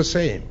to do the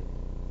same.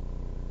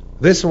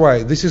 That's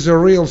why this is a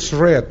real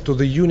threat to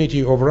the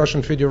unity of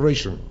Russian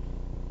Federation.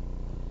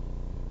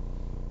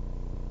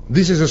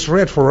 This is a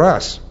threat for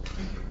us.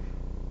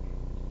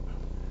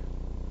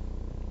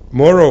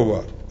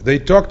 Moreover, they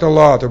talked a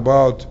lot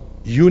about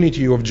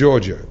unity of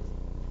Georgia.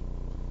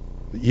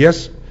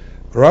 Yes,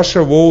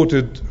 Russia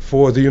voted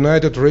for the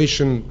United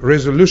Nations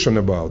resolution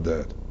about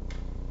that.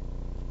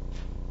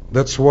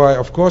 That's why,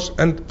 of course,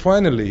 and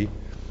finally,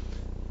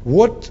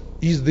 what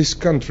is this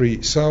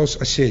country, South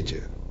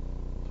Ossetia?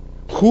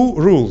 Who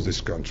rules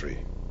this country?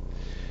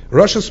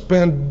 Russia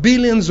spent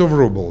billions of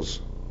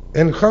rubles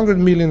and $100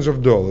 million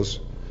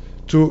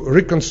to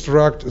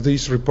reconstruct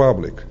this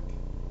republic.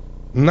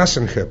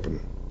 Nothing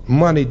happened.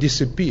 Money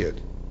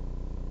disappeared.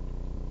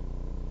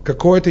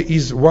 Kakoyta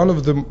is one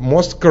of the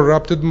most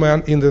corrupted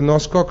men in the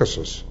North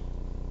Caucasus.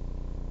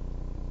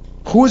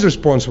 Who is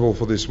responsible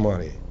for this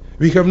money?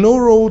 We have no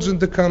roads in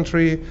the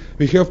country.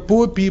 We have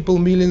poor people,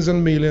 millions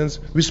and millions.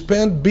 We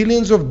spend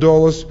billions of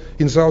dollars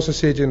in South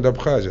Ossetia and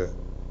Abkhazia.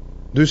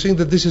 Do you think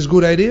that this is a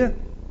good idea?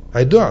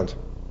 I don't.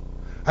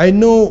 I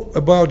know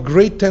about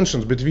great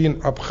tensions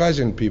between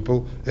Abkhazian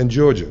people and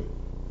Georgia.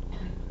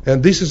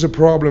 And this is a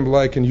problem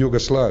like in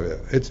Yugoslavia.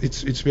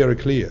 It's very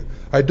clear.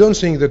 I don't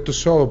think that to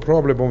solve a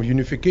problem of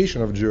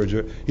unification of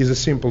Georgia is a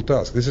simple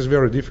task. This is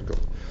very difficult.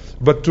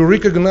 But to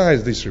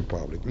recognize this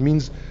republic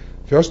means,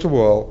 first of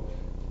all,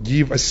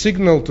 give a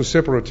signal to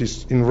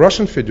separatists in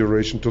Russian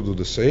Federation to do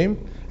the same,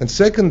 and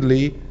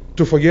secondly,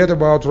 to forget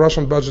about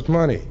Russian budget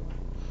money.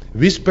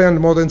 We spend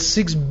more than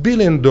 $6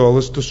 billion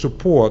to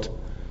support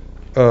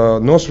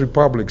North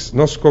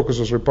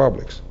Caucasus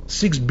republics.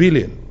 $6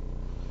 billion.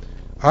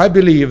 I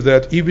believe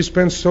that if we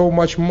spend so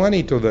much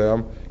money to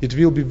them, it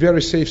will be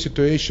very safe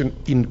situation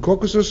in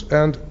Caucasus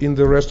and in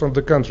the rest of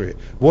the country.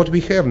 What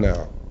we have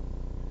now.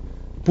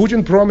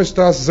 Putin promised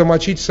us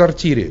замочить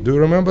сортири. Do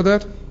you remember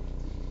that?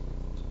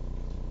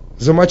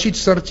 Замочить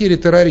сортири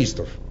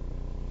террористов.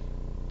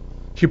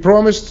 He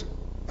promised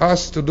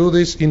us to do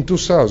this in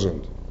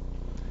 2000.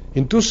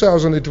 In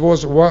 2000 it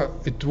was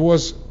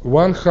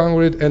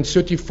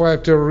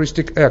 135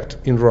 terroristic acts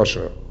in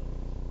Russia.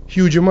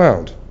 Huge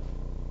amount.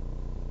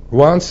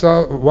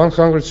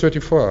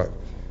 135.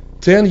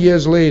 10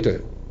 years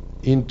later,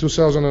 in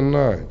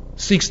 2009,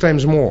 6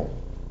 times more.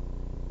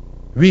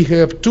 We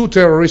have 2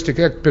 terroristic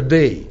acts per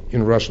day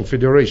in Russian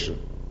Federation.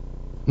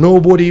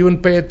 Nobody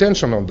even pay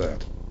attention on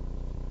that.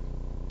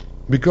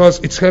 Because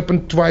it's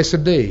happened twice a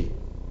day.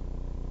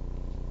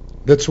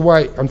 That's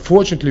why,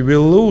 unfortunately, we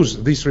lose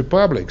these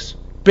republics,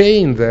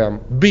 paying them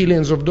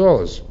billions of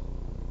dollars.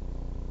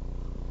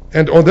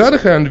 And on the other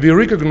hand, we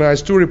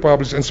recognize 2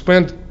 republics and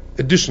spend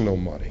additional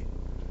money.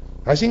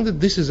 I think that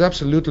this is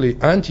absolutely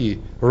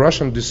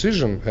anti-Russian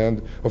decision,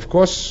 and of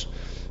course,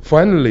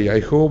 finally,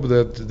 I hope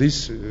that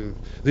this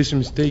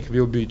mistake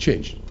will be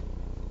changed.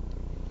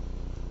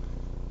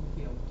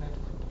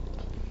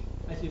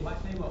 Actually, why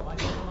don't you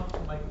come up to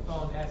the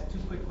microphone, ask 2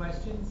 quick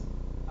questions,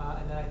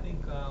 and then I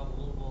think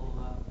we'll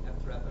have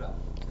to wrap it up.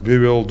 We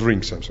will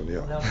drink something,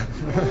 yeah.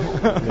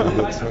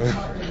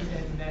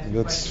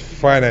 That's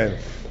fine. Then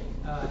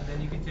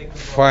you can take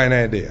fine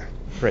idea.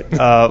 Great.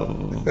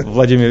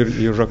 Vladimir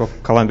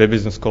Yurzhakov, Columbia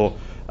Business School.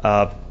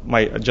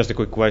 Just a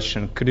quick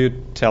question. Could you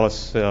tell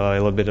us a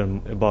little bit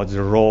about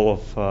the role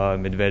of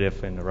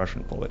Medvedev in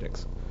Russian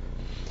politics?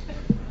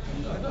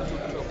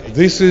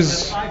 This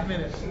is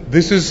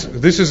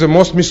the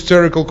most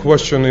hysterical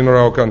question in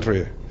our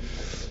country.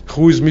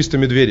 Who is Mr.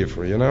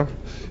 Medvedev? You know,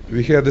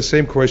 we had the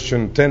same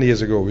question 10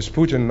 years ago with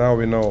Putin. Now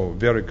we know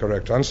very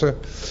correct answer.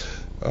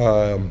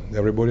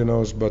 Everybody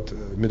knows, but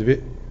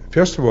Medvedev.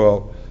 First of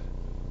all,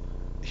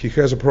 he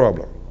has a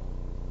problem.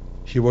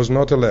 He was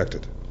not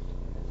elected.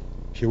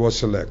 He was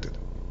selected.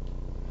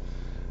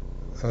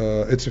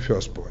 It's the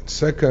first point.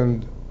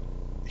 Second,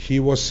 he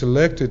was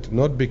selected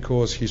not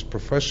because he's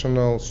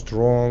professional,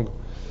 strong,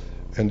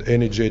 and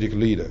energetic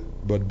leader,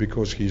 but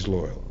because he's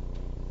loyal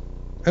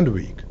and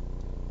weak.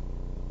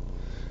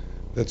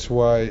 That's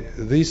why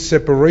this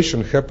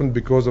separation happened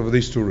because of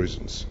these 2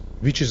 reasons,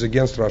 which is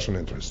against Russian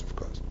interests, of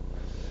course.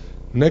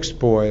 Next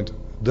point,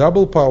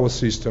 double power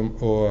system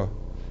or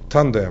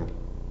tandem.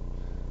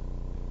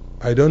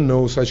 I don't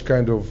know such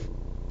kind of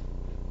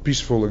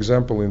peaceful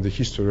example in the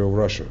history of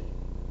Russia.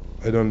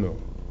 I don't know.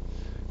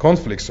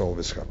 Conflicts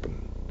always happen.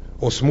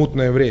 Or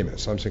смутное время,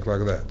 something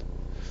like that.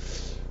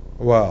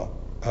 Well,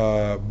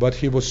 but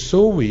he was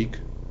so weak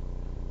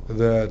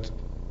that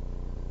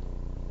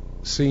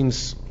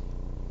since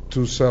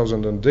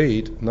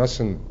 2008,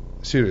 nothing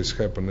serious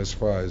happened as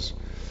far as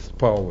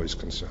power is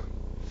concerned.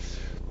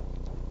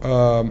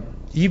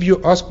 If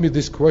you ask me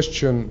this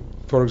question,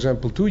 for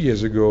example, 2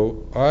 years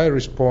ago, I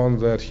respond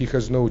that he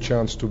has no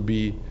chance to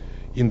be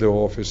in the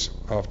office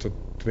after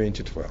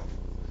 2012.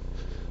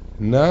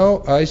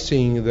 Now I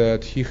think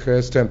that he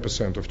has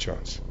 10% of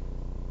chance.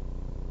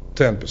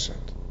 10%.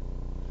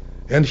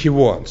 And he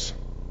wants.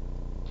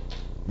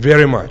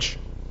 Very much.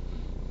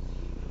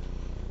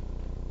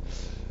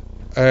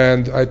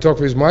 And I talked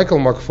with Michael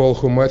McFaul,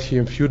 who met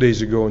him a few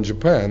days ago in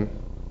Japan,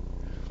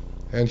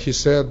 and he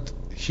said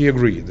he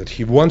agreed that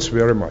he wants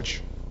very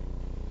much.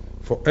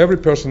 For every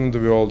person in the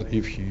world,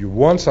 if you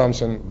want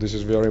something, this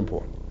is very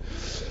important.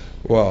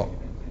 Well,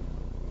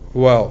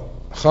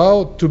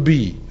 how to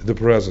be the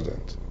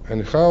president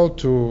and how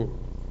to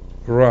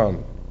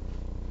run?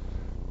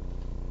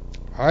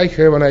 I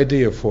have an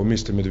idea for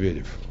Mr.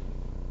 Medvedev.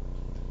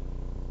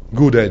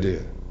 Good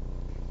idea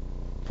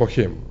for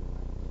him.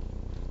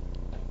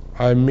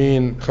 I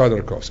mean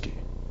Khodorkovsky.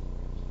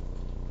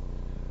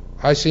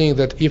 I think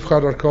that if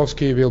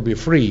Khodorkovsky will be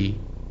free,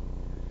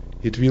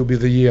 it will be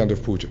the end of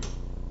Putin.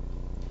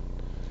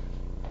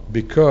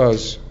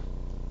 Because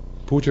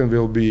Putin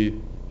will be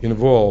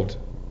involved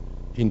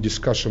in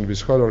discussion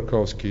with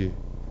Khodorkovsky,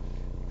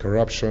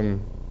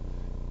 corruption,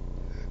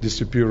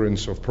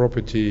 disappearance of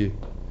property,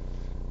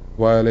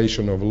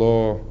 violation of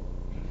law,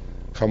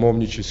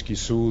 Хамовнический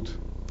суд,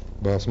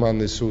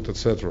 Басманный суд,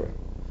 etc.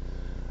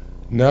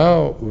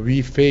 Now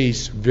we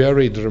face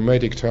very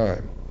dramatic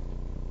time.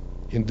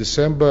 In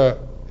December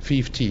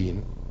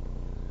 15,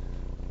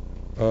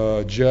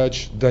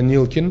 Judge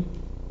Danilkin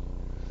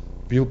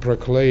will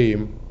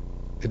proclaim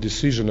a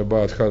decision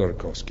about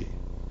Khodorkovsky.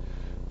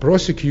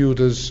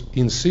 Prosecutors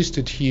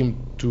insisted him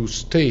to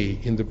stay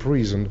in the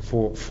prison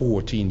for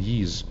 14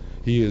 years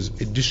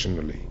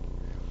additionally,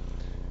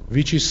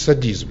 which is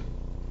sadism.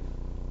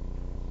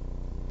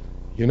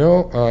 You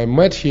know, I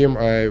met him,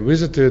 I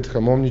visited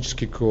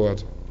Хамовнический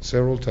court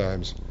several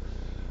times,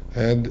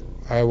 and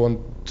I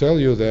want to tell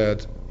you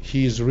that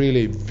he is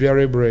really a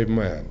very brave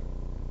man.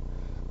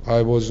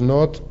 I was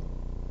not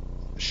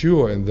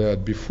sure in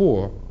that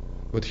before,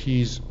 but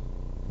he's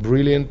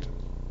brilliant,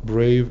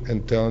 brave,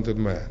 and talented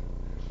man.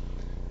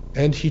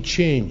 And he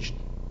changed,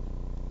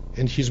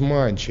 and his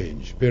mind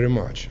changed very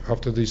much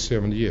after these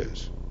 7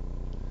 years.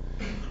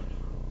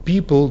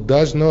 People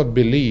does not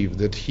believe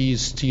that he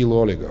is still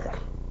oligarch.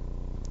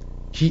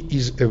 He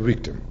is a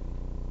victim.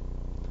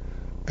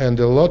 And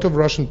a lot of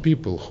Russian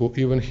people who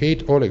even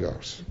hate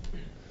oligarchs,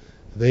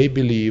 they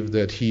believe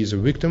that he is a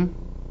victim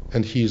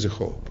and he is a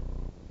hope.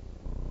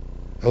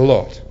 A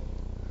lot.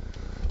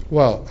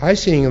 Well, I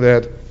think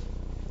that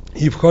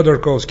if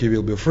Khodorkovsky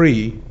will be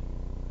free,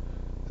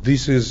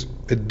 this is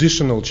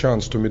additional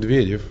chance to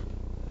Medvedev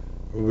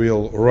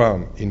will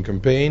run in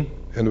campaign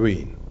and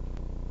win.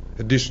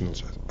 Additional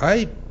chance.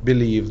 I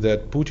believe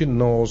that Putin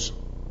knows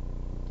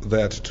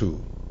that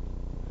too.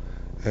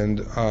 And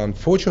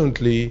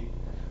unfortunately,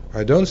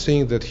 I don't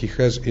think that he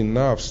has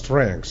enough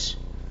strength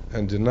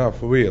and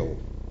enough will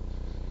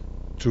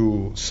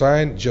to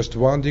sign just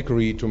one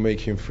decree to make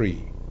him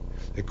free.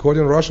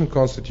 According to Russian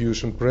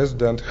constitution,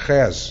 president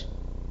has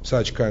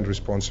such kind of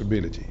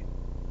responsibility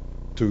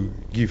to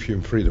give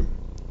him freedom.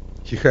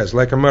 He has,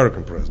 like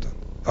American president,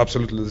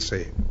 absolutely the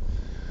same.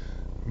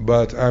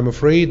 But I'm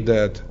afraid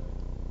that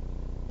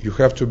you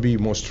have to be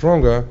more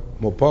stronger,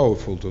 more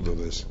powerful to do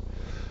this.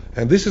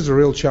 And this is a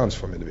real chance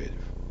for Medvedev,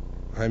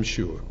 I'm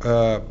sure.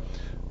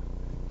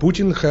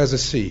 Putin has a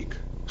sick,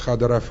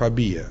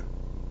 Khodorophobia.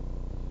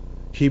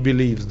 He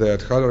believes that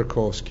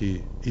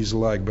Khodorkovsky is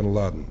like Bin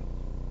Laden.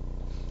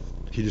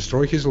 He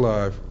destroys his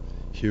life,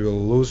 he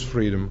will lose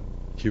freedom,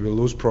 he will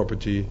lose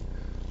property,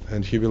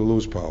 and he will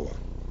lose power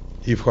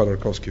if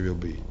Khodorkovsky will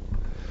be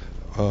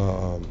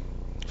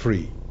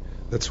free.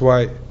 That's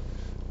why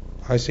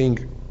I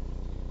think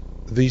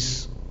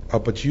this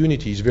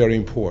opportunity is very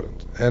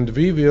important. And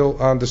we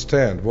will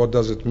understand what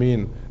does it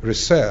mean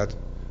reset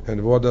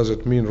and what does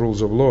it mean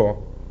rules of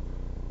law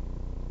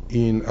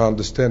in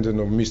understanding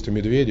of Mr.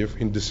 Medvedev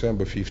in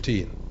December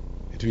 15.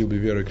 It will be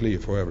very clear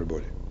for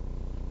everybody.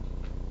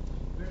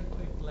 Very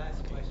quick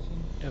last question.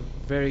 A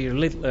very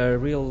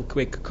real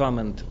quick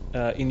comment.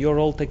 In your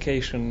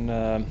altercation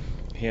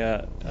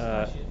here,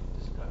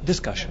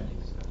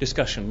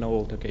 discussion, no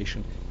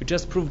altercation. You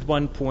just proved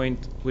one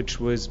point which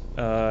was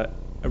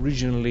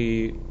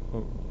originally,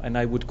 and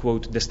I would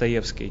quote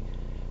Dostoevsky,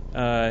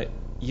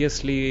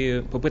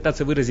 если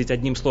попытаться выразить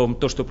одним словом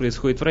то, что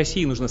происходит в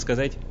России, нужно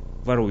сказать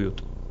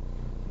 «воруют».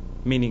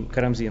 Meaning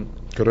Карамзин.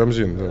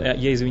 Карамзин, да.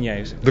 Я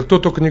извиняюсь. Да кто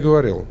только не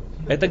говорил.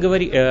 Это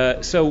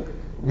so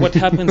what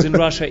happens in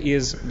Russia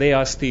is they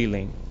are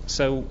stealing.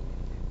 So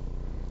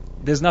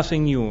there's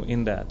nothing new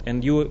in that,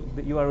 and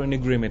you are in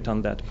agreement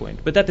on that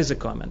point. But that is a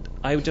comment.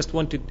 I just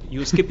wanted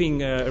you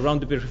skipping around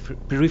the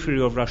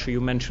periphery of Russia.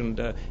 You mentioned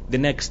the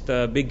next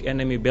big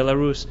enemy,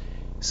 Belarus.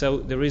 So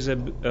there is a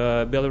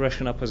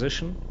Belarusian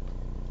opposition.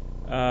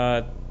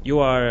 You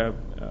are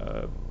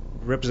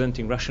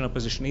representing Russian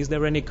opposition. Is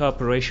there any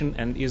cooperation,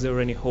 and is there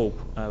any hope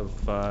of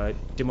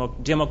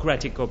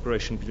democratic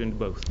cooperation between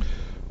both?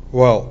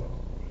 Well,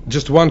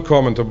 just one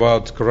comment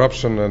about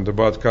corruption and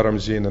about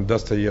Karamzin and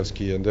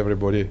Dostoevsky and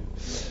everybody.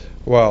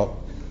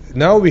 Well,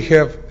 now we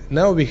have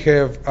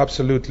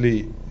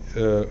absolutely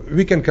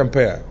we can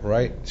compare,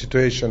 right?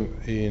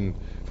 Situation in,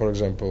 for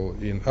example,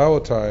 in our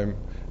time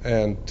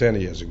and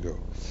 10 years ago.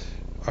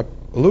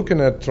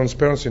 Looking at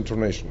Transparency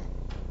International,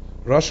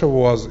 Russia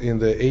was in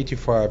the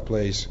 85th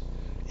place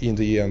in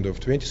the end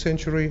of 20th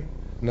century.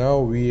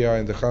 Now we are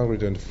in the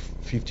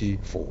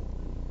 154.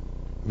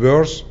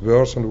 Worse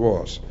and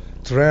worse.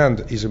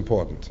 Trend is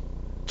important.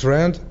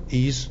 Trend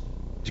is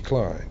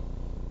decline.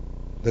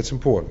 That's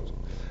important.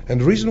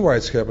 And the reason why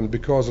it's happened,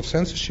 because of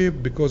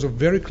censorship, because of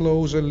very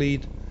close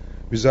elite,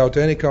 without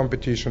any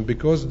competition,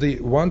 because the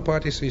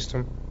one-party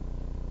system,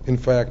 in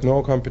fact,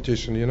 no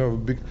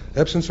competition, big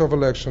absence of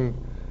election,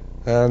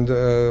 and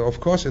of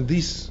course in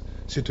this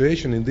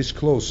situation, in this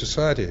closed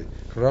society,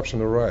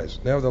 corruption arises.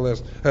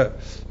 Nevertheless,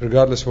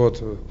 regardless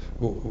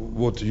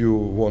what you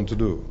want to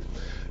do.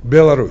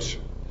 Belarus.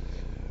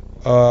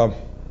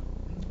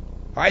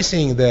 I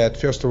think that,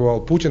 first of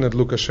all, Putin and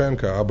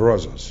Lukashenko are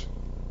brothers.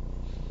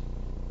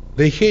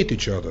 They hate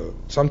each other.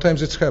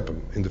 Sometimes it's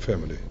happened in the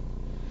family.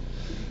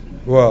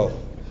 Well,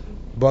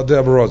 but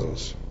they're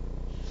brothers.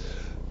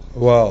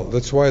 Well,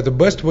 that's why the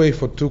best way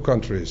for two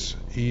countries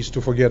is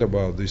to forget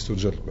about these two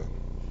gentlemen.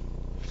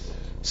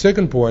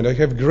 Second point, I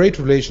have great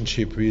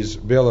relationship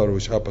with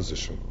Belarus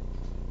opposition,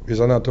 with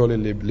Anatoly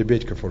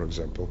Lebedko, for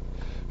example,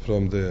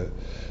 from the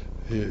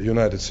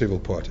United Civil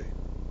Party.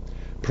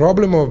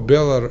 Problem of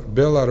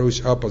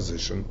Belarus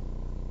opposition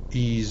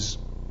is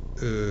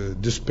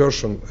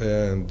dispersion,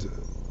 and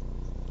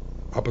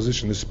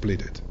opposition is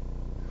split.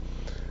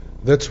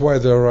 That's why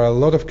there are a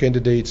lot of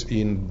candidates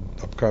in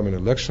upcoming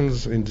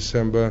elections in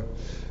December.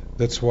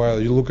 That's why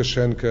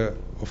Lukashenko,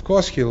 of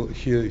course, he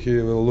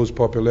will lose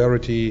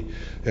popularity,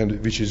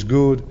 and which is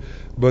good.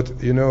 But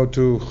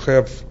to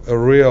have a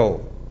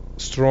real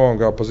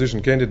strong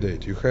opposition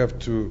candidate, you have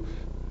to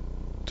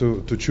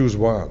choose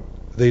one.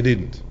 They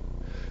didn't.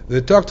 They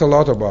talked a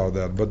lot about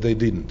that, but they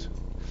didn't.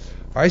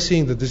 I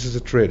think that this is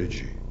a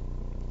tragedy.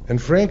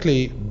 And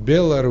frankly,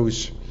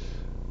 Belarus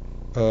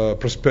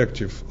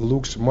perspective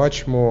looks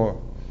much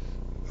more,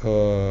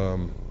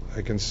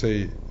 I can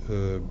say,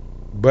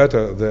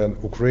 better than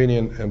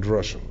Ukrainian and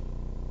Russian.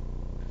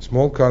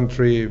 Small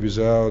country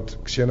without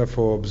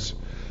xenophobes,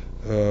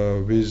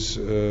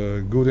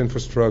 with good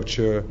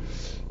infrastructure,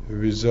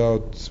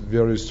 without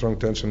very strong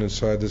tension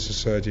inside the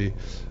society.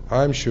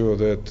 I'm sure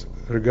that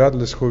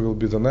regardless who will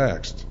be the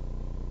next,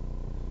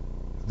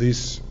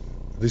 this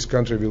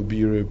country will be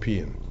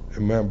European,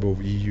 a member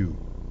of EU.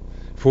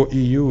 For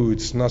EU,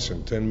 it's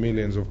nothing, 10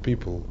 millions of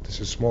people. This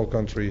is a small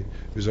country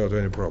without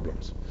any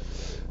problems.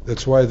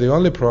 That's why the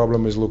only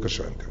problem is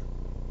Lukashenko.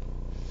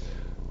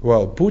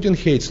 Well, Putin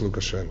hates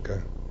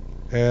Lukashenko,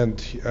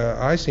 and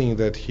I think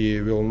that he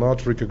will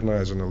not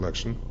recognize an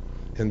election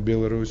in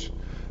Belarus,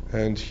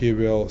 and he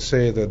will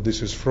say that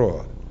this is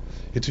fraud.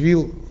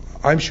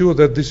 I'm sure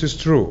that this is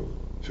true,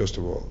 first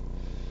of all.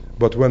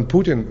 But when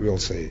Putin will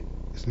say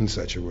in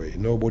such a way,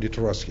 nobody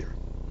trusts him,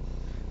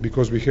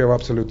 because we have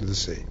absolutely the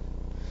same.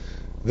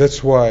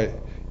 That's why,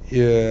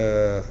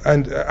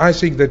 and I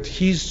think that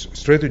his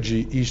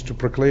strategy is to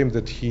proclaim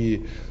that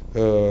he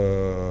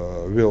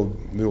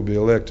will be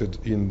elected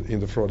in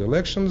the fraud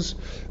elections.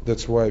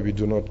 That's why we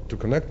do not to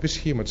connect with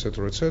him,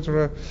 etc.,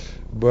 etc.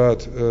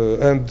 But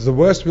and the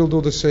West will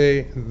do the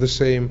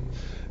same,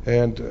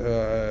 and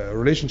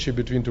relationship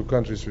between two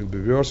countries will be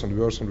worse and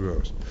worse and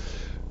worse.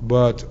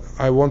 But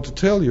I want to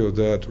tell you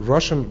that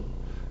Russian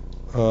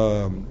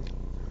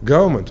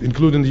government,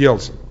 including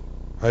Yeltsin,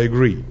 I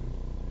agree,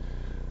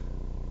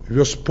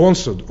 were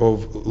sponsored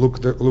of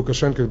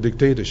Lukashenko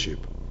dictatorship.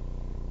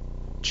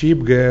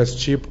 Cheap gas,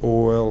 cheap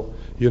oil,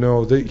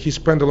 he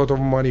spent a lot of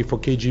money for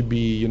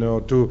KGB,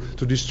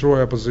 to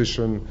destroy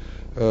opposition,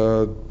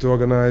 to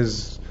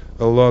organize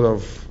a lot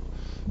of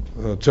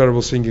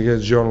terrible things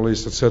against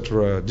journalists,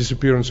 etc.,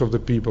 disappearance of the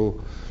people.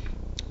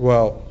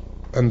 Well,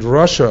 and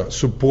Russia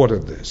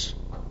supported this.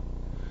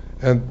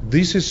 And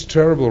this is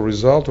terrible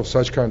result of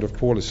such kind of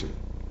policy.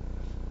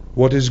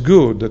 What is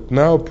good that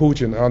now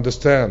Putin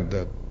understands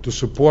that to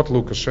support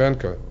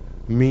Lukashenko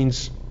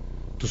means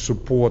to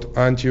support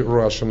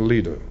anti-Russian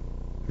leader,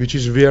 which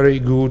is very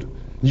good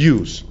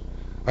news.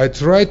 I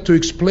tried to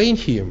explain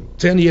him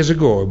 10 years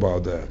ago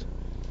about that.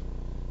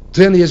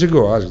 10 years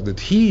ago, I asked that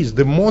he is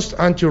the most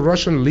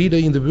anti-Russian leader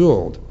in the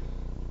world.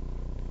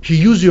 He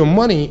use your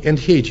money and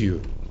hate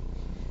you.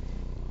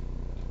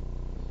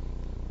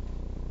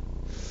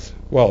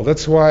 Well,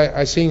 that's why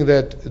I think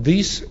that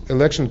this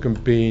election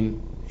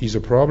campaign is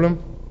a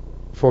problem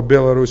for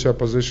Belarus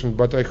opposition,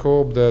 but I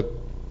hope that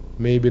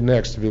maybe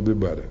next will be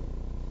better.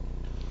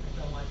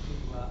 I don't want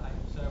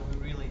to, sir,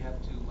 we really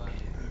have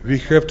to... we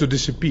have to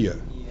disappear.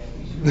 Yeah,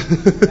 we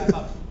should wrap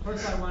up.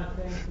 First, I want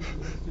to thank the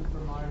Institute for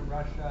Modern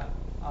Russia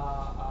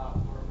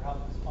for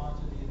helping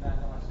sponsor the event.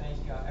 I want to thank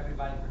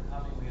everybody for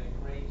coming. We had a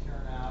great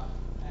turnout,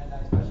 and I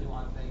especially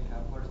want to thank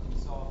Boris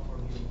Nemtsov for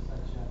giving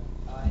such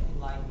an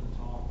enlightening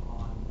talk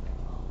on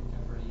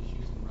contemporary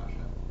issues in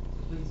Russia.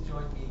 So please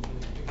join me in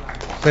giving a big round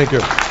of applause. Thank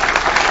you.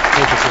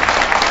 Thank you,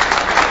 sir.